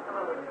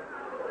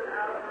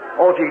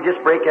 Oh, if you could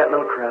just break that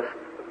little crust.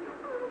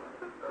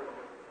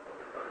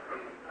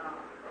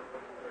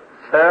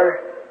 Sir,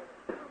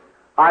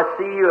 I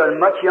see you a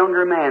much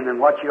younger man than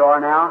what you are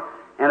now,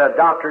 and a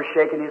doctor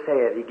shaking his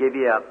head. He gave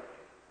you up.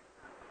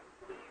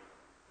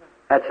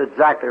 That's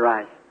exactly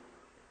right.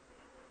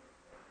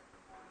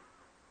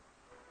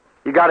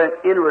 You got an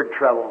inward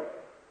trouble.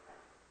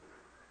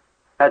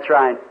 That's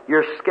right.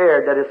 You're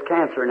scared that it's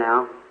cancer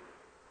now.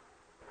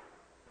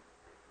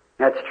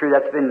 That's true.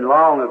 That's been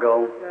long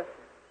ago.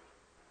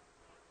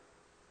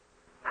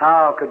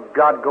 How could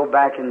God go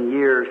back in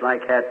years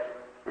like that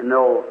and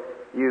know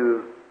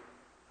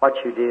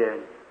what you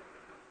did?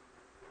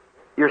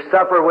 You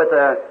suffer with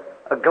a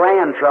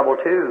gland trouble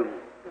too.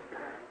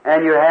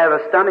 And you have a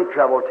stomach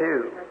trouble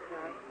too.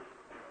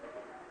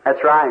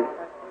 That's right.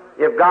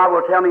 If God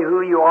will tell me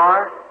who you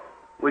are,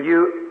 will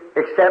you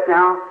accept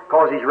now?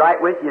 Because He's right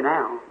with you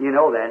now. You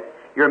know that.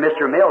 You're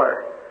Mr.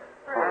 Miller.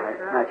 All right.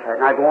 That's right.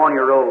 Now go on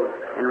your road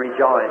and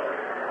rejoice.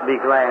 Be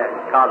glad.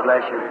 God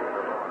bless you.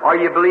 Are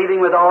you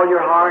believing with all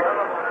your heart?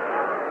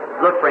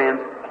 Look,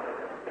 friends,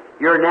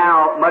 you're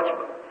now much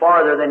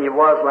farther than you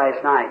was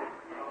last night.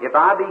 If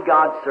I be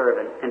God's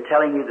servant and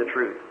telling you the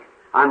truth,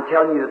 I'm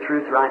telling you the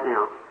truth right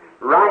now.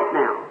 Right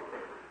now,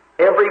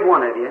 every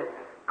one of you,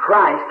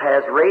 Christ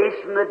has raised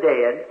from the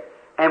dead,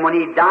 and when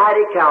He died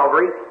at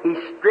Calvary, He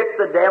stripped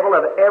the devil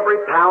of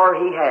every power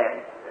he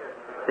had.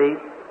 See?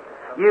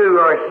 You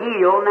are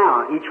healed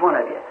now, each one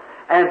of you.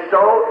 And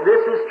so,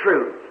 this is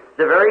true.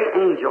 The very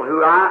angel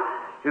who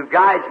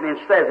guides me and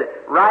says it,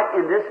 right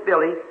in this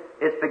building,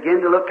 it's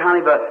beginning to look kind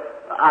of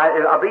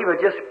I believe I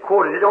just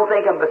quoted it. Don't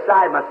think I'm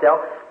beside myself,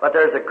 but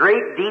there's a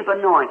great deep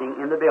anointing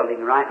in the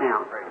building right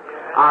now.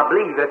 I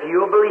believe if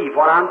you'll believe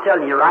what I'm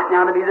telling you right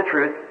now to be the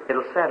truth,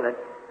 it'll settle it.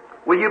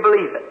 Will you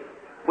believe it?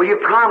 Will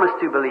you promise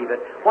to believe it?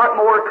 What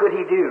more could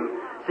He do?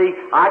 See,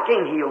 I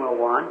can't heal no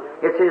one.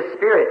 It's His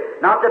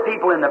Spirit. Not the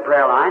people in the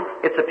prayer line.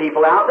 It's the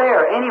people out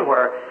there,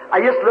 anywhere. I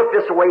just look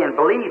this way and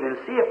believe and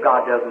see if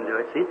God doesn't do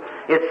it. See?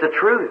 It's the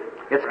truth.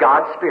 It's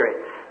God's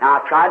Spirit. Now,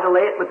 I've tried to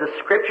lay it with the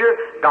Scripture.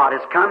 God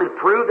has come and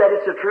proved that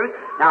it's the truth.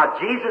 Now,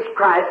 Jesus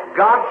Christ,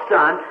 God's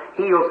Son,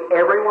 heals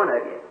every one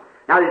of you.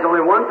 Now, there's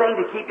only one thing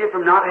to keep you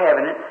from not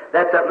having it.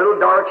 That's that little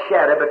dark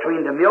shadow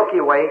between the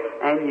Milky Way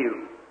and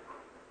you.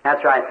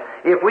 That's right.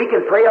 If we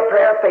can pray a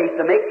prayer of faith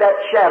to make that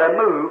shadow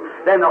move,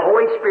 then the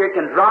Holy Spirit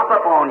can drop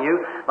up on you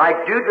like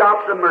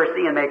dewdrops of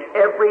mercy and make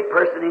every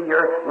person in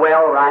here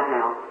well right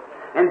now.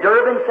 In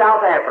Durban,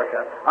 South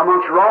Africa,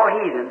 amongst raw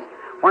heathens,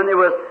 when there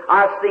was,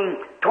 I've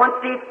seen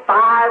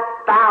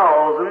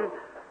 25,000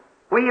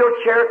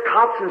 wheelchair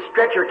cots and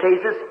stretcher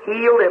cases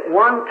healed at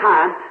one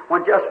time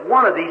when just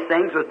one of these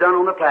things was done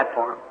on the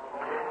platform.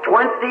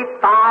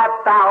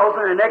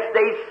 25,000, the next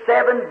day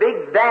 7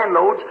 big van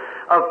loads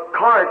of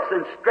carts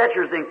and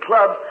stretchers and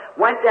clubs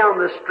went down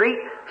the street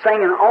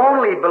singing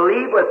Only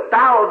Believe, with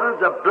thousands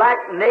of black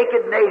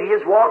naked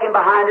natives walking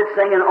behind it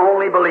singing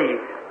Only Believe.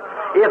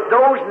 If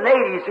those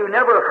natives who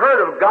never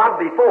heard of God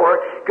before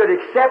could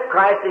accept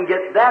Christ and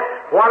get that,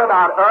 what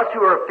about us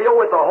who are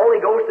filled with the Holy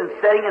Ghost and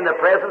sitting in the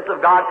presence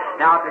of God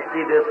now to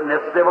see this in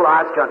this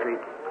civilized country?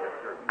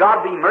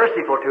 God be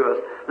merciful to us.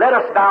 Let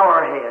us bow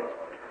our heads.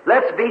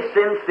 Let's be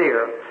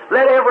sincere.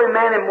 Let every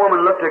man and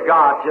woman look to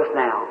God just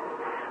now.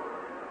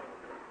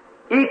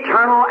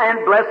 Eternal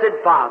and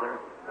blessed Father,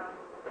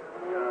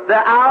 the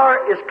hour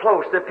is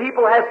close. The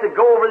people has to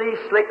go over these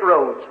slick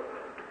roads.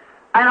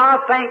 And I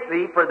thank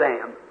Thee for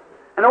them.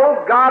 And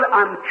oh God,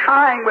 I'm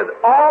trying with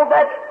all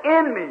that's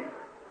in me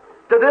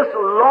to this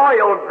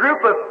loyal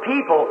group of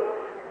people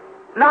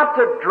not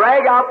to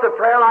drag out the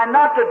prayer line,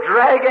 not to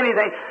drag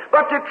anything,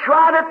 but to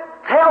try to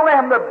tell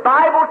them the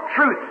Bible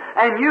truth.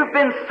 And you've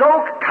been so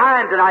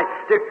kind tonight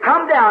to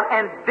come down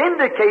and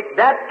vindicate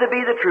that to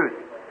be the truth.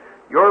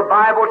 Your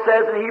Bible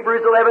says in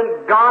Hebrews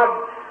 11, God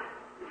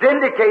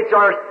vindicates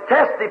or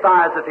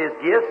testifies of His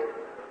gifts.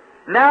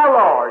 Now,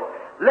 Lord,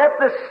 let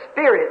the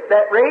Spirit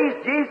that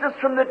raised Jesus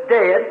from the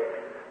dead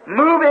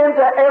move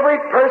into every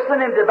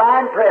person in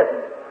divine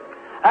presence.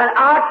 And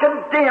I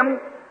condemn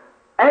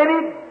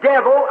any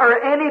devil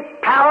or any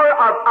power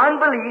of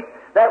unbelief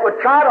that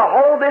would try to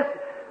hold this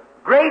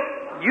great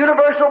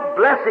universal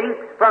blessing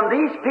from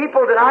these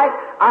people tonight.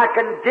 I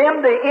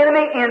condemn the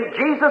enemy in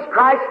Jesus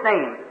Christ's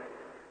name.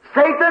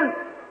 Satan,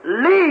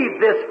 leave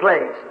this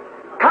place.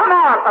 Come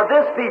out of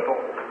this people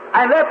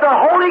and let the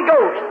Holy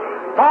Ghost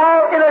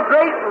fall in a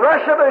great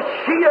rush of a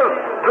sheet of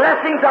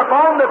blessings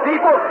upon the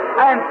people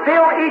and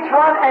fill each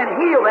one and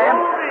heal them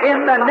in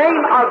the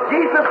name of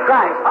Jesus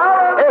Christ.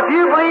 If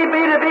you believe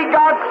me to be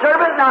God's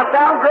servant and I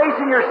found grace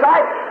in your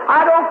sight,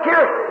 I don't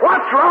care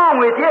what's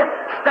wrong with you.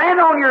 Stand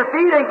on your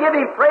feet and give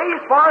Him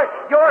praise for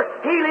your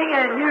healing,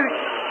 and you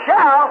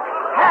shall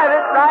have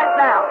it right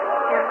now.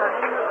 In the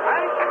name of